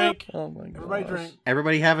 Drink. Oh my god. Everybody drink.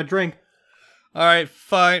 Everybody have a drink. All right,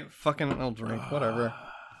 fine. Fucking, I'll drink. Whatever.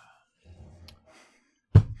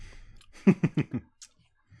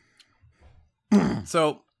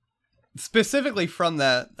 So, specifically from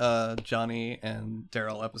that Johnny and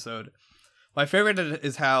Daryl episode, my favorite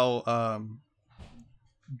is how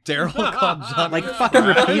Daryl called Johnny Like fucking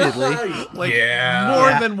repeatedly. like Yeah. more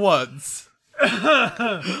Yeah. than once, He's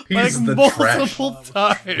like the multiple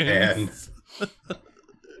trash times. man.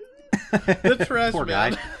 The trash Poor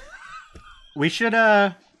man. guy. We should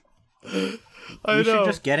I we know. should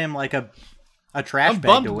just get him like a trash I'm bag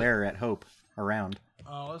bummed. to wear at Hope around.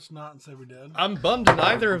 Oh, let's not say we did. I'm bummed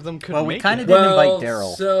neither of them could Well, we make kind it. of didn't Well, invite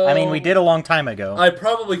Daryl. so- I mean, we did a long time ago. I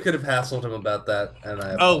probably could have hassled him about that, and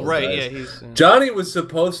I Oh right, yeah, apologize. he's Johnny was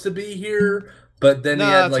supposed to be here, but then No,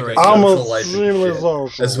 he had that's like all a right. I'm social life and extremely shit,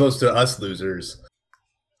 social. as opposed to us losers.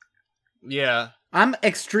 yeah. I'm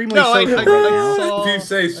extremely No, I- social I- right I now. saw- If you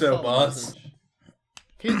say I so, saw the boss.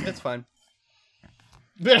 message. It's fine.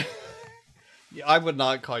 Yeah, I would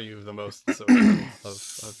not call you the most social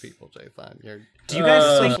of people, Jathan. You're Do you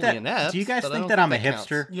guys think socially that? inept, Do you guys but I think don't that I'm a think that counts.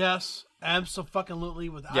 hipster? Yes, absolutely,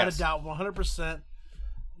 without Yes. a doubt, 100%.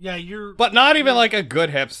 Yeah, you're. But not even like a good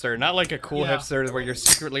hipster, not like a cool Yeah. hipster where you're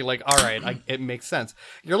secretly like, all right, it makes sense.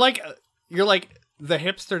 You're like the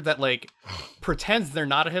hipster that like pretends they're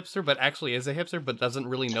not a hipster, but actually is a hipster, but doesn't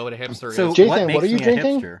really know what a hipster So is. Jathan, what what makes are you me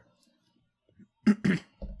drinking? a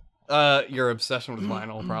hipster? Your obsession with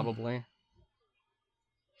vinyl, probably.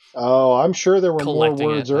 Oh, I'm sure there were more Collecting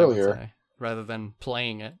words it, I would earlier. say, rather than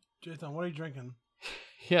playing it. Jathan, what are you drinking?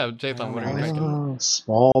 Yeah, Jathan, what are you drinking? Oh,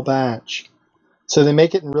 small batch. So they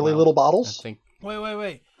make it in really little I bottles? think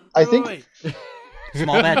Wait. I think Wait.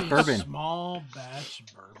 Small batch bourbon. Small batch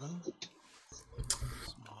bourbon.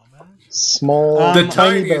 small, The tiny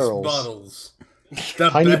tiniest barrels. bottles. The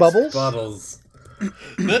Tiny best bubbles? bottles.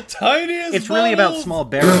 The tiniest. It's really about small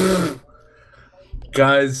barrels.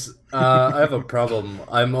 Guys, I have a problem.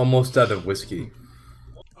 I'm almost out of whiskey.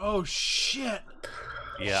 Oh shit!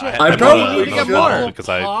 Yeah, Shit. I probably need to should. get more because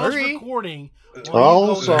I. Pause Hurry. recording.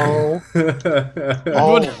 while you go there.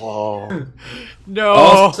 Also, No.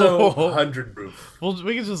 Also, 100 proof. Well,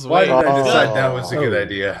 we can just Why wait. did I decide Oh. that was a good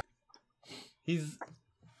idea?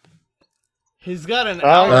 He's got an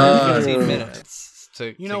hour and 15 Uh, minutes to.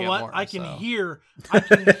 You to know get what? More, I can so. hear how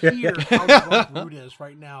drunk Root is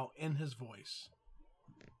right now in his voice.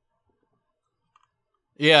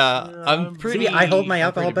 Yeah, Yeah, I'm pretty. See, I hold my I'm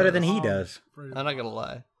alcohol pretty better than broke. he does. I'm not gonna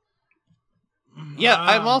lie. Yeah,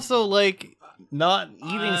 I'm also like not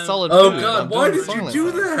eating solid Oh, food. God, I'm why doing did you fun do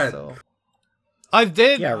with it, that? so. I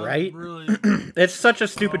did. Yeah, right? Really, It's such a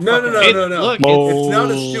stupid No, fucking... no. Look, It's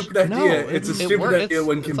not a stupid idea. No, it's a it stupid works. idea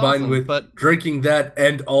when It's combined awesome, with but- drinking that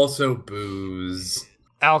and also booze.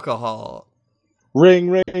 alcohol. ring,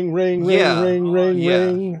 ring, Yeah. Yeah.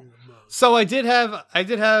 ring. So I did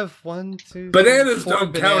have 1, 2. Bananas 4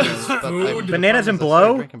 don't count bananas, as but food. I Bananas and started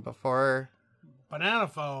blow? Drinking before. banana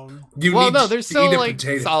phone. You Well, need no, to they're eat still a like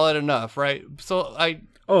potato. solid enough, right? So I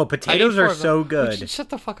Oh, I potatoes ate 4 are of them. so Would good. you shut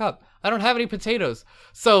the fuck up. I don't have any potatoes.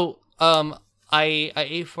 So I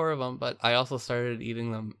ate 4 of them, but I also started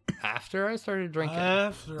eating them after I started drinking.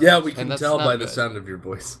 Yeah, we can that's tell not by the good. sound of your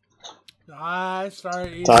voice. I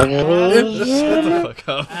started eating Shut the fuck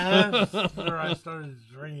up. after I started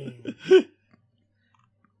drinking.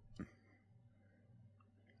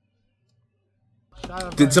 Shut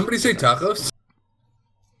up, Did somebody say tacos?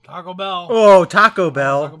 Taco Bell? Oh, Taco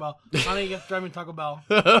Bell. Taco Bell. Honey, get drive me Taco Bell.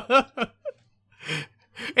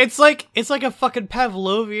 It's like a fucking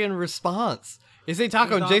Pavlovian response. You say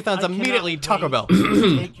taco, and Jathan, Jathan's I immediately cannot Taco Bell. wait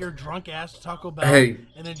to take your drunk ass to Taco Bell Hey.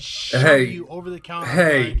 and then shove Hey. you over the counter.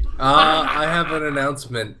 Hey, like, I have an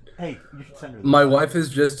announcement. Hey, you should send her My wife has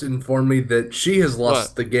just informed me that she has lost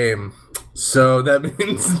What? the game. So that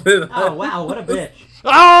means that Oh, wow, what a bitch.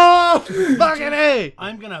 Oh, fucking A!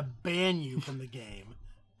 I'm gonna ban you from the game.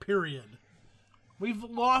 Period. We've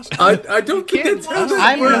lost. I don't think that's how that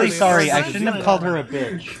I'm really works. sorry. I shouldn't have called her a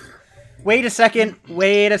bitch. Wait a second. 6?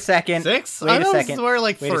 Wait I a don't second. swear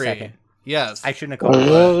like Wait a 3. second. Yes. I shouldn't have called her a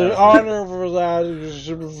bitch. Honor for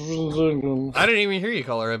that. I didn't even hear you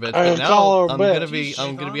call her a bitch, I but now call her a I'm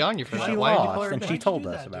bitch. gonna be on you for She that. Why did you call lost, her a and bitch? she told do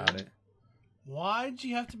us that, about dude? it. Why'd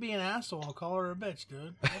you have to be an asshole and call her a bitch,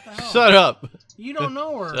 dude? What the hell? Shut up. You don't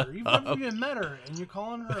know her. Shut You've never up. even met her, and you're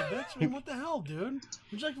calling her a bitch. I mean, what the hell, dude?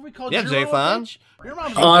 Would you like to be called Yeah, Jiro a Jathan. bitch? Your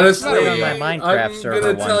mom's a Honestly, Started on my Minecraft I'm server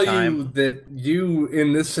gonna one tell time. you that you,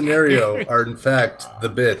 in this scenario, are in fact the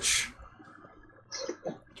bitch.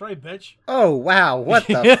 That's right, bitch. Oh, wow. What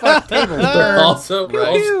the fuck? Tables turned. Also,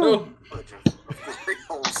 also, Glory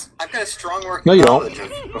holes. I've got a strong working No, you don't.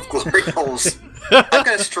 knowledge of glory holes. I've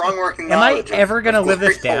got a strong working Am I knowledge. ever gonna of live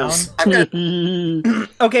glory this down? holes. I've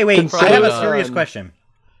got Okay, wait. I Consider have a that. serious question.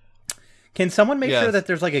 Can someone make sure Yes. that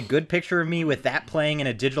there's like a good picture of me with that playing in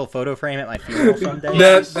a digital photo frame at my funeral someday?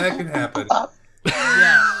 that can happen.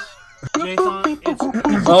 Yes. Jathan,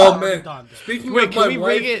 it's Oh already man! done, dude. Speaking Wait, of can my we wife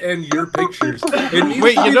ring it- and your pictures, it needs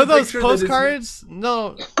Wait, to you be know the those picture that is- postcards?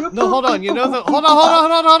 No, hold on. You know the hold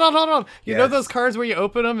on. You know Yes. those cards where you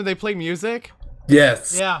open them and they play music?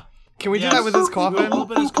 Yes. Yeah. Can we do Yes. that with this We'll coffin?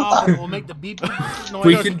 open his coffin. We'll make the beep beep noise.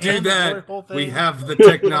 We can do and the that. whole thing. We have the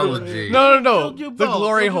technology. No. We'll do The both.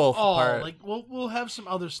 glory We'll do hole all. part. Like we'll have some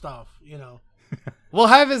other stuff, you know. We'll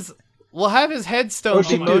have his headstone Oh, be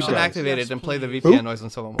she do motion that. activated Yes, and play the please. VPN noise when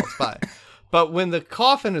someone walks by. But when the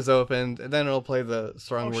coffin is opened, then it'll play the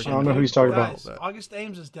strong Oh, working. shit. I don't know who he's talking about. Guys, August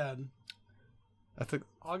Ames is dead. I think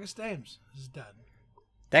August Ames is dead.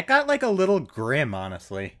 That got like a little grim,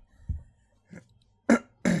 honestly.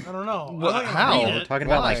 I don't know. I'm What- not gonna how? read We're it. talking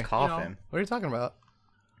about Why? my coffin. What are you talking about?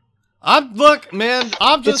 I'm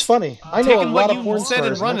just It's funny. I know a taking what lot of you porn said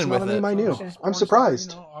and stars. running That's not a with name it. I knew. She's I'm porn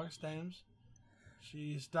surprised. star, you know, August Ames.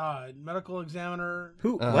 She's died. Medical examiner.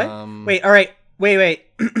 Who? What? Um, Wait, all right. Wait.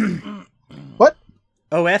 What?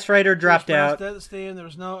 OS writer dropped She was out. pronounced dead at the stand. There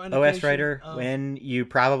was no OS indication writer, of when you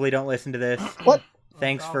probably don't listen to this, What?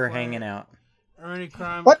 thanks for Foul hanging play out. or any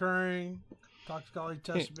crime What? occurring. Toxicology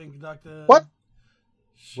tests are being conducted. What?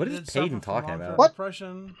 She What is did suffer Payton from talking long-term about? What?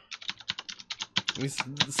 Depression.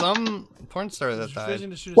 some porn star that She's died. refusing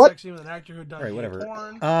to shoot a What? sex scene with an actor who had done All right, gay whatever.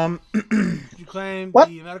 porn. You claim What?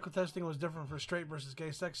 the medical testing was different for straight versus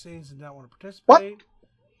gay sex scenes and did not want to participate. What?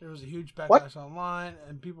 There was a huge backlash What? online,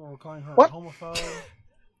 and people were calling her What? a homophobe.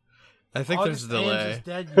 I think there's a August Ames delay. is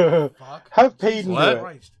dead, you fuck. Have Payden Jesus What? do it.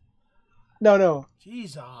 Christ. No.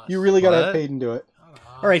 Jesus. You really gotta What? have Payden do it.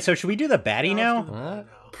 All right, so should we do the baddie now?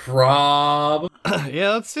 What? Prob.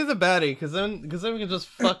 Yeah, let's do the baddie, because then we can just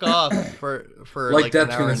fuck off for Like, like that's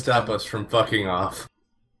an hour gonna and stop 10. us from fucking off.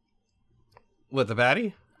 What, the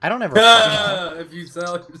baddie? I don't ever. fucking- If you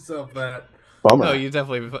sell yourself that. Bummer. No, you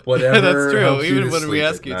definitely. Whatever That's true. helps you Even to when we sleep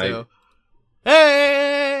ask at you night. to.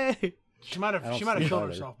 Hey. She might I have don't killed see that.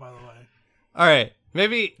 herself, by the way. All right.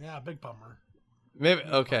 Maybe. Yeah, big bummer.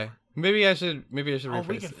 Okay. Maybe I should. Oh, we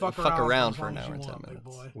rephrase can it. fuck around as for an long as hour you and 10 want, big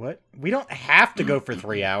minutes. boy. What? We don't have to go for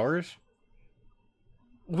 3 hours.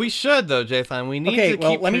 We should though, Jathan. We need Okay, to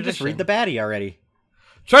well, keep let me just read the baddie already.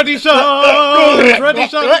 tradition.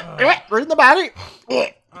 Tradition. Read the baddie.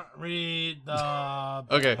 Read the.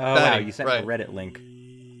 Okay. Oh wow, baddie, you sent right. me a Reddit link.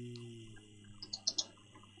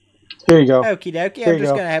 Here you go. Okie dokie, Here I'm you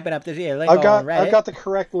just go. gonna open up this here link I've got on Reddit. I've got the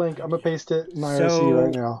correct link. I'm gonna paste it in IRC So-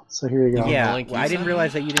 right now. So here you go. Yeah, link you well, I didn't sent?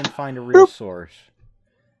 realize that you didn't find a real source.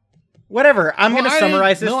 Whatever, I'm Well, gonna I didn't-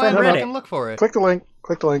 summarize this no, from I didn't Reddit. fucking look for it. Click the link.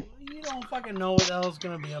 Click the link. You don't fucking know what the hell it's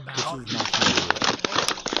gonna be about.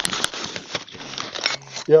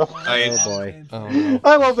 Yeah. I- Oh boy. Oh, no.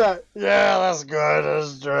 I love that. Yeah, that's good.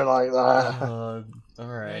 Let's do it like that. All Yeah,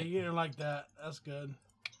 right. you didn't like that. That's good.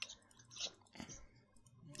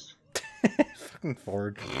 Fucking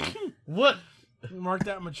Ford. What? Mark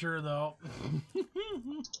that mature though.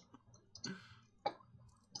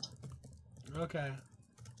 Okay.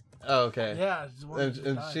 Oh, okay. Yeah. it's the one And- that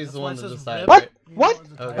and decides. she's That's the why one it that says decides, Reddit. What? You What? know it's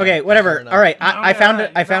a Okay. title. Okay, whatever. Fair enough. All right, Okay, I found alright,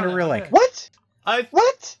 it. I found a got it, real okay. link. What?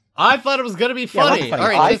 What? I thought it was gonna be Yeah, what's funny. funny? All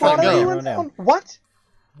right, I Jathan, thought go. you go. were down. What?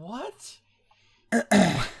 What?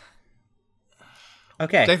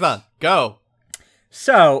 Okay, Jathan, go.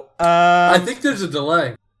 so I think there's a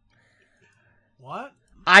delay. What?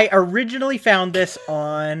 I originally found this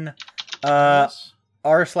on Yes.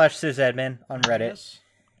 r/sysadmin on Reddit, Yes.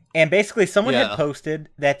 and basically someone Yeah. had posted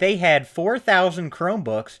that they had 4,000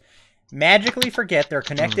 Chromebooks magically forget their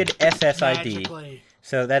connected SSID. Magically.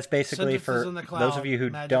 So that's basically Sentences for in the those cloud, of you who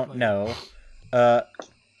magically. don't know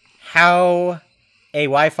how a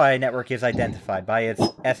Wi-Fi network is identified by its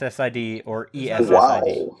SSID or ESSID.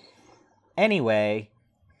 Wow. Anyway,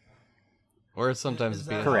 Or sometimes Is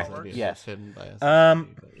be that Correct, how it works? yes. hidden by us.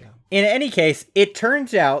 But yeah. in any case, it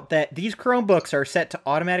turns out that these Chromebooks are set to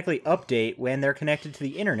automatically update when they're connected to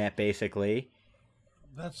the internet, basically.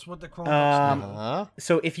 That's what the Chromebooks do. Uh-huh.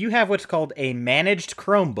 So if you have what's called a managed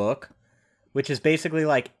Chromebook, which is basically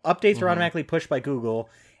like updates are automatically pushed by Google,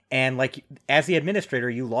 and like as the administrator,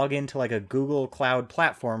 you log into like a Google Cloud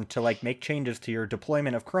platform to like make changes to your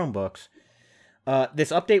deployment of Chromebooks.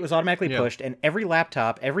 This update was automatically Yeah. pushed, and every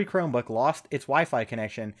laptop, every Chromebook lost its Wi-Fi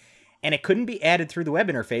connection, and it couldn't be added through the web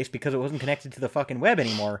interface because it wasn't connected to the fucking web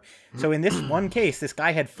anymore. So in this one case, this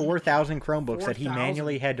guy had 4,000 Chromebooks that he 4,000?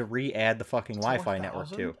 manually had to re-add the fucking Wi-Fi network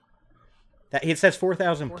to. That it says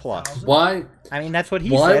 4,000 plus. 4,000? Why? I mean, that's what he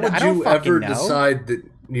Why said. would I don't you fucking ever know. decide that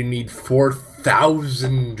you need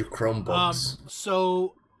 4,000 Chromebooks?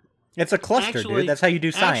 So It's a cluster, actually, dude. That's how you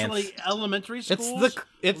do science. Actually, elementary schools.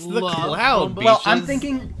 It's the love cloud. Chromebooks. Well, I'm Beaches.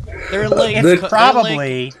 thinking They're like it's The-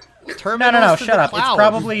 probably no, terminals to shut the up. cloud. It's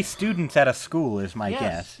probably students at a school, is my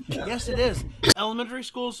Yes. guess. Yes, it is. Elementary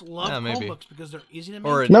schools love Yeah, maybe. Chromebooks because they're easy to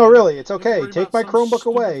Or maintain. No, really, it's You don't have to okay. worry Take about my some Chromebook stupid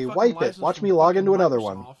away, fucking wipe it, license watch from me log into fucking another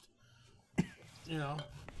one. Microsoft. You know,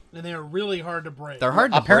 and they are really hard to break. They're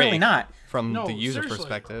hard to Apparently break not. from No, the user seriously.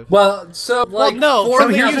 perspective. Well, so like no, so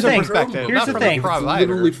from the here's the user thing. perspective, Here's not the from thing. the it's provider.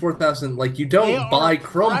 literally 4,000. Like you They don't are buy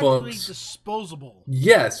practically Chromebooks. disposable.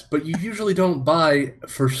 Yes, but you usually don't buy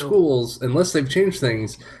for schools unless they've changed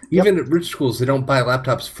things. Even at rich schools, they don't buy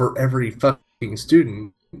laptops for every fucking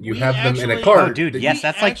student. You We have them in a actually- cart. Oh, dude, that yes, you-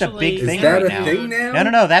 that's like the big Is thing that right a now. thing now?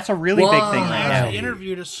 No, that's a really big thing Why? right I now. actually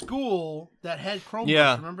interviewed a school that had Chromebooks.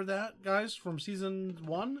 Yeah. Remember that, guys, from season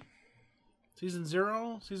 1? Season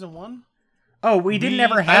 0? Season 1? Oh, we didn't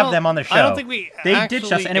ever I have don't- them on the show. I don't think we They actually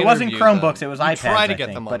ditched us, and it wasn't interviewed Chromebooks, them. it was We iPads, tried to I get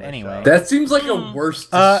think, them on but the anyway. show. That seems like a worse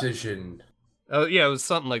decision. Oh yeah, it was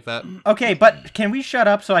something like that. Okay, but can we shut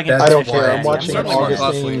up so I can That's I don't finish care. this? I'm watching certainly more August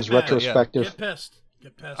costly. Ames Yeah, yeah. retrospective. Get pissed.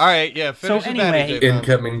 Get pissed. All right, yeah. So Finish anyway- the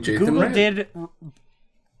Incoming Jason Google Rand. did.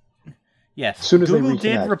 Yes. As soon as they Google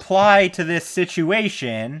did reconnect. reply to this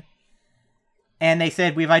situation, and they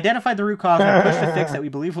said, "We've identified the root cause and pushed a fix that we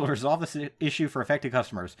believe will resolve this issue for affected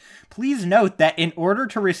customers. Please note that in order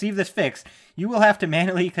to receive this fix, you will have to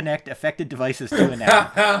manually connect affected devices to a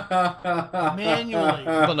network." Manually.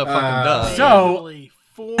 Well, no fucking does. So- Manually.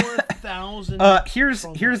 4,000. Here's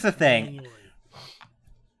the thing. manually.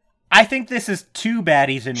 I think this is two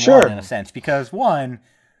baddies in Sure. one in a sense because one,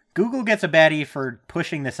 Google gets a baddie for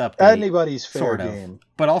pushing this update. Anybody's fair sort of. game.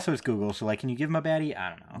 But also it's Google, so like, can you give them a baddie?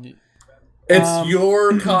 I don't know. It's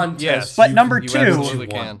your contest. Yes, but You number can do two- whatever you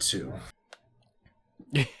Absolutely want to.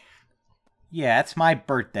 Yeah, it's my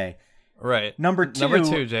birthday. Right. Number two,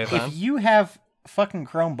 Jathan. if you have fucking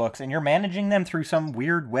Chromebooks and you're managing them through some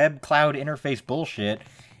weird web cloud interface bullshit,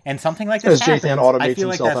 and something like this As Jathan happens, automates I feel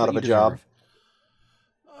like himself that's out what of you a job. deserve.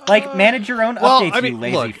 Like, manage your own updates, you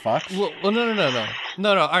lazy look, fucks. Well,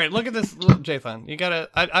 no. All right, look at this, Jathan. You gotta.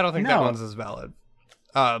 I don't think that No. one's as valid.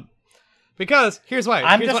 Because here's why.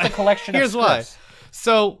 I'm Here's just why. a collection Here's of why. scripts.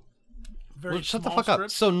 So, Very shut the small fuck up.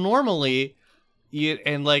 scripts. So normally, you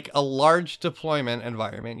in like a large deployment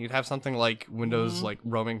environment, you'd have something like Windows like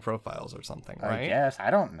roaming profiles or something, I right? guess. I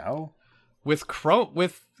don't know. With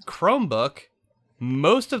Chromebook,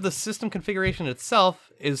 most of the system configuration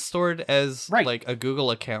itself is stored as Right. like a Google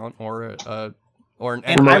account or an And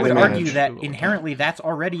I Remotely would managed argue that Google account. inherently that's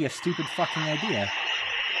already a stupid fucking idea.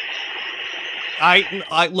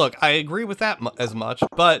 I look, I agree with that as much,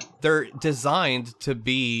 but they're designed to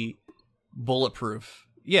be bulletproof.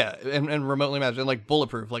 Yeah, and remotely managed, and like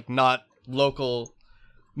bulletproof, like not local.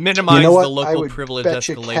 Minimize You know what? the I local would privilege bet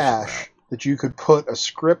you escalation cash route. that you could put a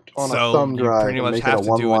script on So a thumb you drive pretty and much make it have a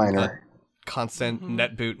to do one-liner. Constant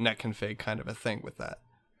netboot, netconfig kind of a thing with that.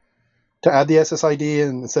 To add the SSID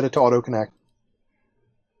and set it to auto connect.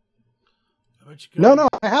 I bet you could. No,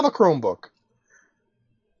 I have a Chromebook.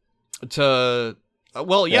 To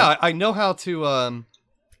well, yeah, I know how to.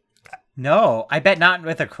 No, I bet not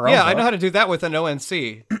with a Chromebook. Yeah, I know how to do that with an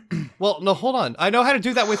ONC. Well, no, hold on. I know how to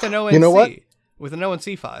do that with an ONC. You know what? With an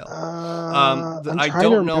ONC file. I'm I trying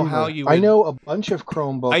don't to know how remember. you I would- know a bunch of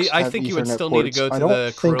Chromebooks. I have think you would Ethernet still need to ports. go to I don't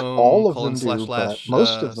the think Chrome all of colon them do, slash but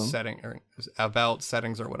most of them. setting or about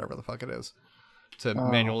settings or whatever the fuck it is to Oh,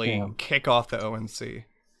 manually damn. kick off the ONC.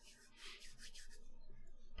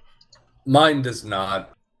 Mine does not.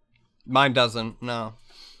 Mine doesn't. No,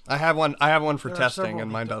 I have one. I have one for There are testing, several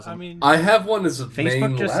and mine that- doesn't. I mean, I have one as a Facebook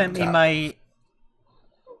main just sent me laptop.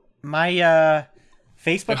 my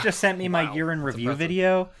Facebook just sent me my Wow, year in that's review impressive.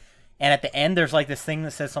 video, and at the end there's like this thing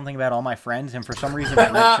that says something about all my friends, and for some reason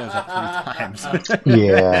that link shows up 3 times.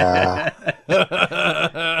 Yeah.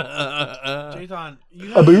 Jathan,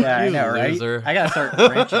 you A have boot? Yeah, I know, right? Loser. I gotta start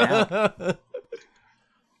branching out.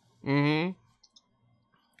 Mm-hmm.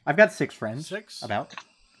 I've got 6 friends. 6? About.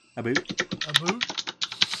 A boot. A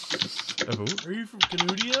boot? Are you from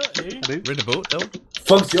Canudia, eh? A boot. Ready to boot, though?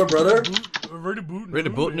 Funk's your brother? Ready to boot? Ready to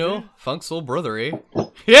no, boot, no? baby. Funk soul brother, eh?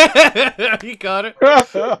 Yeah, he got it.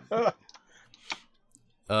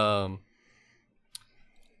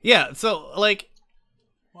 Yeah, so like,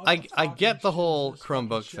 What I the fucking get the shit whole is this fucking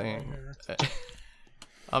Chromebook shit right thing. here?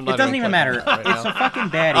 I'm not It doesn't even clicking matter. on that right It's now. a fucking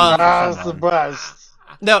baddie. Um, for That's the someone. best.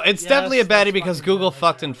 No, it's Yes, definitely a that's baddie because fucking Google good.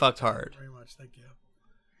 fucked and fucked hard. Very much, thank you.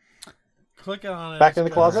 Click on it. Back it's in the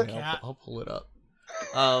got closet? a cat. I'll pull it up.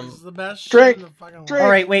 This is the best Drink. shit in the fucking Drink. All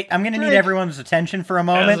world. right, wait. I'm gonna need Drink. everyone's attention for a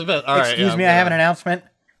moment. the best. All right, Excuse yeah, me, I'm I have an gonna- announcement.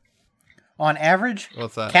 On average,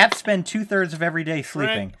 What's that? cats spend 2/3 of every day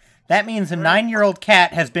sleeping. That means a 9-year-old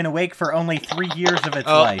cat has been awake for only 3 years of its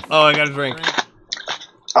life. Oh, I got a drink.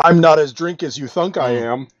 I'm not as drink as you think I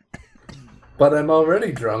am. But I'm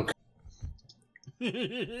already drunk.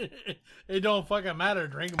 It don't fucking matter.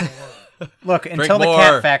 Drink more. Look, until the more.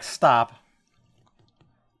 cat facts stop.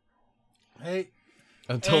 Hey,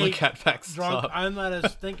 Until the Hey, cat facts drunk. stop. I'm not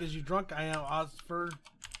as think as you drunk. I am Osford.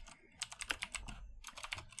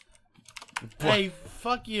 Hey,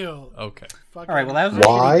 fuck you. Okay. Fuck All right, well, that was a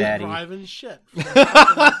Why? shitty baddie. driving shit.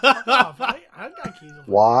 Fuck off. I got keys. on my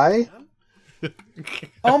Why? man.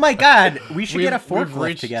 Oh my god, we should get a We've forklift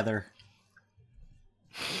reached- together.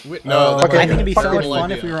 No, okay. I think it'd be so much Horrible fun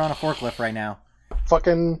idea. if we were on a forklift right now.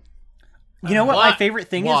 Fucking. You know what my Why? favorite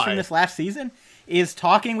thing is Why? from this last season? Is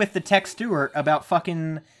talking with the tech steward about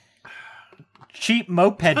fucking cheap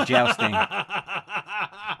moped jousting.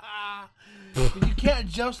 You can't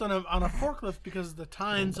joust on a forklift because the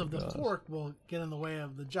tines of the fork will get in the way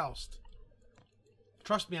of the joust.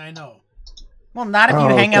 Trust me, I know. Well, not if you Oh,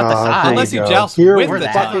 hang out the God, side. here we Unless you go. joust Here with we the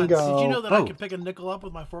fucking tines. go. Did you know that I Both. can pick a nickel up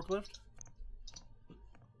with my forklift?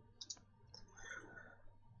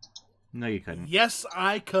 No, you couldn't. Yes,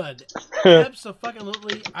 I could.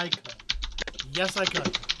 Absolutely, I could. Yes, I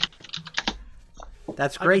could.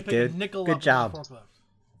 That's I could great, pick a dude. nickel Good up with job. my forklift.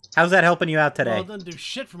 How's that helping you out Well, today? it doesn't do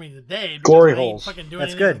shit for me today. because Glory I ain't holes. fucking doing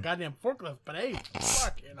That's anything with good. the goddamn forklift. But hey,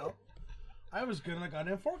 fuck, you know. I was good on a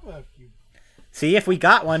goddamn forklift. You See, if we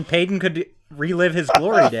got one, Payton could relive his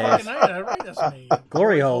glory days. Fucking right, that's me.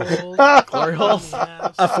 Glory holes. Glory holes.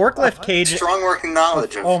 A forklift cage. Strong working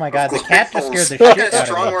knowledge of. Oh my god, the glory cat just holes. scared the I've shit got a out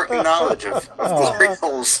strong of me. working knowledge of glory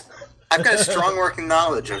holes. I've got a strong working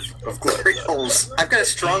knowledge of glory holes. I've got a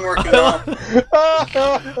strong working knowledge.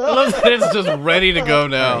 I love that it's just ready to go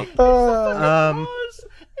now. It's the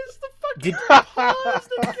fucking Did- pause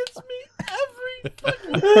that gets me every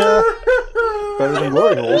fucking Better than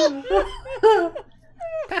glory holes.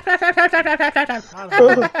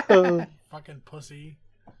 fucking pussy.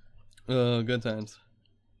 Oh, good times.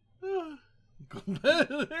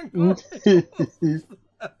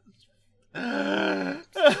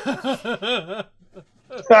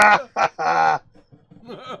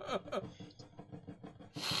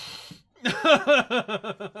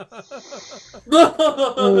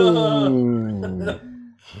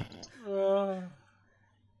 Wow.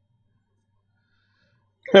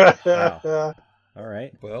 All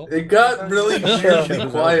right. Well, It got really weirdly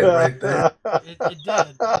quiet right there. It did.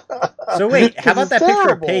 So wait, how about This is that picture of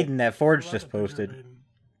terrible. Peyton that Forge just posted?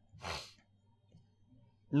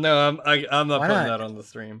 no, I'm not Why putting not? that on the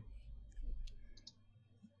stream.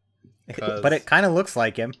 But it kind of looks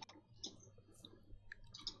like him.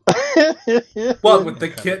 What, with the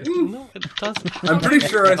kitten? No, it doesn't. I'm pretty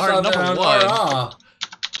sure I saw Number that on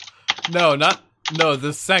one. RA. No,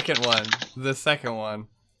 the second one. The second one.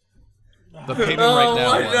 The Peyton right now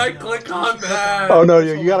Why did I one. click on that? Oh no,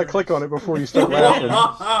 you gotta click on it before you start laughing.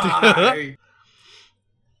 Why?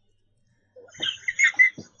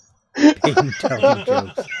 Peyton telling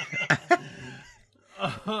jokes.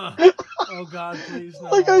 Oh God, please no.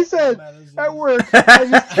 Like I said, That is- at work, I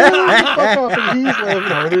just turn the fuck off and he's laughing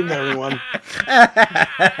harder than everyone.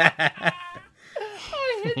 I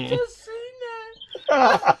had just seen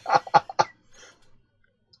that.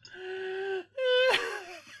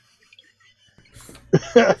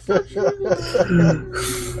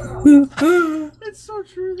 It's so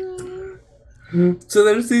true though. So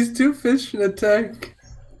there's these two fish in a tank.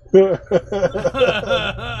 And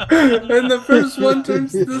the first one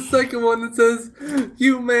turns to the second one and says,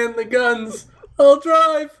 "You man the guns, I'll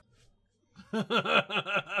drive."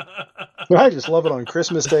 I just love it on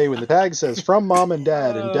Christmas Day when the tag says "From Mom and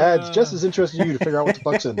Dad," and Dad's just as interested as you to figure out what the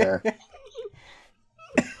fuck's in there.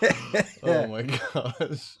 Oh my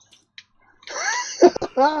gosh.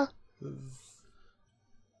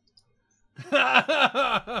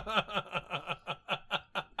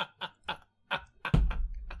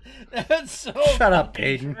 That's so. Shut up, fucking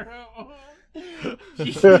Peyton. true.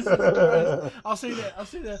 Jesus Christ. I'll say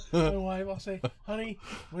that to my wife. I'll say, honey,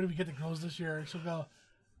 where did we get the girls this year? She'll go,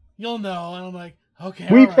 you'll know. And I'm like, okay,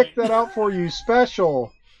 We all right. picked that out for you,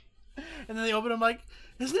 special. And then they open. I'm like,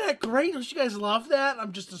 isn't that great? Don't you guys love that?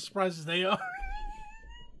 I'm just as surprised as they are.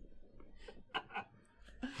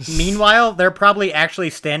 Meanwhile, they're probably actually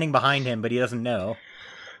standing behind him, but he doesn't know.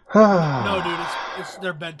 No, dude, it's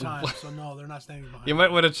their bedtime, so no, they're not standing behind. You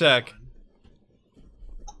might want to check.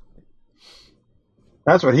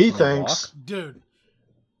 That's what he thinks. Dude.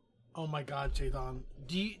 Oh my God, Jathan.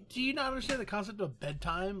 Do you not understand the concept of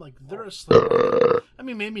bedtime? Like, they're asleep. I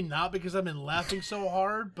mean, maybe not because I've been laughing so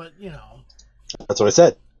hard, but you know. That's what I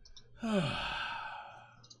said.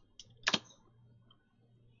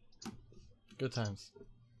 Good times.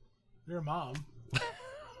 You're a mom.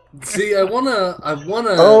 See, I wanna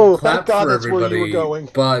Oh, clap thank God for that's where you were everybody, going.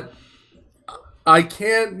 but I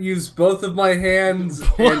can't use both of my hands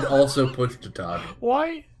and also push to talk.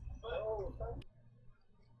 Why?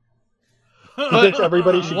 I think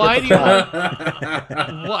everybody should Why get do the you clap.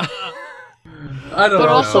 Why? I don't But know.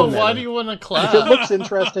 also, know. why do you want to clap? If it looks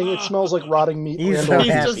interesting, it smells like rotting meat. He's and so or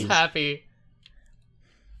He's happy. just happy.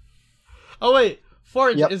 Oh wait,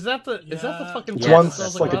 Forge, Yep. is that the Yeah. fucking It's thing that once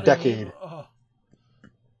smells like a rotting meat? decade. Oh.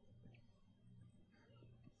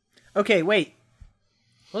 Okay, wait.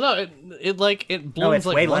 Well, no, it blooms it's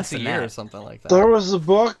way like less once a than year that. or something like that. There was a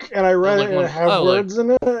book, and I read like it, and one- it had oh, like- words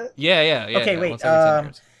in it. Yeah. Okay, wait, once every 10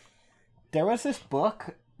 years. There was this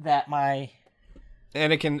book that my...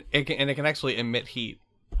 And it can actually emit heat.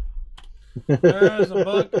 There's a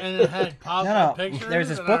book and it had positive No, pictures. there's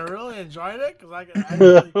this and book- I really enjoyed it because I could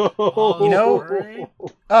actually follow You know- the story.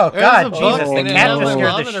 Oh, There's God, a book Jesus, the and it cat has just my scared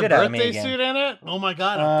mom the in her shit out of me birthday again. suit in it. Oh my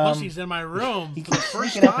God, Um, a pussy's in my room he for the keeps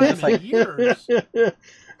first sneaking up time this, like- in years.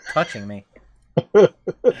 Touching me.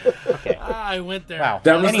 Okay. I went there. Wow.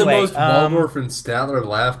 That was Anyway, the most Waldorf and Statler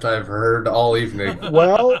laugh I've heard all evening.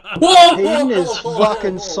 Well, Whoa! Payne is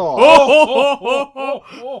fucking soft.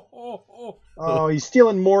 Oh, he's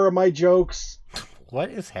stealing more of my jokes. What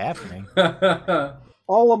is happening?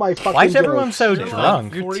 All of my fucking Why is everyone jokes. so They're like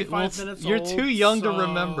drunk? 45 minutes You're old, too young to so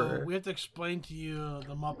remember. We have to explain to you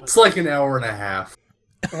the Muppets. It's like an hour and a half.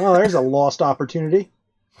 Oh, there's a lost opportunity.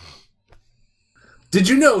 Did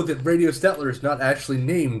you know that Radio Statler is not actually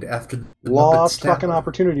named after the Muppet Lost Statler? fucking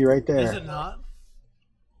opportunity right Is there. it not?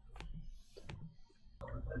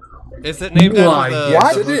 Is it named Why, after the,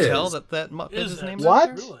 yes, the it hotel is. that Muppet Is is it? named What?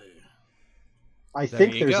 after? Really? I There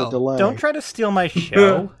think you there's go. a delay. Don't try to steal my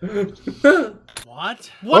show.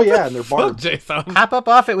 What? Oh yeah, and they're Fuck, barbed. Jason. Hop up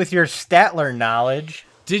off it with your Statler knowledge.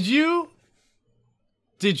 Did you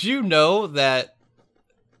know that?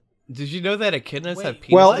 Did you know that echidnas Wait. have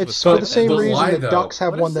penises? Well, with it's for the buttons? same But reason why, that though? ducks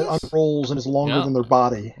have What one is that this? unrolls and is longer Yeah. than their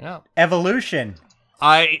body. Yeah. Evolution.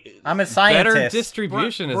 I'm a Better scientist.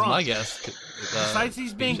 distribution is Bronx. my guess. Besides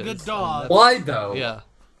these being good species. dogs. Why though? Yeah.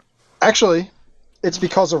 Actually, it's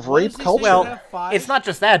because of What rape does he say? culture. Well, Have five? it's not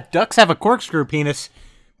just that. Ducks have a corkscrew penis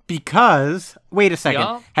because... Wait a second.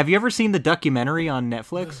 Yeah? Have you ever seen the documentary on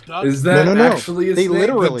Netflix? Duck- Is that no. actually a They snake?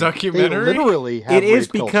 literally, The documentary? They literally have It is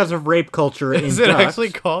rape because culture. of rape culture in Is it ducks. actually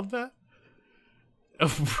called that?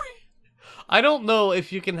 I don't know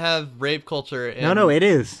if you can have rape culture in No, it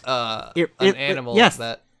is. an it- animal yes.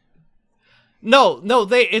 that. No,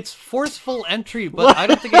 it's forceful entry, but I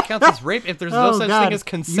don't think it counts as rape if there's no Oh, such God. thing as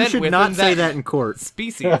consent You should within not say that in court.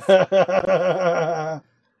 species.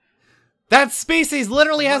 That species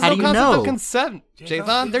literally has How no do you concept know? of consent.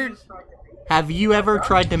 Jason, they're Have you ever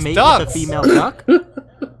tried to mate Ducks. with a female duck?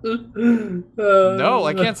 no,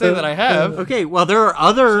 I can't say that I have. Okay, well there are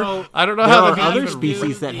other So, I don't know there how are the other vegan-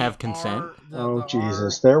 species that have consent. Oh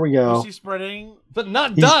Jesus! There we go. Pussy spreading. but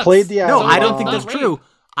not He's ducks. played the No, outlaw. I don't think Not that's rape. true.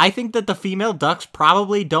 I think that the female ducks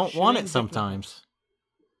probably don't want it Shitting sometimes.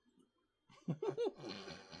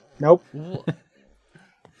 Nope.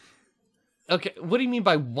 Okay, what do you mean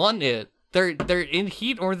by want it? They're in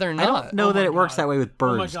heat or they're I not. don't know Oh that my it works God. that way with Oh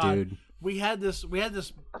my birds, God. dude. We had this.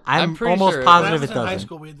 I'm pretty almost sure- When I positive was it in high doesn't.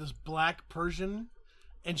 school, we had this black Persian,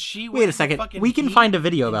 and she. Wait a second. We can find a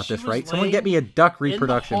video about this, right? Someone get me a duck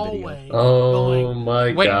reproduction video. Oh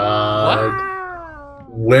my Wait, god.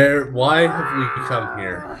 Why have we come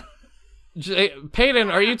here?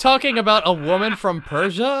 Peyton, are you talking about a woman from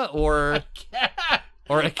Persia or a cat?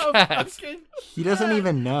 He doesn't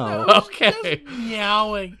even know. Okay. Just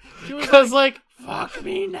meowing. She was Because like, like, "Fuck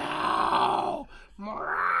me now."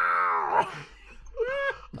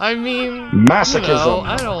 I mean, Masochism. you know,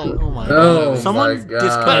 I don't. Oh my Oh god. Someone my god.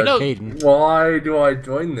 discard No. Caden. Why do I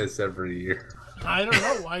join this every year? I don't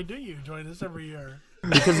know. Why do you join this every year?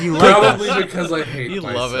 Because you like Probably us. because I hate You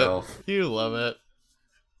love myself. it. You love it.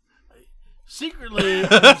 Secretly,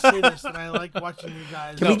 I say this, and I like watching you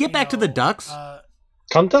guys. Can we get back to the ducks?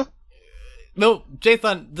 Kunta? No,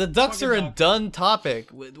 Jathan, the ducks are a duck. done topic.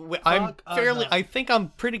 I'm Fuck a fairly. duck. I think I'm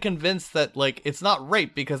pretty convinced that like it's not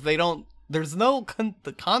rape because they don't. There's no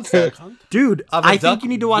the concept Dude, of a I duck think you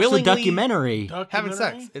need to watch the willingly documentary. having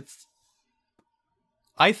sex. It's.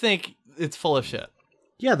 I think it's full of shit.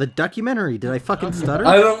 Yeah, the documentary. Did I fucking stutter?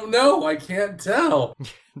 I don't know. I can't tell.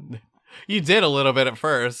 You did a little bit at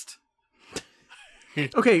first.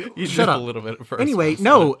 Okay, You shut did up. a little bit at first. Anyway, Winston.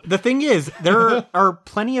 no, the thing is, there are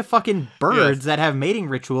plenty of fucking birds Yes. that have mating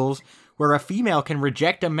rituals where a female can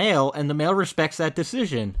reject a male and the male respects that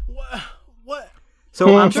decision. What?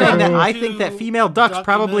 So I'm saying that I To think that female ducks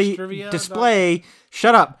probably Documentrivia, display,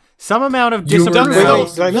 shut up, some amount of You were Ducks disapproval. now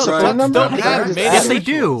don't, Did I miss a trying phone to number? don't dump have that. mating Yes, they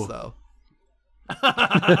rituals, do. though.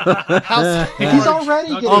 How He's already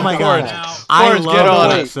getting Oh my god, facts. I Forrest, love get on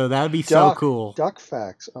ducks, it. so that'd be so Duck, cool. Duck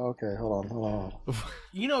facts. Okay, hold on.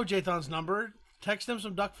 You know Jathan's number. Text him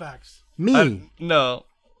some duck facts. Me. no,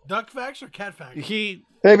 Duck facts or cat facts? he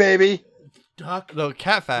Hey, baby. Duck. no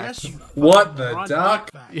cat facts. Yes, you What fucking the moron,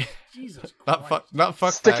 duck? facts. Jesus Not Christ. not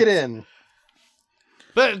fuck. Stick facts. it in.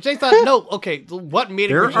 But Jason, no. Okay, what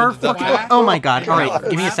meeting? There ritual are does duck fucking. have? Oh my god! All They right,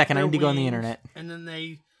 give me a flap second. I their need to go on the wings, internet. And then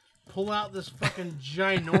they pull out this fucking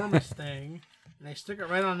ginormous thing, and they stick it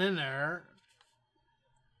right on in there.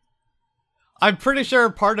 I'm pretty sure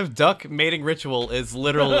part of duck mating ritual is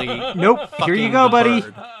literally. Nope. Here you fucking go, the buddy.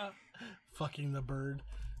 bird. Fucking the bird.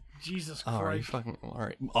 Jesus All right, Christ. fucking all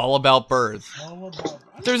right. All about birds. All about-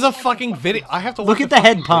 There's a fucking video. I have to Look watch at the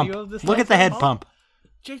head fucking pump. video of this Look at the head pump? pump.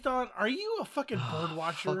 Jathan, are you a fucking bird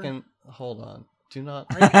watcher? Fucking hold on. Do not.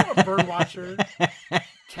 Are you a bird watcher?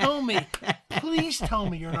 Tell me. Please tell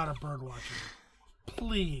me you're not a bird watcher.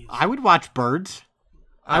 Please. I would watch birds.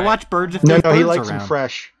 I Alright. watch birds if No, there's no, he birds likes around. them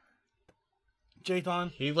fresh.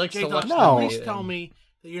 Jathan, He likes to Jathan, watch No. them please eat. tell me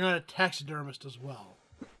that you're not a taxidermist as well.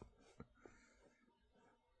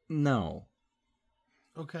 No.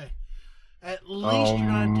 Okay. At least you're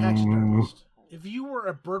not a taxidermist. If you were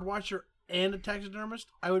a bird watcher and a taxidermist,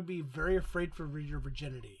 I would be very afraid for your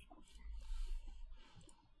virginity.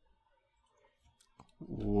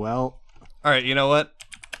 Well, All right, you know what?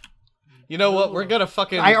 We're gonna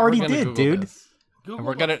fucking. I already we're gonna did, Google dude. this. Google And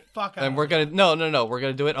we're gonna. the fuck out And of we're it. gonna. No. We're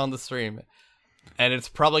gonna do it on the stream, and it's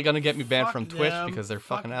probably gonna get me banned Fuck from Twitch them. because they're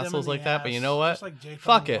Fuck fucking them assholes in the like that. But you ass. know what? Just like Jay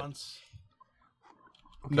Fuck Thorne it. once.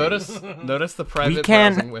 Notice the private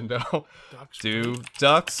can- browsing window. Ducks Do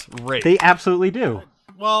ducks rape? they absolutely do.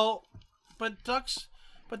 Well, but ducks,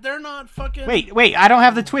 but they're not fucking. Wait, I don't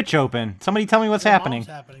have the Twitch open. Somebody tell me what's Your happening. mom's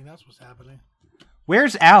happening. That's what's happening.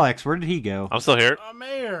 Where's Alex? Where did he go? I'm still here.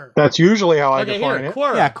 Mayor. That's usually how I Okay, define here, it.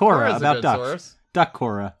 Quora. Yeah, Quora, Quora's a about good ducks. source. Duck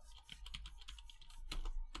Cora.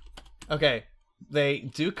 Okay, they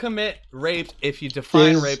do commit rape if you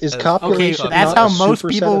define Is- rape is as copulation Okay, that's not how a most superset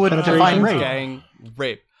people of would penetration? define rape. gang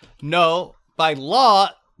rape. No, by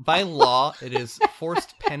law, it is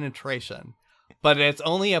forced penetration, but it's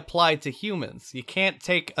only applied to humans. You can't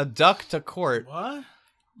take a duck to court. What?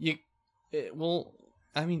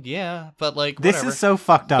 I mean, yeah, but like This whatever. is so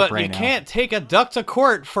fucked up but right you now. can't take a duck to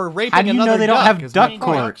court for raping How do you know another they don't duck, have is duck my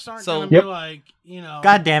court? point. Ducks aren't So gonna be Yep. like, you know.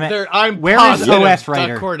 God damn it. I'm Where is positive OS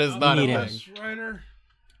Writer? Duck court is not We need a him. thing. Writer.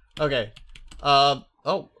 Okay.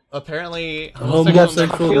 Apparently.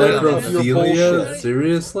 Homosexual necrophilia? bullshit.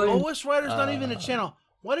 Seriously? OS Writer's not even a channel.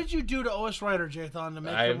 What did you do to OS Writer, Jathan, to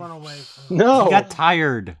make him run away from? No. He got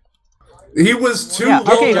tired. He was too Yeah,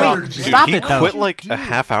 low okay, wait. energy. Stop he it, though. quit like a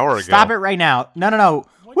half hour ago. Stop it right now. No.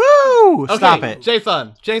 Woo! Okay, Stop it.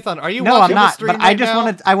 Jathan, are you No, watching I'm the not. stream But I right just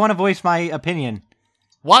now? I want to voice my opinion.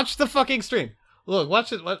 Watch the fucking stream. Look,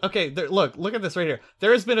 watch it. Okay, look at this right here.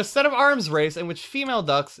 There has been a set of arms race in which female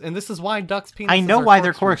ducks, and this is why ducks' penises I know are why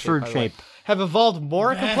they're corkscrew corkscrew shaped. have evolved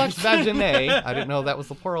more complex vaginae. I didn't know that was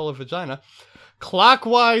the plural of vagina.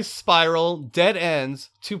 Clockwise spiral dead ends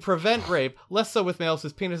to prevent rape, less so with males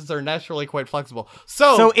whose penises are naturally quite flexible.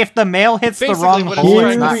 So if the male hits the basically wrong what hole, it's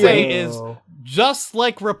it's trying not to say rape. is just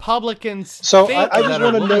like Republicans So think I just that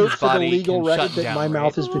want a to note woman's for the body legal can record shut that down my rape.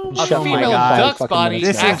 mouth has been A shut for female like 5 duck's fucking body minutes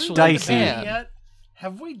This now. is actually dicey. can. Yet?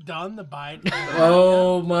 Have we done the Biden?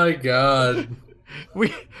 Oh my god.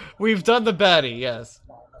 We've done the baddie, yes.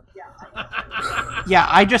 Yeah,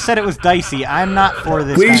 I just said it was dicey. I'm not for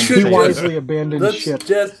this We kind should of He thing. wisely abandoned Let's ship.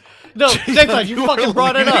 just. No, Jathan, you fucking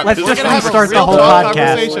brought it up. Let's We're just gonna have a restart the real whole talk podcast.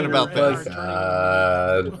 conversation about Oh this. my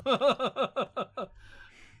god.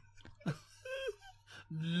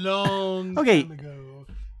 Long Okay. time ago.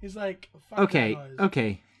 He's like, fuck Okay, that noise.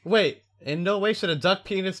 okay. Wait, in no way should a duck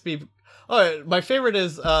penis be... Oh, my favorite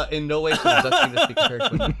is, in no way should a duck penis be compared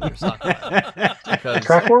to your soccer ball. Because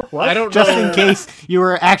Crack war? What? I don't Just know... in case you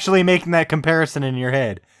were actually making that comparison in your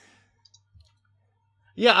head.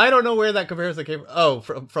 Yeah, I don't know where that comparison came from. Oh,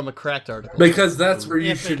 from a cracked article. Because that's where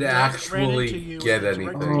you If should it ran into actually you get and it's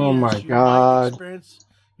anything. rectal Oh my penis, you might God. experience-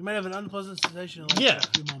 You might have an unpleasant sensation in like Yeah. a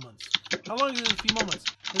few moments. How long is it? A few moments?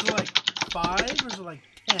 Is it like 5 or is it like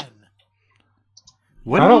 10?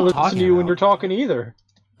 What I are don't you listen talking to you when about? you're talking either.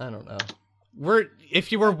 I don't know.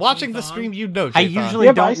 If you were watching the stream, you'd know, I Jathan. usually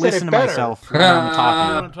Yeah, but I don't said it listen to better. myself when I'm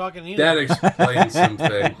talking. I'm talking either. That explains some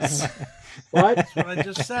things. What? That's what I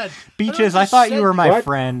just said. Beaches, I I just thought you said were my What?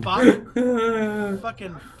 friend. Fuck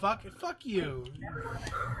you.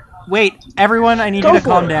 Wait, everyone, I need Go you to for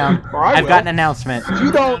calm it. down. Or I I've will. got an announcement. If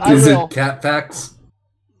you don't, I Is will. it cat facts?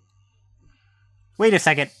 Wait a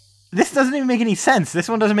second. This doesn't even make any sense. This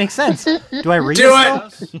one doesn't make sense. Do I read Do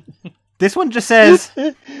this? it! Still? This one just says.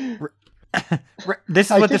 This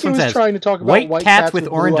is I what think this he one was says. trying to talk about White cats with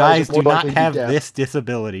blue orange eyes are do more not likely to be have deaf. this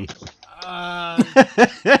disability. Yeah,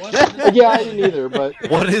 I didn't either, but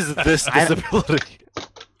What is this disability?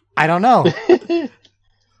 I don't know. it's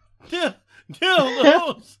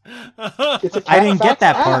a cat I didn't get fact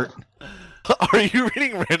that app. part. Are you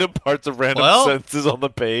reading random parts of random Well- sentences on the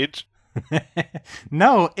page?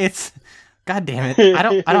 No, it's. God damn it! I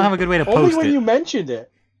don't have a good way to Only post when it. you mentioned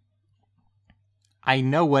it. I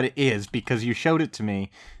know what it is because you showed it to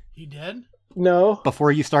me He did? No.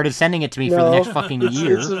 before you started sending it to me for the No. next fucking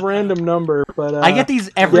year. It's a random number, but I get these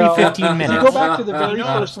every yeah, 15 If you minutes. go back to the very You know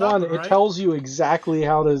how to first stop one, it, it right? tells you exactly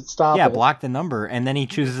how to stop Yeah, it. block the number, and then he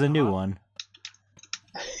chooses a new one.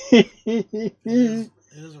 It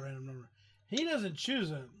is a random number. He doesn't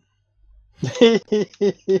choose it.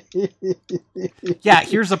 Yeah,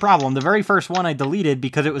 here's the problem. The very first one I deleted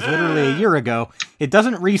because it was literally a year ago. It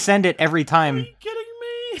doesn't resend it every Are time you kidding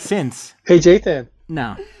me? since. Hey, Jathan.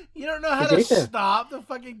 No. You don't know how Hey, to Jason. stop the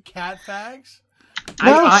fucking cat fags?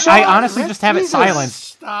 I honestly just have it Jesus. silenced.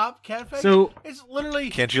 Stop cat fags? So- it's literally.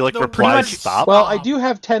 Can't you like the reply word stop? Well, I do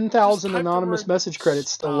have Just 10,000 type the anonymous word message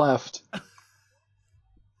credits still stop. left.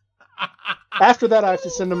 After that, I have to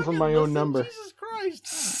send them from my own number. Jesus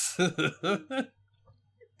Christ.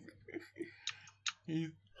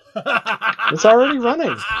 It's already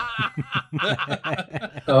running.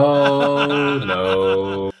 Oh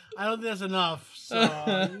no! I don't think that's enough. So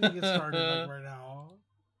you can get started like right now.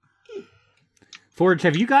 Forge,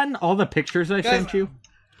 have you gotten all the pictures I sent you?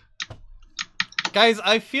 Guys,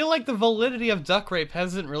 I feel like the validity of duck rape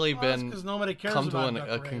hasn't really been Because nobody cares come to about a duck rape.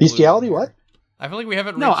 conclusion. Bestiality, what? I feel like we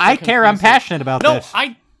haven't. No, reached a I care. I'm conclusive- passionate about No, this.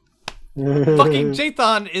 fucking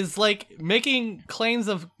Jathan is like making claims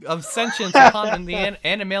of sentience upon the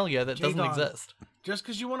animalia that doesn't Jathan. exist. Just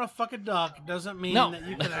because you want to fuck a duck doesn't mean No. that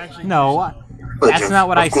you can actually. No, do that's not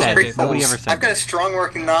what I said. Glory Nobody holes. ever said I've got a that. strong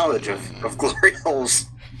working knowledge of glory holes.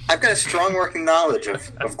 I've got a strong working knowledge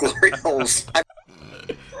of glory holes.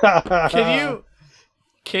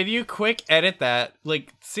 Can you quick edit that?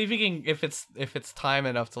 Like, see if you can, if it's time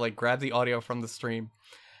enough to like grab the audio from the stream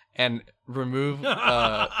and remove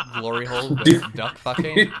glory hole with duck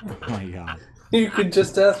fucking. Oh my god. You could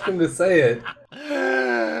just ask him to say it.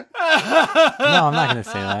 No, I'm not gonna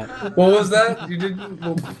say that. What was that? You didn't.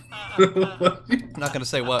 I'm not gonna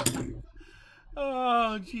say what.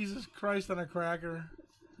 Oh, Jesus Christ on a cracker.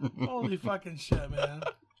 Holy fucking shit, man.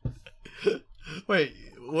 Wait,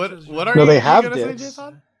 what are No, you they have gonna say, dicks.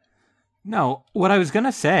 Jason? No, what I was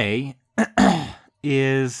gonna say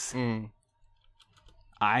is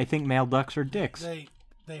I think male ducks are dicks.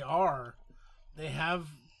 They are. They have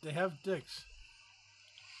dicks.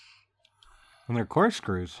 And they're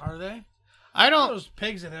corkscrews. Are they? I don't. Those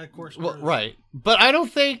pigs that had course. Well, right, but I don't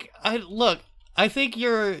think. I think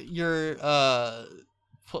you're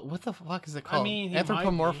what the fuck is it called? I mean, he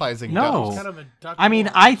anthropomorphizing No. ducks. Kind of a duck I mean,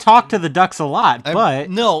 lord. I talk to the ducks a lot, but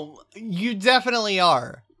No, you definitely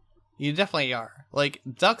are. You definitely are. Like,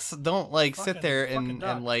 ducks don't like sit Fucking- there fucking and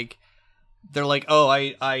duck. like they're like, oh,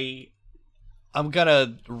 I'm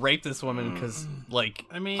gonna rape this woman because like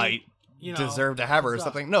I mean, I you know, deserve to have her or duck,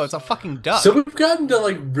 something. No, it's a so- fucking duck. So we've gotten to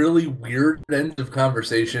like really weird ends of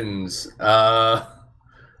conversations.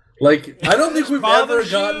 Like I don't think we've ever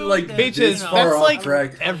bothers gotten you, like then, Bitches, this you know, far that's off like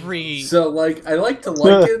track. every. So like I like to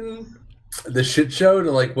liken the shit show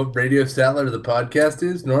to like what Radio Statler the podcast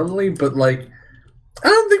is normally, but like I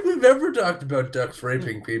don't think we've ever talked about ducks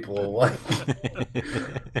raping people.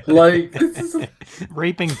 Like this is a,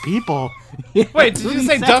 raping people. Wait, did you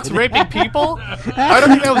say ducks raping people? I don't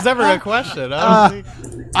think that was ever a question. I don't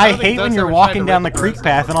think I think hate ducks when you're ever walking tried to down the rape a creek person.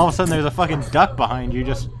 path and all of a sudden there's a fucking duck behind you.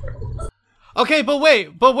 Just Okay, but wait,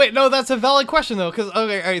 no, that's a valid question though, because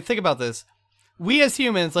okay, all right, think about this. We as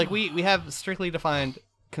humans, like we have strictly defined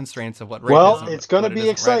constraints of what rape Well, is. and it's gonna what it be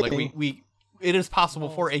isn't, right? Like exciting. it is possible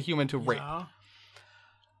for a human to rape.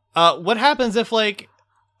 Yeah. What happens if like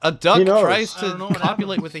a duck Who knows? tries I don't to know what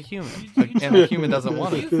copulate happens. with a human, You and the human doesn't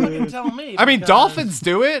want You it? fucking tell me. I mean, because dolphins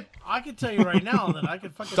do it. I can tell you right now that I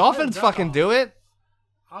could fucking. Dolphins fucking do it.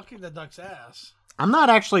 I'll kick that duck's ass. I'm not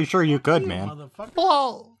actually sure you could, You man. motherfucker.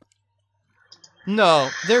 Well, no,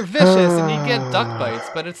 they're vicious and you get duck bites,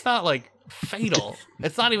 but it's not like fatal.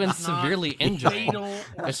 It's not even severely injuring. Fatal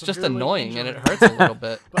or It's just severely annoying and it injuring. hurts a little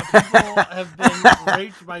bit. But people have been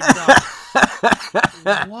raped by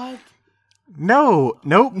ducks. What? No,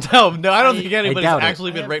 nope. No, I don't think I anybody's doubt it.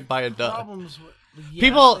 actually I been have raped by a duck. Problems with, yes,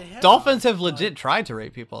 People, they have, dolphins have but legit tried to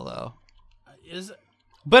rape people though. Is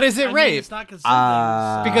But is I it mean, rape? It's not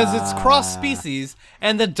consenting. Because it's cross species,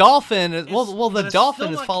 and the dolphin is well, but the it's dolphin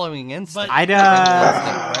still is like- following instinct. But I'd, you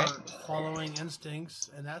right? are following instincts,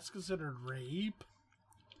 and that's considered rape.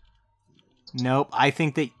 Nope. I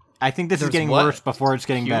think this is There's getting what? worse before it's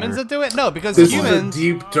getting Humans better. that do it? No, because this humans. is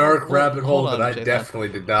a deep dark rabbit hole hold that on, I Jay, definitely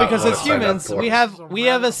did not. Because want as to sign up humans, for. we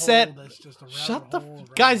have a set. Shut the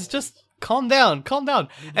guys. Just calm down.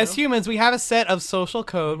 As humans, we have a set of social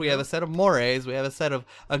code. We have a set of mores. We have a set of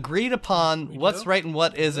agreed upon what's right and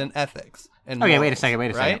what isn't ethics. And Okay, wait a morals, second.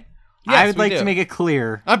 Right? I Yes, would we like do. to make it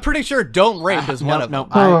clear. I'm pretty sure "don't rape" is one Nope, of them.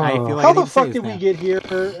 nope. I feel like I How need the to say fuck this did now. we get here?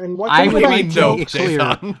 And what? I can would we like do? to No, make it clear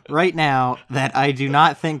Jason. right now that I do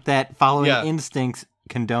not think that following Yeah. instincts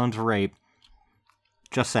condones rape.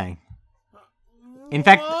 Just saying. In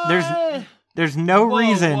fact, there's no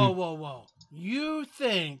reason. Whoa! You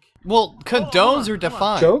think? Well, condones are hold on.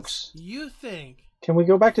 defined. Jokes? You think Can we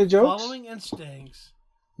go back to jokes? following instincts?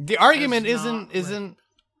 The argument Is not isn't.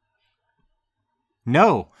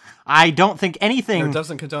 No, I don't think anything. No, it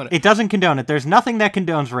doesn't condone it. It doesn't condone it. There's nothing that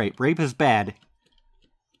condones rape. Rape is bad.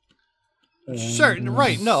 Sure,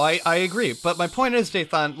 right? No, I agree. But my point is,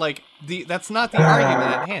 Jathan, like that's not the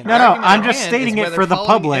argument at hand. No, The no, argument I'm at just hand stating is it whether for the following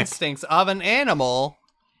public. Instincts of an animal,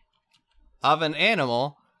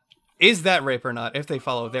 is that rape or not? If they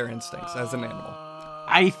follow their instincts as an animal.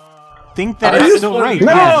 think that I it's just still wanted right. to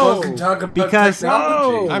Yeah. fucking talk about Because-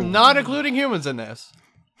 technology. I'm not including humans in this.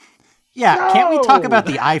 Yeah, can't we talk about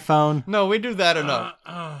the iPhone? No, we do that enough.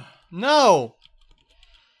 No,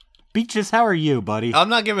 Beaches, how are you, buddy? I'm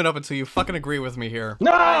not giving up until you fucking agree with me here.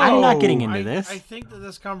 No, I'm not getting into this. I think that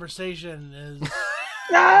this conversation is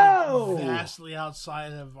No. vastly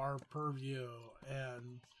outside of our purview,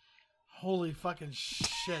 and holy fucking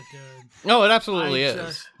shit, dude. No, it absolutely I is.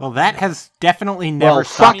 just- Well, that has definitely never Well,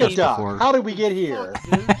 stopped fuck us a duck. before. How did we get here?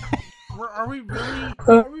 Dude, are we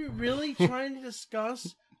really trying to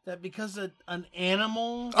discuss that because an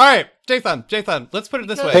animal? All right, Jathan, let's put it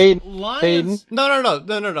this way. Hayden, Lions. No. All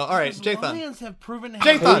right, because Jathan. Lions have proven to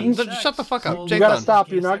Jathan, have th- sex, shut the fuck up. so You gotta stop.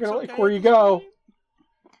 gay You're not sex gonna like okay where you at this go. point?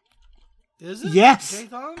 Is it? Yes.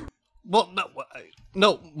 Jathan? Well,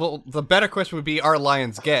 no. Well, the better question would be: are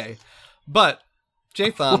lions gay? But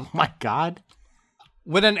Jathan, Oh my god.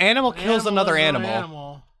 when an animal kills another is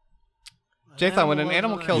animal, Jathan, when an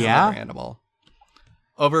animal kills Yeah? another animal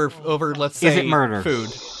over let's say Is it murder? food,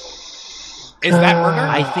 is that murder?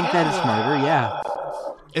 I think that is murder, yeah.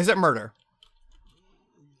 Is it murder?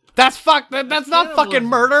 That's not fucking cannibalism.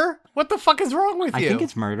 murder. What the fuck is wrong with I you? think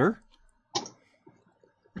it's murder.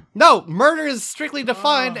 No, murder is strictly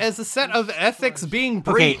defined as a set of ethics being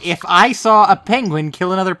Okay, breached. if I saw a penguin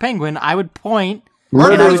kill another penguin, I would point.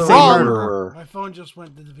 Murder and I is would say wrong. murderer. My phone just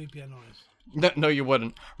went to the VPN noise. No, you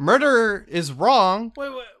wouldn't. Murder is wrong.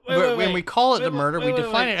 Wait, When we call it Wait, murder, wait, we wait,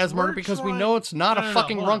 define wait. it as murder We're because we trying- know it's not No, a no,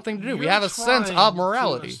 fucking hold wrong on. thing to do. We You're have a sense trying of to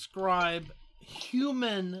morality. Ascribe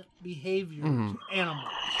human behavior Mm-hmm. to animals,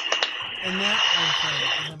 and that I'm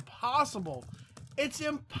saying is impossible. It's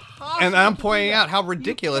impossible. And I'm to do pointing that. out how You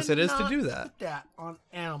ridiculous it is to cannot do that. put that on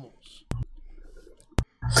animals.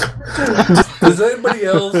 Does anybody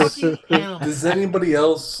else? Fucking animals. Does anybody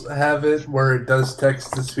else have it where it does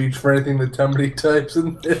text to speech for anything that somebody types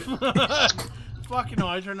in there? Fucking no,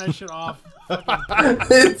 I turn that shit off. Fucking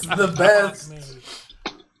It's the best. me.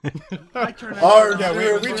 I turn that Our shit off.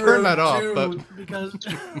 Yeah, we turned that off, Dude. but because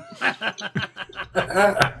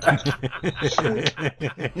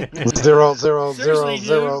 0 0 0 seriously, dude,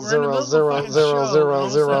 0 we're in the 0 middle of a 0 fucking 0 show, and 0 all of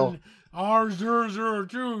a 0. sudden,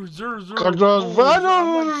 R002 0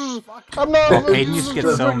 I'm not. Hayden just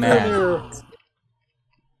gets so mad.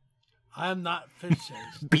 I'm not fish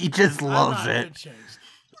chased. Beaches I'm loves not it. fish chased.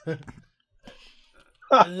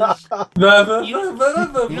 And this- You know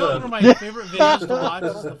one of my favorite videos to watch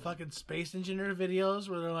is the fucking space engineer videos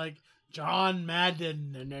where they're like John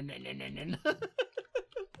Madden.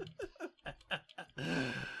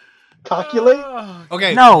 Calculate?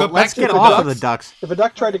 okay. No, but back let's to get the off ducks. of the ducks. If a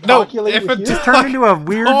duck tried to No, calculate if with a you, duck- Turned into a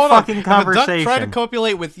weird Hold on. fucking If a duck conversation. tried to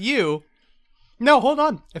copulate with you, no, hold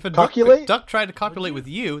on. If a Copulate? duck tried to copulate with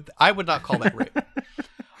you, I would not call that rape.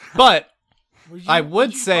 But I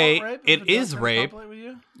would say it is rape.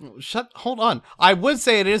 Hold on. I would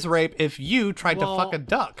say it is rape if you tried to Well, fuck a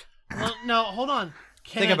duck. Well, no, hold on.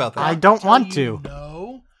 Can Think a about that. duck I don't tell want you to.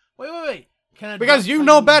 No. Wait. Can a Because duck you tell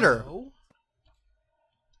know better. No?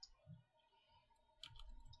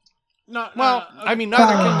 No, Well, I mean,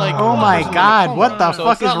 neither can like. Oh my person in a god, coma, what the so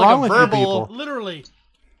fuck it's is not like wrong a with you verbal- people? literally.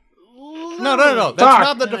 No. That's Duck.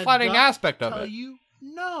 not the Can a defining duck aspect of tell it. you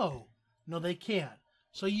no. No, they can't.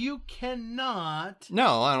 So you cannot.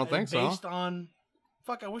 No, I don't think so. Based on.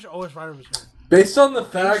 Fuck, I wish OS Rider was here. Based on the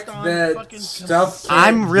fact on that fucking stuff. consent.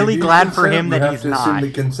 I'm can't really give you glad for consent, him that you have he's to assume not.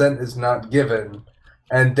 the consent is not given,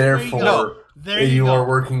 and There you therefore go. There you go. are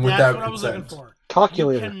working That's without what I was looking consent. for.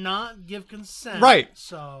 calculator. You cannot give consent. Right.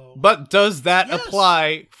 So. But does that Yes.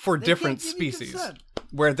 apply for They different can't give you species, consent.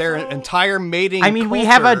 where their So- entire mating? I mean, we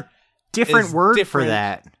have a culture different is word for different.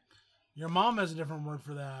 that. Your mom has a different word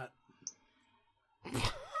for that.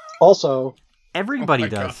 Also, Everybody Oh my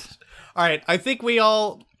does. gosh. All right, I think we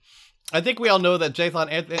all know that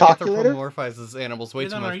Jathan Calculator? anthropomorphizes animals way Jathan,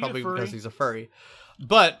 too are much, you a probably because furry? he's a furry.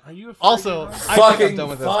 But Are you a furry also, guy? I think I'm Fucking done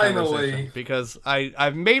with this finally. conversation because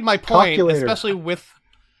I've made my point, Calculator. especially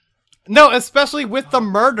with the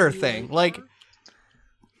murder thing. Like,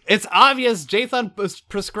 it's obvious Jathan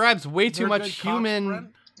prescribes way too You're a much good cock human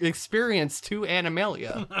friend? experience to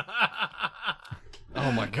Animalia. Oh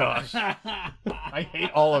my gosh. I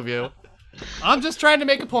hate all of you. I'm just trying to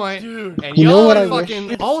make a point, Dude. and You know y'all what are I wish?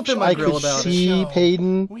 fucking all up in my I grill could about it. see Show.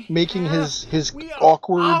 Payton We making have- his we are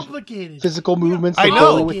awkward obligated. physical We are movements I that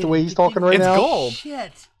know. go with the way he's talking right It's now. gold.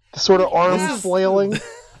 Shit. The sort of arms Yes. flailing.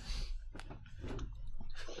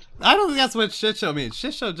 I don't think that's what shit show means.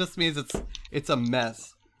 Shit show just means it's a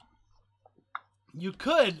mess. You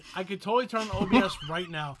could. I could totally turn on OBS right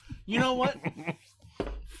now. You know what?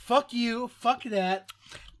 Fuck you. Fuck that.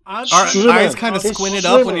 I'm Our Swimming. eyes kind of It's squinted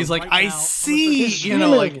up when swimming he's like, right I now. see, It's you know,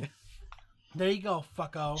 like, swimming. There you go,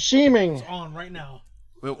 fucko. Sheeming. It's on right now.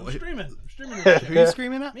 Wait, I'm streaming. I'm streaming. Who are you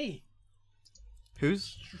screaming at? Me.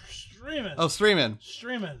 Who's? Streaming. Oh, streaming.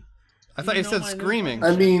 Streaming. I thought you said screaming.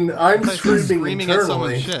 I mean, I'm I thought you said screaming at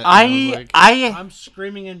someone's internally. shit. I'm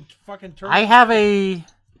screaming in fucking turn. I have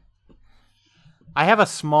a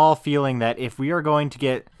small feeling that if we are going to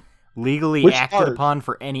get legally Which acted part? upon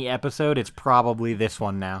for any episode, it's probably this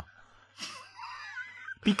one now.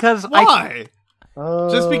 Because Why?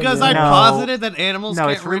 Just because I No. posited that animals No,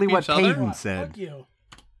 can't it's really rape what each other? Peyton said. Fuck you.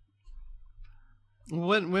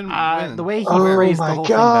 When? The way he Oh phrased the my whole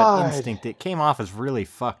thing about God. instinct, it came off as really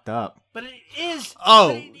fucked up. But it is. Oh,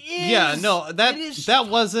 but it is, yeah, no, that- it is that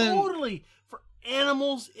wasn't- totally for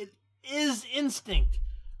animals. It is instinct.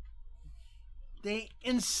 They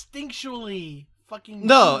instinctually fucking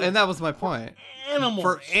No, do it. and that was my point. Animals.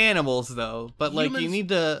 For animals, though, but like you Humans- need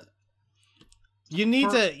to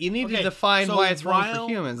Okay, define so why it's wrong for while-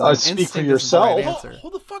 humans. Speak and for instinct isn't the yourself. right Hold, answer.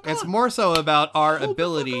 hold the fuck It's on. more so about our Hold the fuck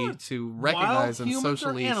ability on. to While recognize and humans are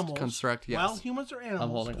socially animals, construct. Yes. While humans are animals,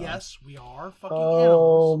 holding on. yes, we are fucking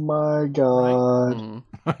Oh animals. my god.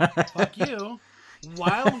 Mhm. Fuck you.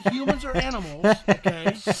 While humans are animals,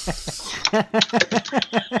 okay.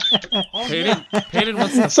 Oh, yeah. Peyton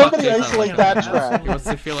wants to Somebody fuck this isolate out. that track. He wants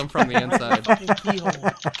to feel him from the inside. Fucking keyhole.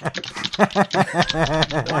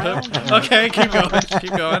 While Okay, keep going.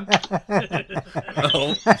 Keep going.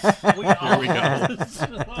 Oh, we here we go.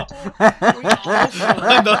 we also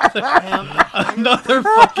Another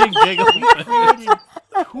fucking giggle. we created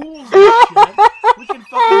tools and shit. We can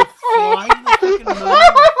fucking fly to the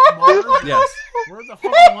fucking moon, Mars. Yes. We're the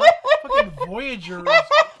fucking what? Fucking Voyager is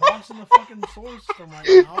crossing the fucking solar system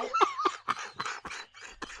right now.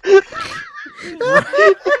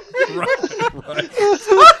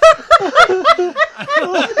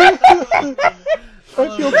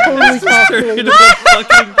 I feel totally Turned into calculated. a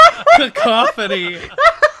fucking cacophony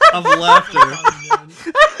of laughter.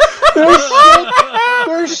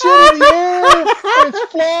 There's shit in the air.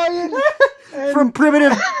 It's flying. And From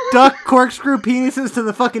primitive duck corkscrew penises to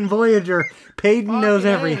the fucking Voyager, Peyton knows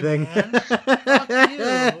Fucking A, everything. man. Fuck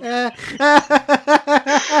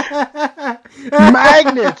you.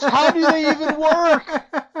 magnets. How do they even work?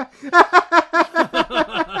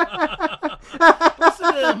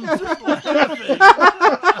 Listen to him just laughing. Apparently not.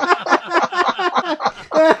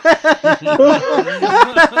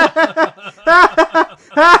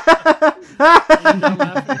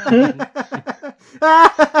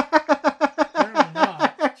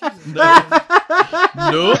 Jesus.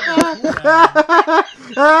 Nope.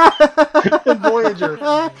 And Voyager.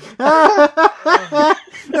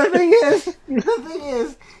 The thing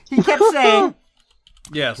is, he kept saying,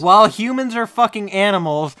 Yes. while humans are fucking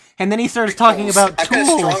animals, and then he starts talking about I've got a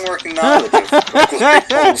tools. strong working knowledge of glory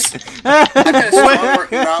holes. I've got a strong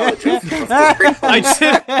working knowledge of glory holes.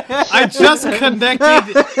 I just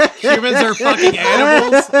connected humans are fucking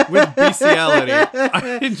animals with bestiality.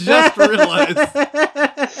 I just realized.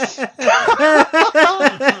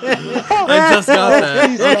 I just got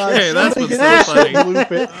that. Okay, that's what's so funny.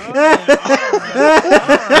 Loop it.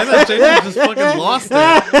 I thought Jason just fucking lost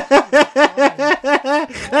it.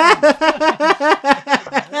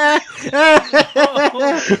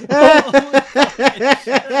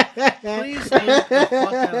 Please get the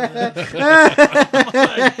fuck out of this.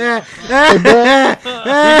 Hey, Brett,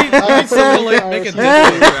 We need someone to like make a Disney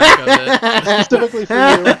track of it. specifically for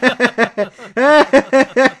you.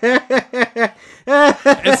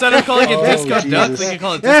 Instead of calling it Oh, Disco Duck, we Jesus. can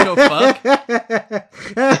call it Disco Fuck.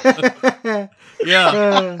 Yeah.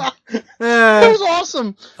 That was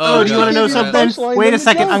awesome. Oh, do you God. want to know Give you something? the punchline, Wait a then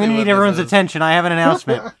second, go. I'm gonna See need what everyone's this is. attention. I have an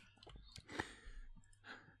announcement.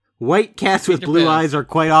 White cats with your blue pants. eyes are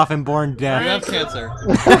quite often born You deaf. have cancer.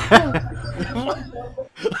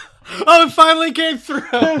 Oh, it finally came through.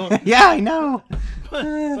 Yeah, I know. But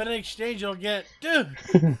in exchange, you'll get, dude.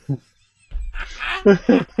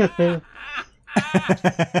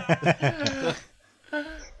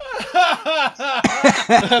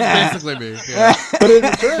 That's basically me. Yeah. But in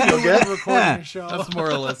return, you'll get. Recording a show. That's more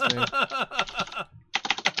or less me.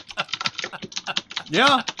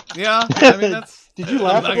 Yeah. Yeah. I mean, that's. Did you I'm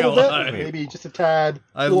laugh a not little gonna bit? lie. Maybe just a tad.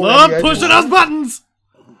 I Little love on the edge. pushing those buttons.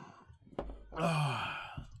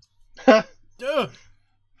 Dude.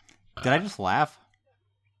 Did I just laugh?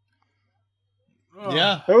 Oh.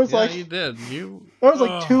 Yeah. That was yeah, like- you did. You That was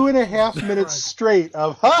like 2.5 minutes Christ. straight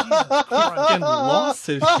of. fucking lost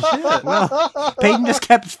his shit. Well, Peyton just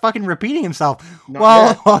kept fucking repeating himself. Not While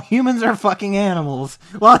yet. while humans are fucking animals.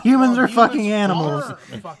 While humans Well, are fucking animals. are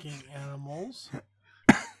fucking animals.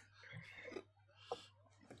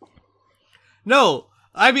 No.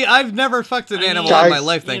 I mean, I've never fucked an animal guys, in my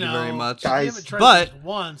life. Thank you very much. guys, You haven't tried but- this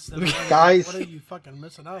once, then Guys. what are you fucking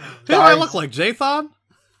missing out on? Who do I look like, Jathan?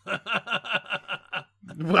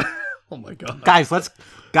 Oh my god. Guys,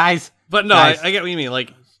 But no, Guys. I get what you mean.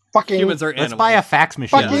 Like Fucking. humans are let's animals. buy a fax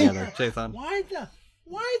machine Fucking- together. Jathan. Why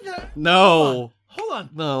the? No. Hold on.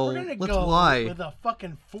 No, We're gonna let's go lie. with a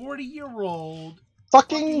fucking 40-year-old.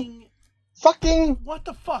 Fucking. What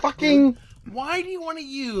the fuck? Fucking. dude? Why do you want to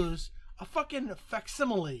use a fucking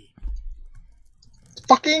facsimile?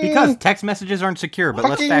 Fucking. Because text messages aren't secure, but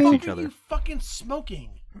let's Fucking- fax What each are other. you fucking smoking?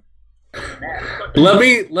 Let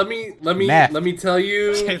me Math. tell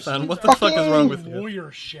you. Jathan, what the fuck is wrong with you?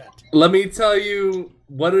 Lawyer shit. Let me tell you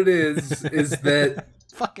what it is that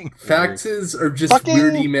Fucking faxes are just Fucking-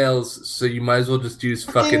 weird emails, so you might as well just use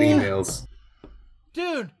fucking emails.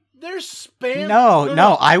 Dude, there's spam.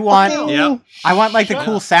 No, I want Fucking- Yep. I want like the Shut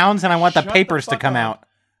cool up. sounds and I want the Shut the papers to fuck come up. out.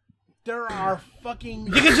 There are fucking.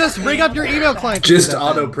 You can just ring up your email client. to do Just that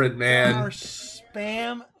auto thing. print, There are man.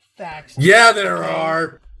 spam faxes. Yeah, there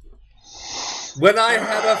are. When I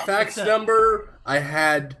had a fax number, I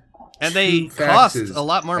had And they 2 cost faxes, a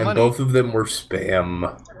lot more and money. both of them were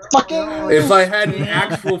spam. Fucking. If I had an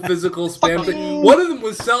actual physical spam thing, one of them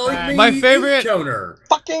was selling me My favorite- ink toner.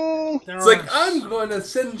 Fucking. There It's like, are- I'm going to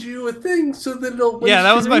send you a thing so that it'll waste Yeah,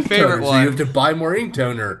 that was your my ink favorite toner, So one. you have to buy more ink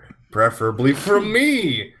toner, preferably from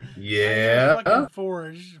me. Yeah. Fucking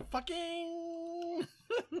forge. Fucking.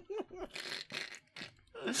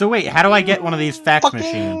 So wait, how do I get one of these fax Fucking-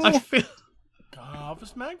 machines? I feel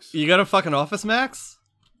Office Max? you got a fucking Office Max.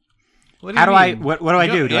 What do How you do I mean? what do I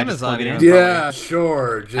You do? got Do I just Amazon plug it in? here. Yeah,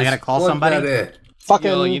 sure. Just gotta call plug somebody? that in. Fucking.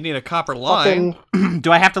 You know, you need a copper line. Fucking.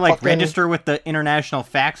 Do I have to like Fucking- register with the International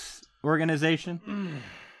Fax Organization?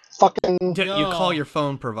 Fucking. You Yo. call your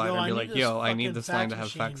phone provider and be I like, need "Yo, I fucking need this line to have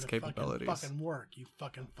machine fax to fucking- capabilities," Fucking work, you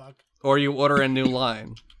fucking fuck. or you order a new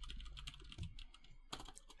line.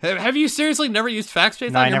 Have you seriously never used fax,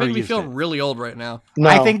 Jathan? No, I You're never making me used feel it. really old right now. No.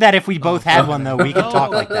 I think that if we both had one though, we could talk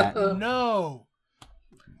like that. No.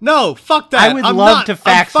 No, fuck that. I would I'm love not, to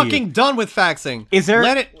fax I'm you. fucking done with faxing. Is there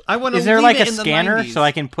Let it. I want to. Is there leave like it a in the scanner 90s. so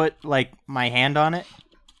I can put like my hand on it?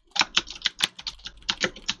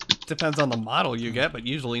 Depends on the model you get, but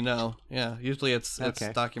usually no. Yeah, usually it's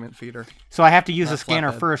Okay. document feeder. So I have to use a Not scanner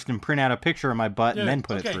flathead. first and print out a picture of my butt and then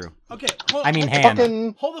put okay, it through. Okay. Hold, I mean hold- hand.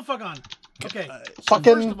 Fucking. Hold the fuck on. Okay. So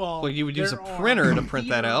Fucking- first of all, Well, you would use a there are printer to print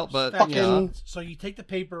that out, but, fax yeah. machines. So you take the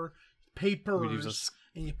papers, We'd use a s-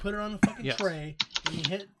 and you put it on the fucking Yes. tray, and you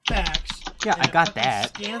hit fax. Yeah, and I it got fucking that.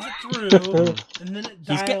 Scans it through, and then it He's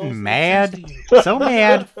dials getting and sends mad. to you. So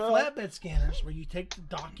mad. Flatbed scanners, where you take the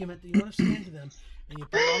document that you want to scan to them, and you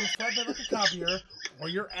put it on the flatbed like a copier, or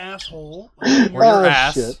your asshole, Or your Oh,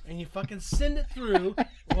 ass. shit. and you fucking send it through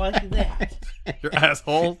like that. Your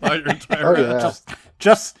asshole, not your entire Oh ass. yeah.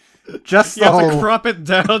 Just You have to Oh. crop it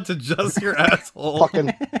down to just your asshole.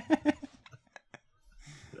 Fucking.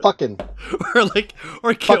 Fucking. Or like,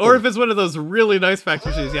 or Fucking. if it's one of those really nice fax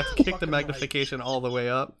machines, you have to kick the Fucking magnification all the way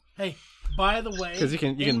up Hey, by the way, because you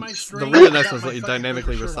in can. my The stream, really I nice got ones my let you fucking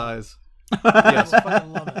dynamically Breaker shirt on. resize. I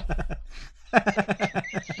fucking love it.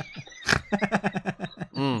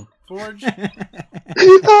 Mm. Forge,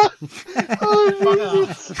 Oh,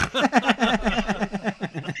 fuck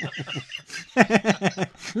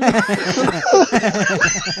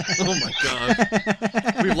Oh my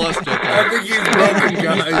god, we've lost Jake. I think he's broken,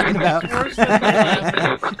 guys. Worse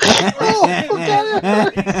than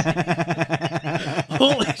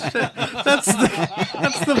Holy shit, that's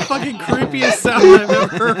the fucking creepiest sound I've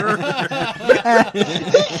ever heard.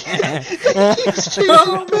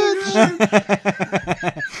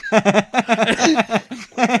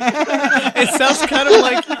 It sounds kind of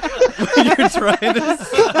like when you're trying to.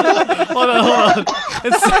 Hold on.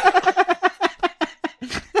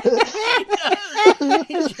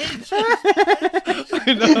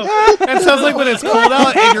 I know. It sounds like when it's cold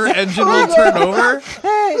out and your engine will turn over.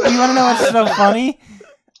 You want to know what's so funny?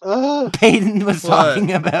 Uh, Peyton was What?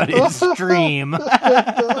 talking about his stream.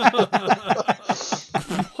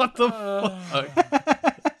 What the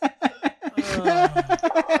fuck?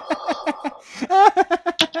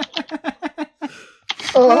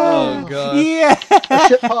 Oh god. Yeah. a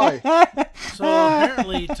shit pie. So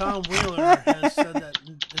apparently, Tom Wheeler has said that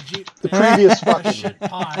the previous the fucking- shit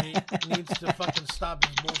pie needs to fucking stop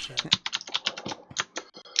his bullshit.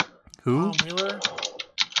 Who? Tom Wheeler.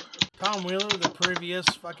 Tom Wheeler, the previous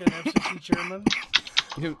fucking FCC chairman.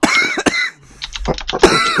 Yeah,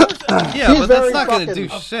 He's but that's very not gonna fucking-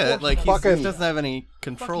 do shit. Like he fucking- doesn't have any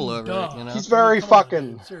control over Fucking it, duh. you know. He's very Come on,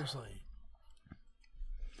 fucking- dude, seriously.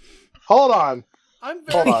 Hold on. I'm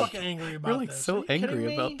Hold very on. fucking angry about You're like this. Are so you kidding angry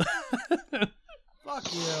me? about that.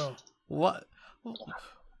 Fuck you. What?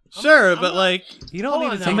 Sure, but like you don't Hold need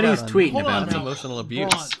on to now. take Somebody's that on- tweeting Hold on about That's me. now. emotional Hold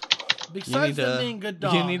abuse. on. Besides need them to- being good you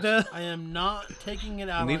dogs, need to- I am not taking it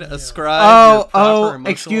out You need on to you. ascribe. your proper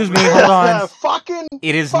emotional excuse me, abuse. hold on. fucking.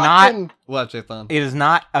 It is fucking. not. What, Jathan? It is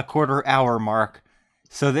not a quarter hour mark,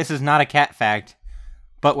 so this is not a cat fact.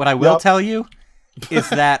 But what I will Yep. tell you is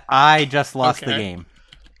that I just lost the Okay. game.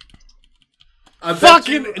 I bet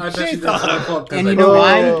Fucking you that's my fault 'cause And I you know don't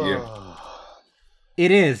why? like you. It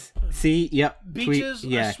is. See, yep. Beaches,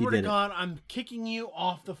 tweet. Yeah, I he swear to did it. God, I'm kicking you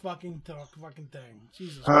off the fucking thing.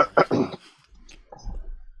 Jesus. Yeah,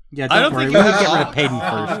 I don't don't worry. think We you will have get rid to- of Payton Did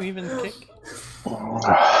first. you even kick?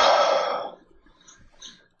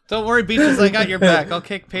 Don't worry, Beaches. I got your back. I'll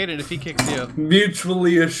kick Peyton if he kicks you.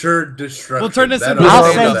 Mutually assured destruction. We'll turn this That into a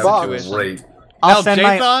always stand-up sounds situation. Great. I'll Now, send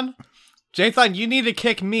my. Jathan, you need to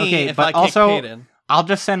kick me Okay, if but I kick also, Peyton. I'll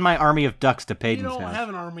just send my army of ducks to You Peyton's don't house. have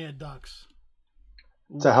an army of ducks.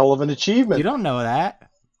 It's a hell of an achievement. You don't know that.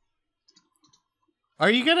 Are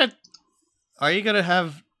you gonna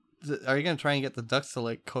have? Are you gonna try and get the ducks to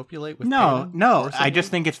like copulate with? No, Peyton no. or I just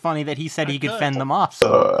something? think it's funny that he said he could could. fend them off.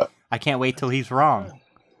 So I can't wait till he's wrong.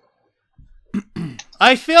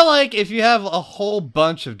 I feel like if you have a whole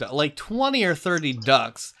bunch of like 20 or 30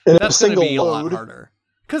 ducks, In a that's gonna single be a lot load. harder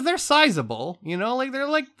because they're sizable. You know, like they're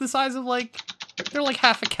like the size of they're like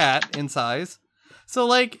half a cat in size. So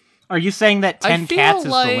like, Are you saying that I 10 feel cats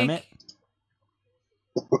is like- the limit?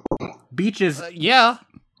 Beaches. yeah,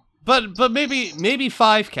 but maybe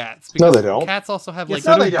 5 cats. No, Because they don't. Cats also have Yes,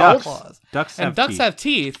 like so do ducks. ducks. claws, Ducks and have ducks teeth. have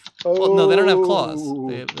teeth. Well, no, they don't have claws. Oh.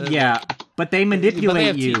 Yeah, but they manipulate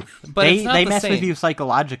have you. teeth, but it's not they the mess with same. you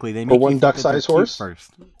psychologically. They For make one you think that duck-sized they're cute horse?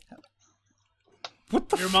 first. What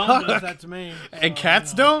the Your fuck? mom does that to me. And so,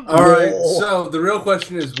 cats you know. don't. All right. No. So the real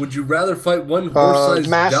question is: would you rather fight one horse-sized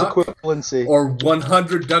Mass duck equivalency. or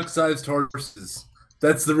 100 duck-sized horses?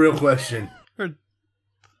 That's the real question.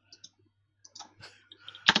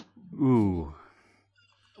 Ooh.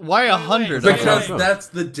 Why Wait, 100? wait, Because wait. that's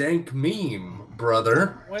the dank meme,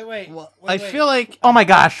 brother. Wait. I feel like Oh my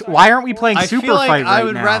gosh! Why aren't we playing I Super feel like Fight right I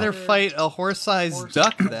would now? rather fight a horse-sized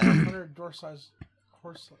duck then. 100 door-sized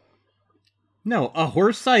horse. No, a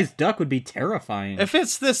horse-sized duck would be terrifying. If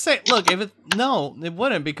it's the same, look, it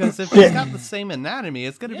wouldn't because if it's got the same anatomy,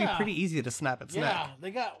 it's gonna be Yeah. pretty easy to snap its Yeah, neck.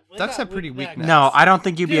 they got. Ducks have pretty weak necks. No, I don't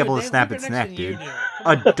think you'd be Dude, able to they snap have its bigger neck, necks than you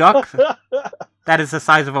dude. do. A duck that is the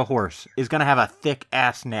size of a horse is gonna have a thick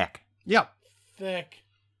ass neck. Yeah. Thick.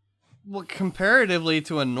 Well, comparatively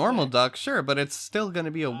to a normal duck, sure, but it's still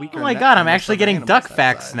gonna be a weaker. Oh my neck god, than I'm most actually other getting animals duck that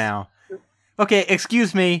facts size. now. Okay,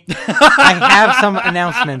 excuse me. I have some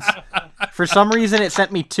announcements. For some reason, it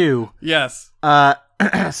sent me 2. Yes.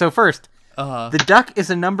 So first, Uh-huh. the duck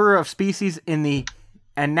is a number of species in the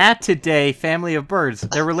Anatidae family of birds.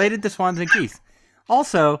 They're related to swans and geese.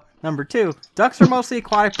 Also, number 2, ducks are mostly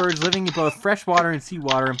aquatic birds living in both freshwater and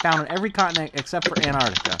seawater and found on every continent except for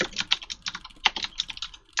Antarctica.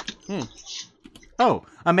 Oh,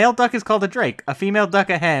 a male duck is called a drake, a female duck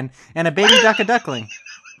a hen, and a baby duck a duckling.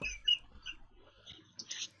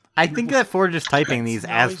 I think that Forge is typing these No,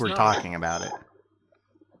 as he's we're not. talking about it.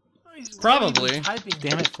 Probably. Typing.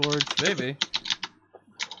 Damn it, Forge. Maybe.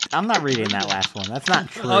 I'm not reading that last one. That's not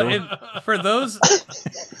true. For those,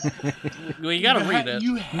 well, you gotta read it.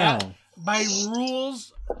 You have No. by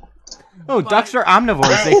rules. Oh, by- ducks are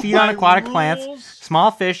omnivores. They feed on by aquatic plants, rules-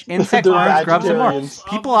 small fish, insect They're worms, grubs, and more. vegetarians.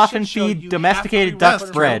 People of the often shit show, feed you domesticated have to read ducks what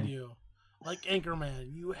I'm bread. telling you. Like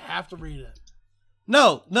Anchorman, you have to read it.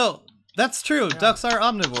 No, that's true. Ducks are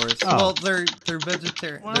omnivores. Oh. Well, they're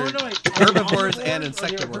vegetarian. Well, They're no, wait. herbivores Omnivores and or they're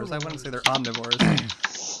insectivores. I wouldn't say they're herbivores?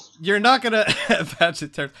 omnivores. You're not gonna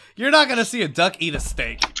vegetarian. You're not gonna see a duck eat a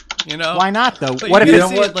steak. You know? Why not, though? But What if you it's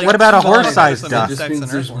can see it, like, what about a small horse-sized some duck? It just insects means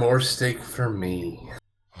and there's earthworms. more steak for me.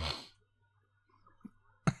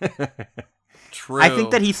 True. I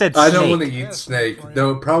think that he said I snake. don't want to eat Yeah, snake. for you.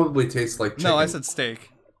 Though it probably tastes like chicken. No, I said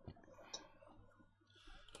steak.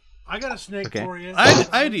 I got a snake Okay. for you.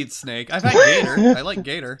 I'd eat snake. I've had gator. I like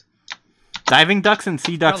gator. Diving ducks and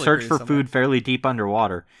sea ducks Probably search pretty for similar. food fairly deep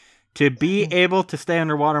underwater. To be able to stay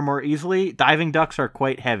underwater more easily, diving ducks are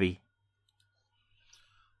quite heavy.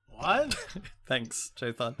 What? Thanks,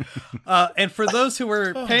 Jathan. And for those who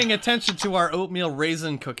were paying attention to our oatmeal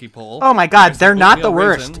raisin cookie poll, Oh my god, there's they're not the oatmeal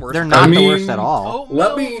worst. raisin, They're worst not I the mean- worst at all.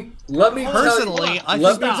 Let me Personally, tell I you,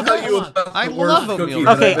 let think me that- tell you hold on. about I the love worst oatmeal cookie raisin.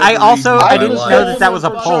 that Okay, I've I ever also eaten I in my didn't life. know that was a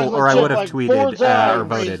Chocolate poll, or I would have like tweeted Forge or Eye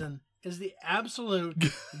voted. Raisin is the absolute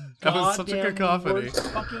That was such a goddamn cacophony. worst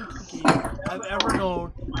fucking cookie I've ever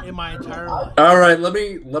known in my entire life. All right, let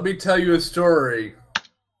me tell you a story.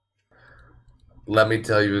 Let me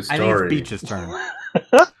tell you a I think it's story. Beach's turn.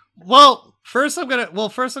 Well, First, I'm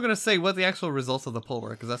gonna say what the actual results of the poll were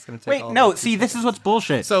because that's gonna take. Wait, no. See, this is what's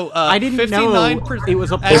bullshit. So I didn't 59% know it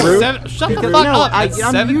was a at poll. shut the Because- fuck no, up. At you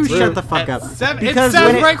 17 shut the fuck at up. seven- Because it says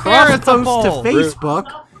when it right there it's a cross-posts to poll.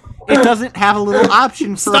 Facebook, it doesn't have a little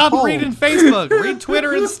option for a Stop poll. reading Facebook. Read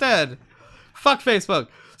Twitter instead. Fuck Facebook.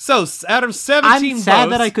 So out of 17 I'm sad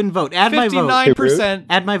votes, that I couldn't vote. Add my vote. 59%.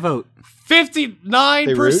 Add my vote.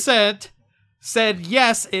 59% said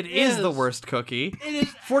yes, it is the worst cookie.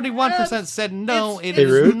 41% said no, it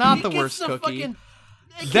is not the worst cookie.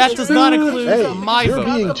 That does not include my you're vote.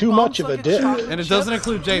 being too much of a dick. And it doesn't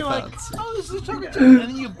include J-Thon's. Oh, this is chocolate chip. And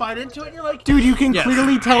then you bite into it and you're like, Dude, you can Yes.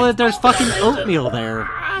 clearly tell that there's fucking oatmeal there.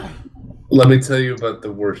 Let me tell you about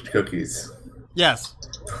the worst cookies. Yes.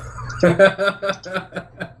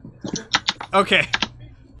 Okay.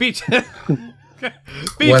 Beach.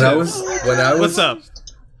 When I was What's up?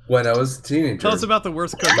 When I was a teenager, Tell us about the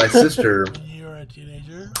worst cookie. my sister. you're a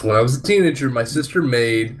teenager. When I was a teenager, my sister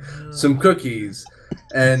made some cookies,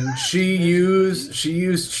 and she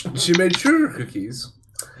made sugar cookies.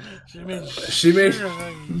 She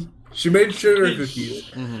made sugar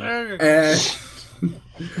cookies, and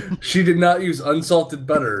she did not use unsalted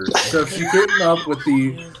butter. So she came up with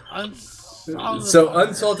the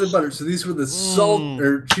unsalted butter. So these were the salt,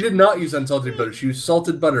 or she did not use unsalted butter. She used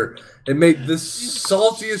salted butter. It made the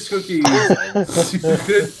saltiest cookies you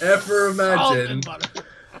could ever imagine.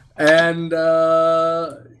 And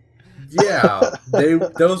yeah,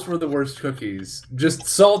 those were the worst cookies. Just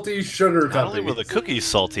salty sugar Not only were cookies. the cookies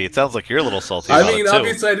salty, it sounds like you're a little salty. I about mean, it too.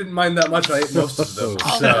 obviously, I didn't mind that much. I ate most of those,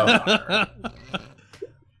 so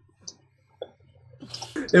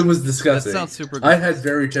it was disgusting. That sounds super good. I had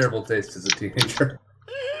very terrible taste as a teenager.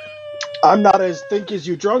 I'm not as thick as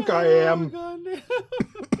you drunk I am.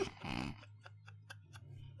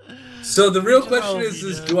 So the real question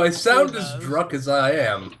is do I sound as drunk as I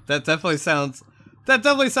am? That definitely sounds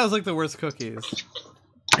like the worst cookies.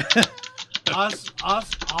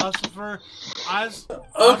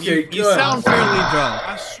 Okay, You good. sound fairly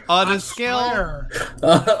drunk. On a scale, On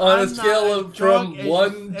a I'm scale not of as from drunk as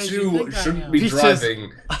 1 you to think I shouldn't am. be He's just-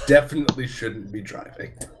 driving, definitely shouldn't be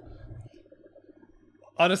driving.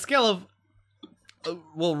 on a scale of,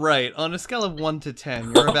 right, on a scale of 1 to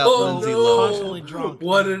 10, you're about Oh Lindsay no! Lohan. Constantly drunk.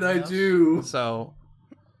 What did I do? So,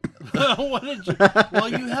 What did you? Well,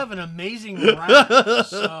 you have an amazing rap,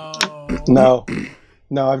 so No.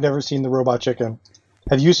 No, I've never seen the Robot Chicken.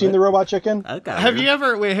 Have you seen the Robot Chicken? Okay. have you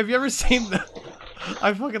ever seen the?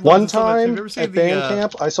 I fucking love One this so much. Have time you ever seen at band the,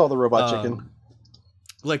 camp, I saw the Robot Chicken.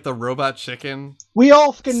 like the Robot Chicken We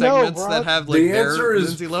all fucking know, segments bro. that have like The their answer is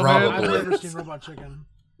Lindsay Lohan? probably- I've never seen Robot Chicken.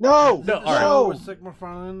 No, No, all right. no, With Sigma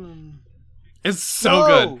McFarlane and It's so no.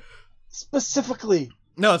 good. Specifically,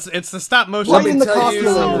 No, it's the stop motion. Right Let in me the tell you,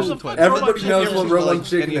 costume. everybody Robot knows Chicken what is Robot like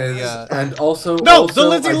Chicken any of is, the, and also No, the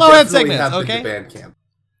Lindsay I Lohan definitely segments, have been to okay? band camp.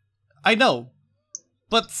 I know,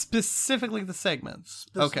 but specifically the segments.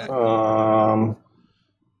 Okay.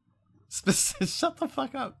 Shut the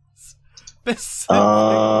fuck up.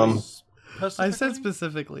 Specifically. I said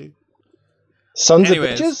specifically. Sons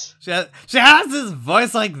Anyways, of bitches. she has this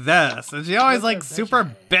voice like this, and she always like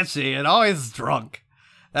super bitchy and always drunk.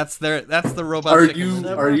 That's the Robot Are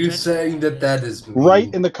Chicken. you saying that is me?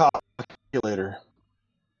 Right in the calculator.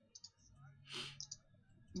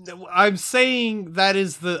 I'm saying that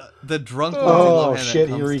is the drunk Lindsay Oh Lohan shit!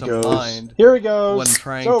 that Here he comes to goes. mind Here he goes. when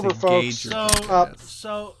trying it's over, to folks. gauge your So, drunkenness.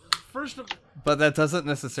 so first of But that doesn't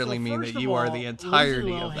necessarily mean first that of you are all, the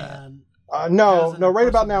entirety Lindsay of that. Lohan, No, As no. an Right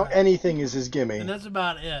about now, impersonation. anything is his gimme. and that's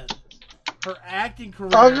about it. Her acting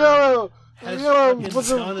career. I gotta has put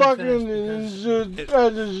fucking the gone fucking. Is Lindsay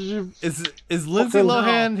Fucking-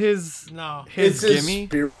 Lohan his No, It's his gimme?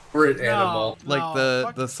 spirit animal. no, Like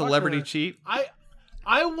the fuck celebrity her. cheat?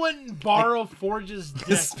 I wouldn't borrow Forge's dick.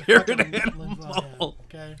 The to spirit fucking Lindsay animal. Lohan,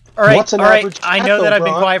 okay. All right, What's an all right. average I cat, know that though, I've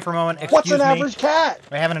been Bron? quiet for a moment. Excuse What's an me. average cat?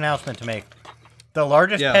 I have an announcement to make. The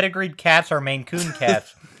largest Yeah. pedigreed cats are Maine Coon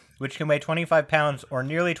cats, which can weigh 25 pounds or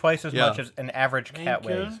nearly twice as Yeah. much as an average Maine cat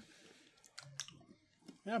Coon? weighs.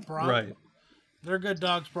 Yeah, Bron. Right. They're good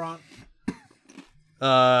dogs, Bron.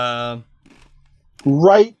 Right.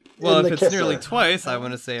 Well, in if the it's kisser. nearly twice, I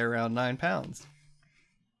want to say around 9 pounds.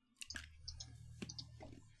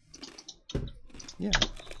 Yeah.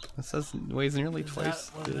 It says it weighs nearly Is twice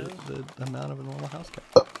that what it is? the amount of a normal house cat.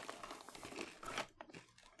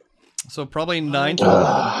 So probably 9 to 11.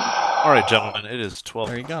 All right, gentlemen, it is 12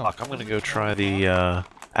 There you go. o'clock. I'm going to go try the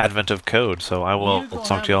advent of code, so I will You go talk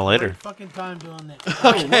have to y'all a great later. Fucking time doing that.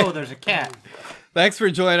 Oh, whoa, there's a cat. Thanks for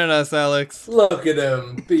joining us, Alex. Look at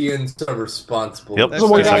him being so responsible. Yep. This is the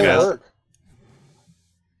one Peace guy out, at guys. work.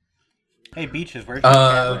 Hey, Beaches, where's your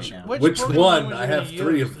cat right now? Which program one? would I you have use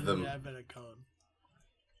 3 in of them. the Advent of Code?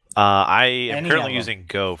 I am Any currently of 'em. using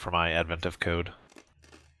Go for my Advent of Code.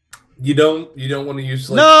 You don't want to use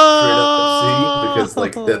like No! straight up C because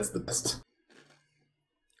like that's the best.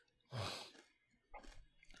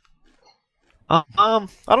 I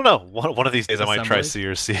don't know. One of these days I might try C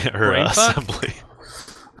or Brain fuck? assembly.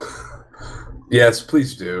 Yes,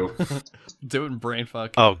 please do. Do it in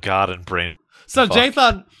brainfuck. Oh God, and brain. So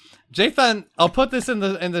fuck. Jathan, I'll put this in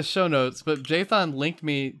the show notes. But Jathan linked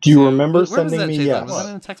me. Do you to- remember where was sending that, me Jathan? yes? Was that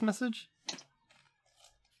in a text message?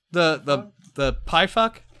 The pie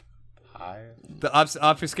fuck, the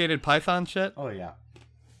obfuscated Python shit. Oh yeah.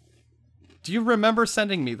 Do you remember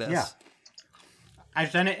sending me this? Yeah. I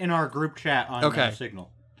sent it in our group chat on Signal.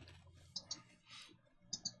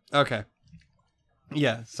 Okay.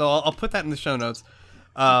 Yeah, so I'll put that in the show notes.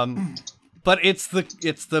 But it's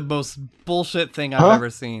the most bullshit thing I've ever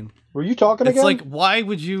seen. Were you talking It's again? like, why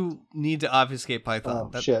would you need to obfuscate Python?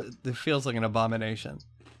 Oh, shit. It feels like an abomination.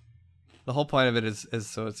 The whole point of it is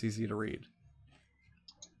so it's easy to read.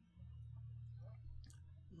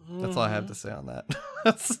 That's all I have to say on that.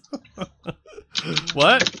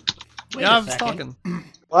 What? Wait Yeah, a I was second. talking.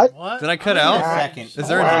 What? What? Did I cut Wait a out? second. Is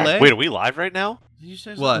there a delay? Wait, are we live right now? Did you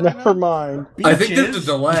say What? something? Never mind. I think there's a Beaches?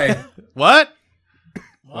 delay. What?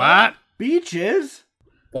 What? Beaches?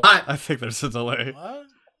 What? I think there's a delay. What?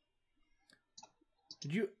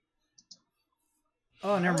 Did you?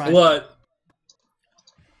 Oh, never mind. What?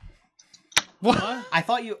 What? I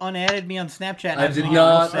thought you unadded me on Snapchat. And I was did getting real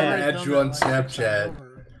not sad. add you on Snapchat.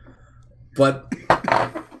 But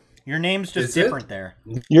Your name's just Is it? different there.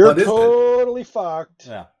 You're What is it? totally fucked.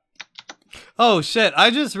 Yeah. Oh shit!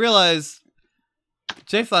 I just realized,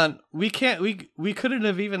 Jathan, we couldn't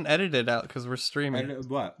have even edited out because we're streaming.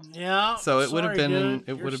 What? Yeah. So it would have sorry, been- dude. it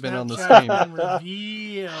Your would have been on the Snapchat stream.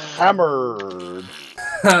 reveal. Hammered.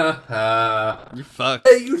 You fucked.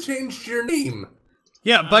 hey, you changed your name.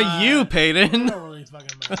 Yeah, by you, It Peyton. don't really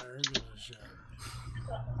fucking matter. Who gives a shit?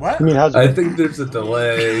 What? I mean, how's I think there's a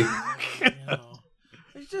delay. You know,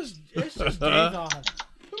 it's just Jathan.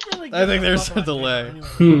 Who really I gives think a there's fuck a about delay. Jathan anyway?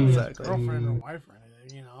 Hmm. Exactly. Girlfriend or wife or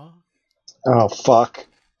anything, you know. Oh fuck.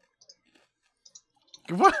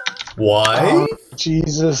 What? Why? Oh,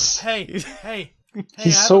 Jesus. Hey, hey.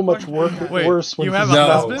 He's I have so a much question. Wait, worse when you he's have a No.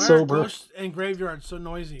 not husband? Why are sober. ghosts and graveyards so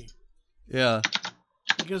noisy? Yeah.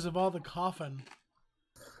 Because of all the coffin.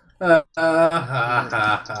 Oh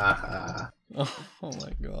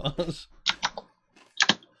my gosh.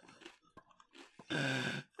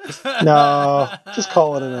 No, just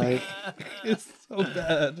call it a night. It's so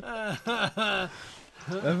bad. I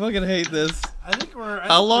fucking hate this. I think we're.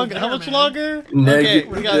 How long? How much longer? Okay, Negative.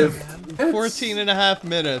 we got 14 and a half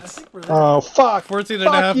minutes. Oh fuck. 14 and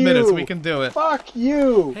a half Fuck minutes. you. We can do it. Fuck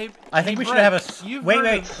you. Hey, I think we should Brett, have a s- you've wait, heard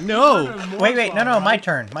wait. of- No. you've heard of Moore's Wait, no, Law, my right?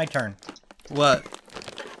 turn. My turn. What?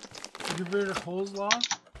 You've heard of Cole's Law?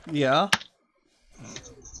 Yeah.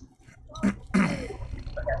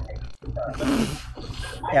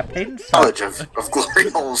 Yeah, Peyton sucks. Knowledge of glory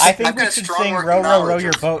holes. I think I've we got a should strong sing working Row, Row, Row knowledge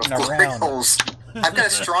Your of- Boat of in a glory round. holes. I've got a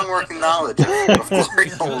strong working knowledge of glory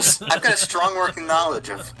holes. I've got a strong working knowledge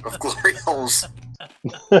of glory holes.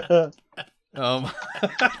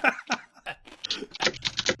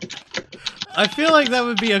 I feel like that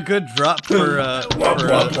would be a good drop for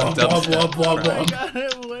dubstep. I got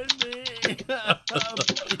it with me.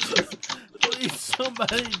 Please,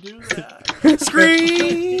 somebody do that.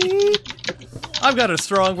 Scream! I've got a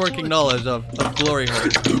strong working knowledge of glory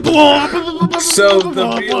holes. So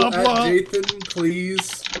the real Jathan,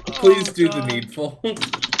 please do the God. needful.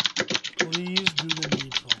 Please do the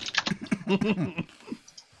needful.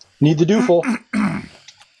 Need the dooful.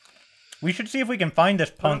 We should see if we can find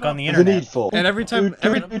this punk on the The internet. needful. And every time in a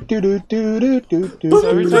ticket,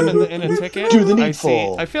 Do the I see.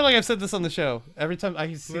 needful. I feel like I've said this on the show. Every time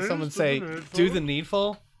I see someone say "do the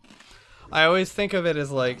needful," I always think of it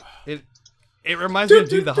as like it. It reminds me of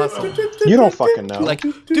 "do the hustle." You don't fucking know. Like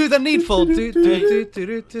 "do the needful." We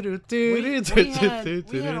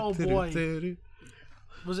had old boy.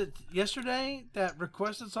 Was it yesterday that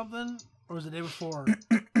requested something, or was it the day before?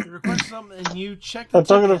 He requested something, and you checked the I'm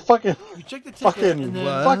talking to ticket. fucking, You checked the ticket, fucking, and then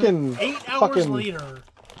What? fucking, 8 hours fucking. later,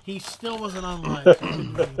 he still wasn't online.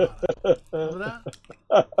 Remember that?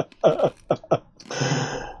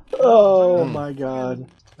 Oh my god.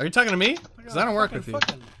 Are you talking to me? Because I don't work with you.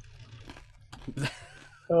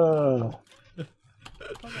 Uh,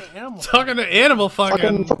 Fucking animal. Talking to animal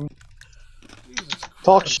fucking. fucking.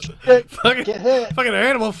 Talk shit. Fucking, Get hit. fucking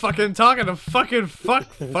animal fucking talking to fucking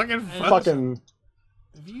fucking. Fucking.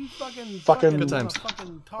 If you fucking Fucking- Good times.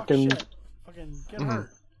 fucking talk fucking- shit, fucking get hurt.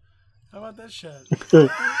 How about that shit?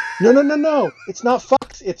 No. It's not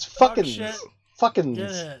fucks. It's Fuck fucking. shit. Fucking.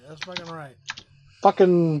 Get it. That's fucking right.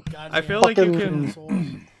 Fucking. Goddamn I feel like you fucking-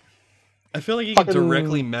 can. I feel like you can Fucking-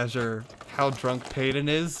 directly measure how drunk Peyton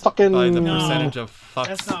is Fucking- by the No, percentage of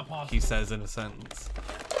that's not fucks possible. he says in a sentence.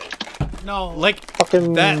 No. Like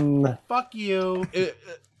Fucking. that. Fuck you.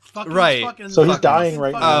 Fucking, right. Fucking, So he's fucking, dying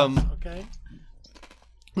right fucking, now. Okay.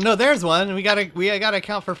 No, there's one. We gotta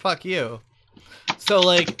account for fuck you. So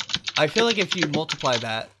like, I feel like if you multiply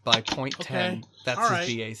that by 0.10, Okay. that's All his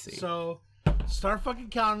right. BAC. So start fucking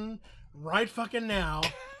counting right fucking now,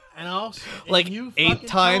 and I'll like and you 8 fucking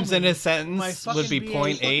times tell in me a my sentence would be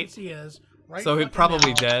fucking 0.8. fucking is right So he's fucking probably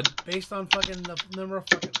now, dead. based on fucking the number of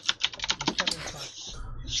fucking.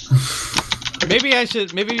 Maybe I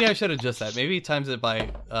should adjust that. Maybe times it by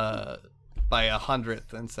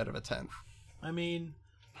 100th instead of a 10th. I mean,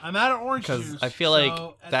 I'm out of orange juice. Because I feel so like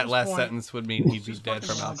at that this last point, sentence would mean he'd be just dead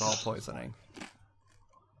fucking from alcohol vodka. poisoning.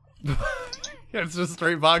 It's just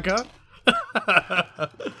straight vodka.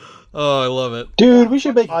 Oh, I love it. Dude, we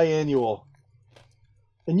should make biannual.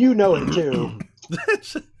 And you know it too.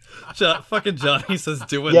 Fucking Johnny says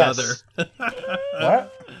do Yes. another.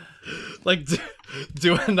 What? Like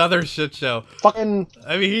do another shit show. Fucking.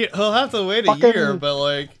 I mean, he'll have to wait a Fucking- year, but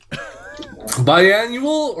like,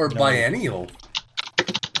 Biannual or biennial?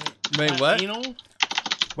 wait, what? Anal?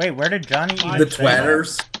 Wait, where did Johnny even The say that?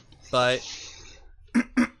 twatters. But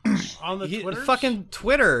On the Twitters? fucking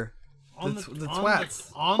Twitter, on the the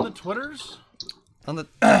twats on the Twitters. on the.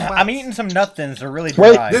 I'm eating some nothins. They're really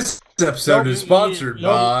Wait, dry. This episode is sponsored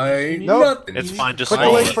by Nope. nothing. It's fine, just Click the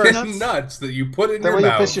swallow link it. for Fucking nuts that you put in That your way you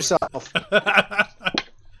mouth. piss yourself.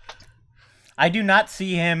 I do not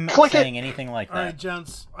see him Click it. saying anything like All right, that.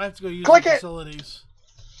 gents, I have to go use Click the it. facilities.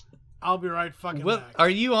 I'll be right fucking What back. are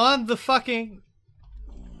you on the fucking?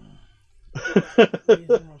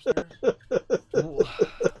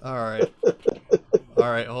 All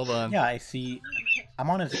right, hold on. Yeah, I see. I'm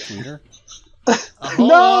on his Twitter. Hold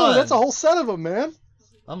No, on. that's a whole set of them, man.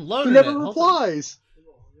 I'm He loading never it. Hold on. replies.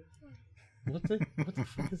 What the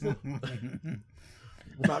fuck is it?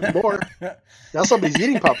 Not anymore. Now somebody's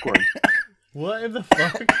eating popcorn. What in the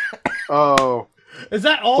fuck? Oh. Is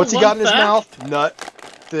that all? What's he one got in his fact? mouth? Nut.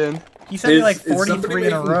 Thin. He sent me like Is somebody 43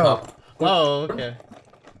 in a making row. pop- Oh, okay.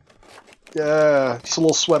 Yeah. Just a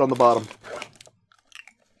little sweat on the bottom.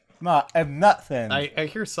 No, I'm not thin. I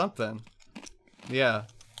hear something. Yeah.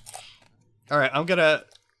 All right, I'm gonna.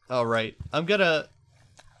 All right, I'm gonna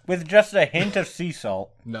With just a hint of sea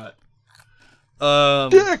salt. nut.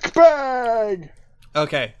 Dick bag!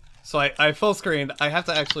 Okay, so I full screened. I have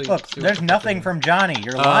to actually. Look, see what there's the fuck nothing it is. from Johnny.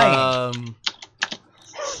 You're lying.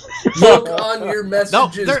 Look on your No,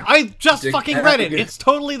 messages. there. I just Dick fucking read it. bag. It's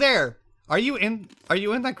totally there. Are you in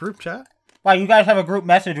that group chat? Wow, you guys have a group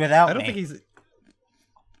message without I don't me. think he's.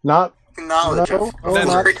 Not. Knowledge No, of no, glory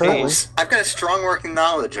not currently. holes. I've got a strong working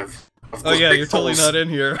knowledge of Oh yeah, glory you're totally holes. not in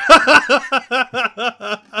here.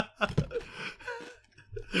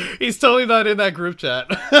 He's totally not in that group chat.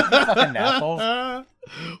 fucking assholes.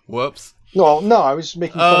 Whoops. No, I was just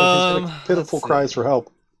making fun of his let's pitiful see. cries for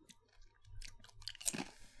help.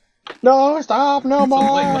 No, stop, no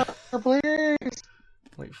more, please.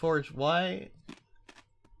 Wait, Forge, why?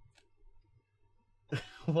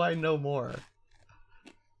 Why no more?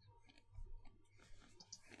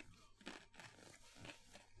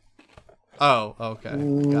 Oh, okay.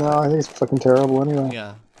 No, Got I think it's fucking terrible anyway. it.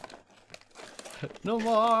 Yeah. No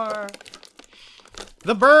more.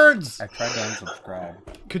 The birds. I tried to unsubscribe.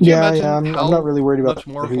 Could you Yeah, imagine I'm how not really worried about much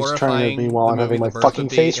more who's trying to horrifying me while the I'm having movie my The Birds fucking would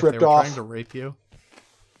be face if they ripped were off. Trying to rape you.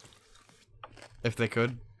 If they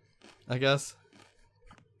could, I guess.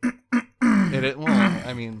 Well,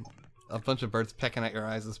 I mean, a bunch of birds pecking at your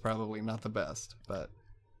eyes is probably not the best, but.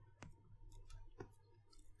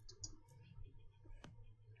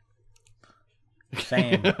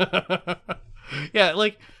 Same. Yeah,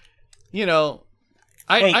 like, you know,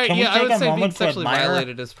 Wait, I can we would take a say being moment to sexually admire-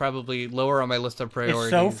 violated is probably lower on my list of priorities.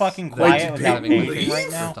 so fucking than quiet having without my Peyton face right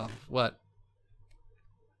ripped now. off. What?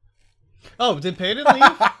 Oh, did Peyton leave?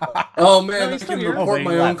 Oh No, man, he's I still can here. report Oh,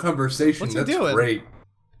 my he own left. conversation. What's he That's doing? great.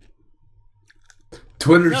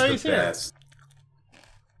 Twitter's No, the he's here. best.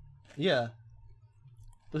 Yeah.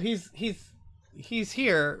 Well, he's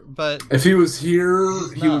here, but If he was here,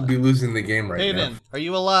 he not. would be losing the game right Peyton, are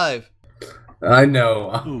you alive? now. I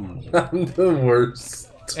know. I'm the worst.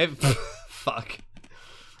 Fuck.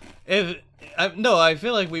 No, I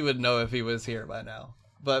feel like we would know if he was here by now.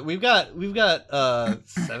 But we've got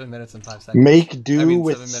 7 minutes and 5 seconds. Make do I mean,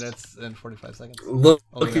 with 7 minutes and 45 seconds. Look,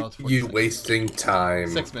 Oh, wait, no, it's at 40 you seconds. wasting time.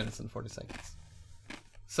 6 minutes and 40 seconds.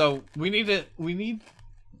 So we need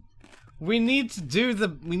We need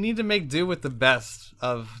to make do with the best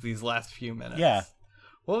of these last few minutes. Yeah.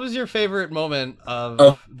 What was your favorite moment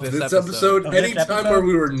of this episode? Of this Any time episode? where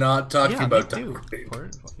we were not talking Yeah, about me too. Tom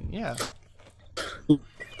Green. Yeah.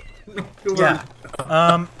 Yeah.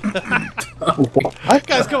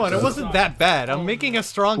 Guys, come on. It wasn't that bad. I'm making a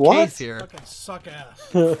strong What? case here. Fucking suck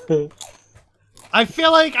ass. I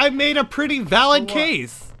feel like I made a pretty valid For what?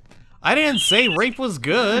 case. I didn't say rape was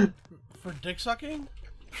good For dick sucking?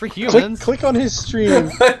 for humans. Click on his stream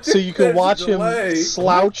so you can There's a watch him delay.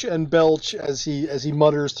 slouch and belch as he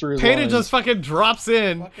mutters through his Peyton lines. just fucking drops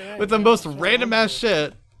in Fucking with the A, most that's what random I'm ass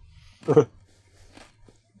shit.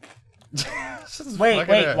 Just Wait,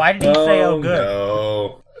 fucking wait. it. Why did he say "oh good"?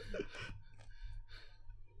 No.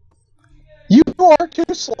 You are too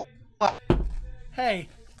slow. Hey,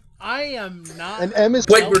 I am not. And M is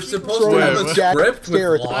Wait, we're supposed to throwing have a a jack script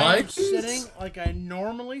stare with at the- I am lines? sitting like I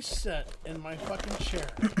normally sit in my fucking chair.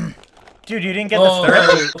 Dude, you didn't get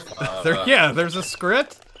the script? Yeah, there's a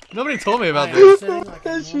script. Nobody told me I about am this. sitting like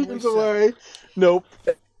I She normally runs sit. away. Nope.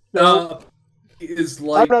 Nope. Is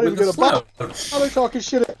like I'm not with even a gonna slouch. How they talking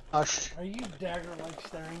shit at Josh? Are you dagger like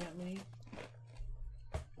staring at me?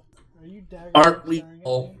 Are you dagger Aren't we staring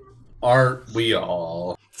all? at me? Aren't we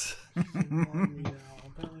all? Ignoring me now.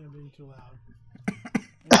 Apparently I'm being too loud.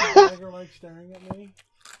 Are you dagger like staring at me?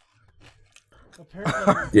 Apparently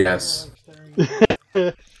you're Yes. dagger like staring at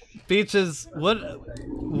me. Beaches, what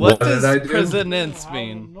What does did I do? presidents How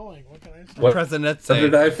mean? annoying. What can I say? What, Presidente. what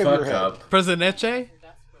did I Give your fuck head. up? Presidente?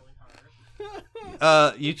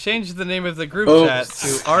 You changed the name of the group Oops. chat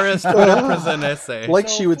to RS Twitter Presidente. Like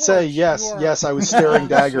So, she would say, Forge, yes, you are- yes, I was staring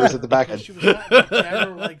daggers at the back Because end. she was not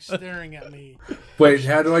dagger like staring at me. Wait,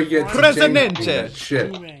 how do I get to Presidente. changing that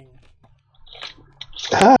shit? Screaming.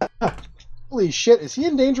 Holy shit, is he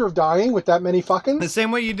in danger of dying with that many fucking? The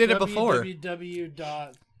same way you did it before.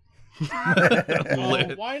 www.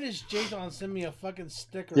 Lit. Why does Jathan send me a fucking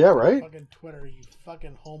sticker? Yeah, on right? Fucking Twitter, you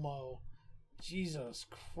fucking homo. Jesus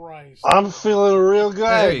Christ. I'm feeling real good.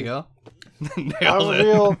 There you go.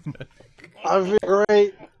 Nailed it. I feel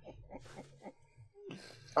great.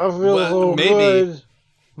 I feel Well, so maybe. good.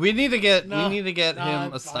 We need to get No, him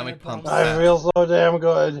I'm a stomach fine, pump. I I feel so damn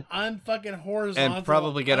good. I'm fucking horizontal. And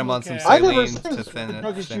probably get him on some okay. I never saline said to it's thin the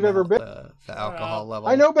drunkest thin you've ever out been. the alcohol level.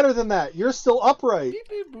 I know better than that. You're still upright. Beep,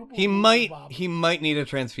 beep, boop, boop, He boop, boop. might need a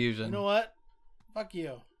transfusion. You know what? Fuck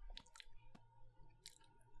you.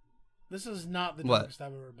 This is not the What? drunkest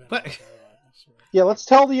I've ever been. What? by the way, I swear. Yeah, let's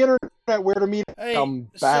tell the internet where to meet. Hey,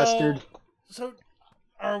 Bastard. So,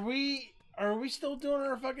 are we still doing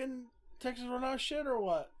our fucking Texas Roadhouse shit or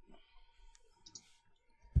what?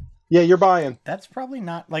 Yeah, you're buying. That's probably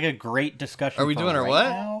not like a great discussion. Are we for doing our right what?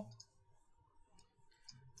 now.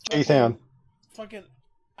 Jathan. Fucking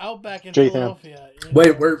Outback in Jathan. Philadelphia. you know, Wait,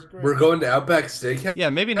 it's great. we're going to Outback Steakhouse? Yeah,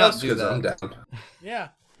 maybe not do Because I'm that. down.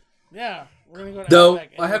 Yeah, we're gonna go to Though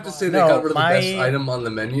Outback. I have to say and they No, got rid of my- the best item on the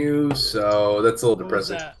menu, so that's a little What was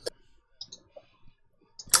depressing. that?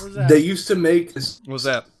 What was that? They used to make this What's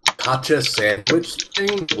that? pacha sandwich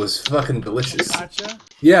thing. It was fucking delicious. Gotcha.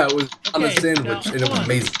 Yeah, it was on a Okay, sandwich, now, and it was hold on.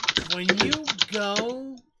 amazing. When you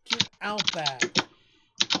go to Outback,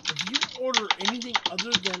 if you order anything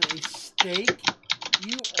other than a steak,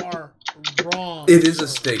 you are wrong. It is a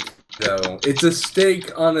sir. steak, though. It's a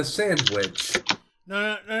steak on a sandwich.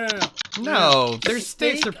 No. No, their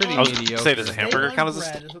steaks are pretty I was mediocre. gonna say, does a hamburger Steak count on as a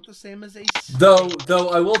bread steak? is not the same as a Though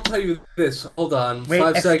I will tell you this. Hold on. Wait,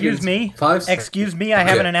 5 excuse seconds. me. 5 seconds. Excuse me. I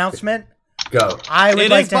have an Okay. announcement. Go. I would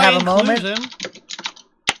It like is to by have a moment. inclusion.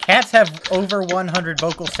 Cats have over 100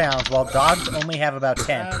 vocal sounds, while dogs only have about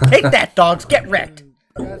 10. Take that, dogs! Get wrecked!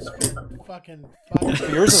 That's fucking.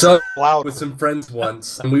 Yours is So loud. with some friends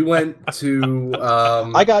once, and we went to.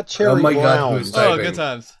 I got cherry Oh my brown. God, who's Oh, typing? good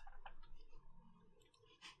times.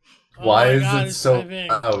 Why Oh my is God, it it's so typing.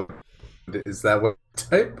 loud? Is that what you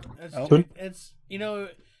type? It's you know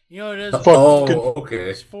it is. Oh, okay.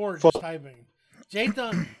 It's Forge Fuck. typing.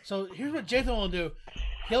 Jathan. So here's what Jathan will do.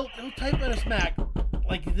 He'll type in a smack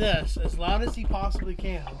like this as loud as he possibly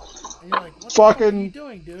can, and you're like, "What the fuck are Fucking- you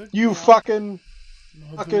doing, dude?" You know? fucking,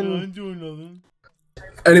 Nothing, fucking- I ain't doing nothing.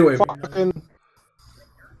 Anyway, fucking.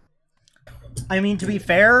 I mean, to be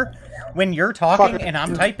fair, when you're talking Fuck. and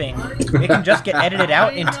I'm typing, it can just get edited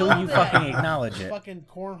out until you fucking acknowledge it. Fucking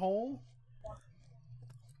cornhole.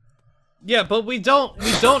 Yeah, but we don't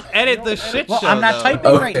edit the shit Well, show. I'm not though. typing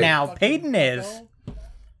Okay. right now. Fucking Peyton is.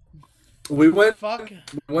 we went Fuck.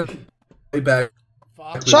 way back.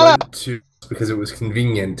 Fuck. We Shut went to because it was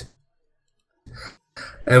convenient,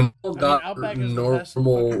 and we got Outback is the best fucking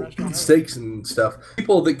normal restaurant ever. steaks and stuff.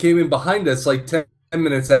 People that came in behind us like 10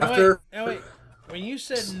 minutes Oh, after. wait. When you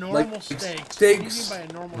said normal like steak, what do steaks, you mean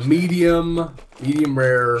by a normal steak? medium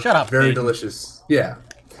rare, Shut up, very Peyton. delicious. Yeah.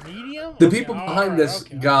 Medium? The Okay, people all behind right, us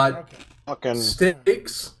okay, got okay. Fucking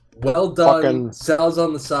steaks, well done, Fucking- salads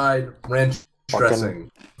on the side, ranch Fucking-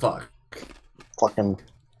 dressing. Fucking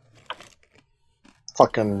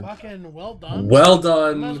fucking Fucking well done. well You might as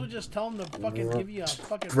well done just tell them to fucking give you a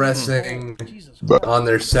fucking dressing Jesus Christ. on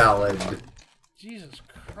their salad. Jesus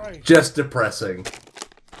Christ. Just depressing.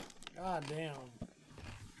 God damn.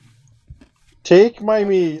 take my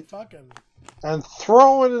meat Fucking and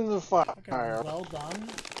throw it in the fucking fire. well done.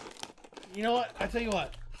 You know what? I tell you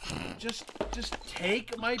what. Just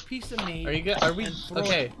take my piece of meat. Are you good? Are we and throw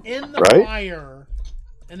okay? it in the Right? fire,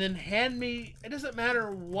 and then hand me. It doesn't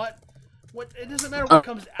matter what. It doesn't matter what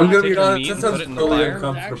comes I'm out gonna of be Take your honest, meat that and sounds put it in the really fire?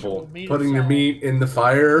 uncomfortable. Actual meat Putting your itself. meat in the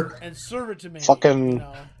fire. and serve it to me. Fucking- You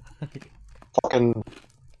know? Fucking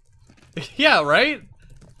Yeah, right.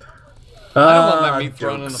 I don't want my meat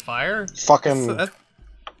thrown in the jokes. fire. fucking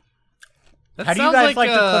That How do you sounds guys like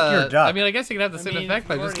to cook your duck? I mean, I guess you could have the I same mean, effect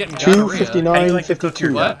by you've just getting already- gonorrhea. How do you 259 like to cook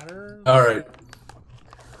your 52. What? Batter. Alright.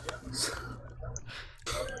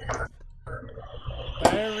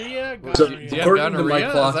 Diarrhea. So, Gonorrhea. Do you have according to my gonorrhea?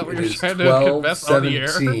 Is clock, that what it you're is trying to confess on the air?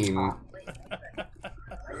 12:17.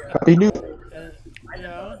 Happy New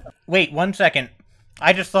Yeah. Wait, 1 second.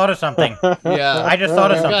 I just thought of something. Yeah. I just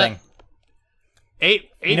thought of We've got something. Eight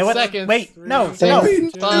You know what? seconds. Wait, no, Three, no.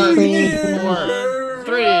 two, 5, Yeah. 4,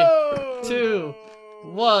 3, 2,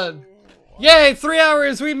 1. Yay! 3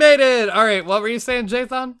 hours. We made it. All right. What were you saying,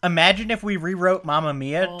 Jathan? Imagine if we rewrote Mamma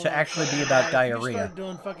Mia to actually be about If you diarrhea. start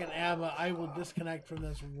doing fucking ABBA, I will disconnect from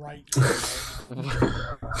this right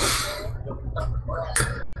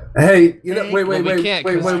Hey, you know, wait, Well, we can't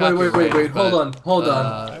 'cause copyright, hold on,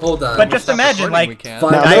 hold on. But just Stop imagine, recording, we like, can't.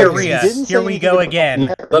 Fine. diarrhea. You didn't say Here we go anything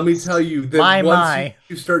again. Let me tell you that My, once my.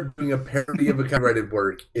 you start doing a parody of a copyrighted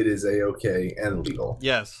work, it is a-okay and legal.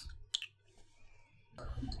 Yes.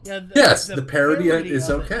 Yeah, Yes, the parody is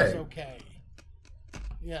of it okay. is okay.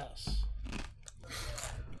 Yes.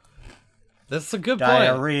 That's a good point.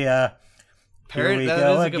 Diarrhea. Here Parrot, we that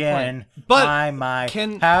go is a good again. point. But my.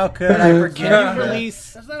 can- How could I forget? Can you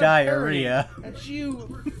release? That's not Diarrhea. A parody. That's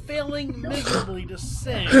you failing miserably to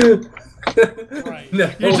sing. Right. No,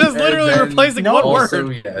 You're just and literally then replacing No. one also,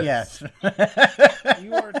 word. Yes.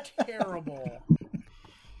 You are terrible.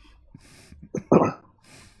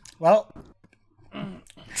 Well,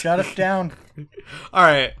 shut us down. All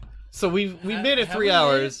right. So we made it Have 3 we made it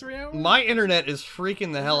hours. 3 hours? My internet is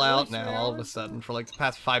freaking the hell it really out 3 now. All of a hours? sudden, for like the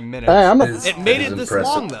past 5 minutes. Hey, I'm not. Is- It made is it this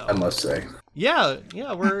impressive, long, though. I must say. Yeah,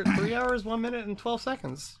 we're 3 hours, 1 minute, and 12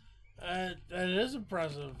 seconds. It is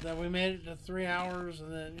impressive that we made it to 3 hours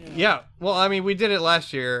and then. You know, Yeah. Well, I mean, we did it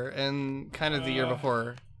last year and kind of the year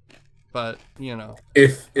before, but you know,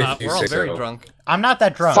 If you we're all say very so. drunk. I'm not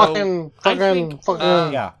that drunk. Fucking, I fucking, think,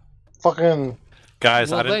 fucking, Yeah. fucking,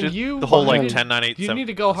 Guys, Well, I didn't then do you the whole like fucking- 10, 9, 8, you 7, need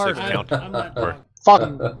to go 6 harder. count. I'm not Or- drunk.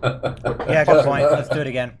 fucking, Yeah, good point. Let's do it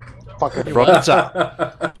again. fucking, From the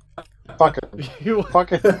top. fucking, You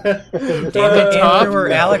fucking. David, top? Andrew,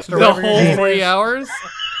 or Alex, or the whatever your whole name 3 is. hours.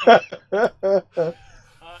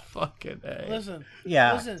 Fucking A. Listen,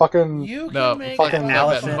 Yeah. listen. Fucking- You can No, make fucking fucking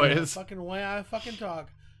Allison. the fucking way I fucking talk.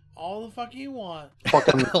 All the fuck you want.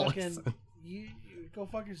 Fucking, Fucking, you go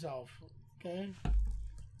fuck yourself. Okay.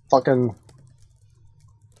 fucking,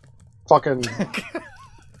 fucking,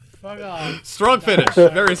 Fuck off. Strong finish.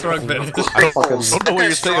 Very strong finish. I fucking, don't know what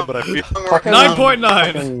you're saying, but I feel. fucking,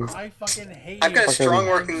 9.9. fucking, I fucking hate I've got you. a strong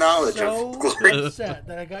working knowledge So of glory. upset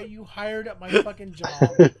that I got you hired at my fucking job.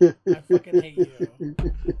 I fucking hate you.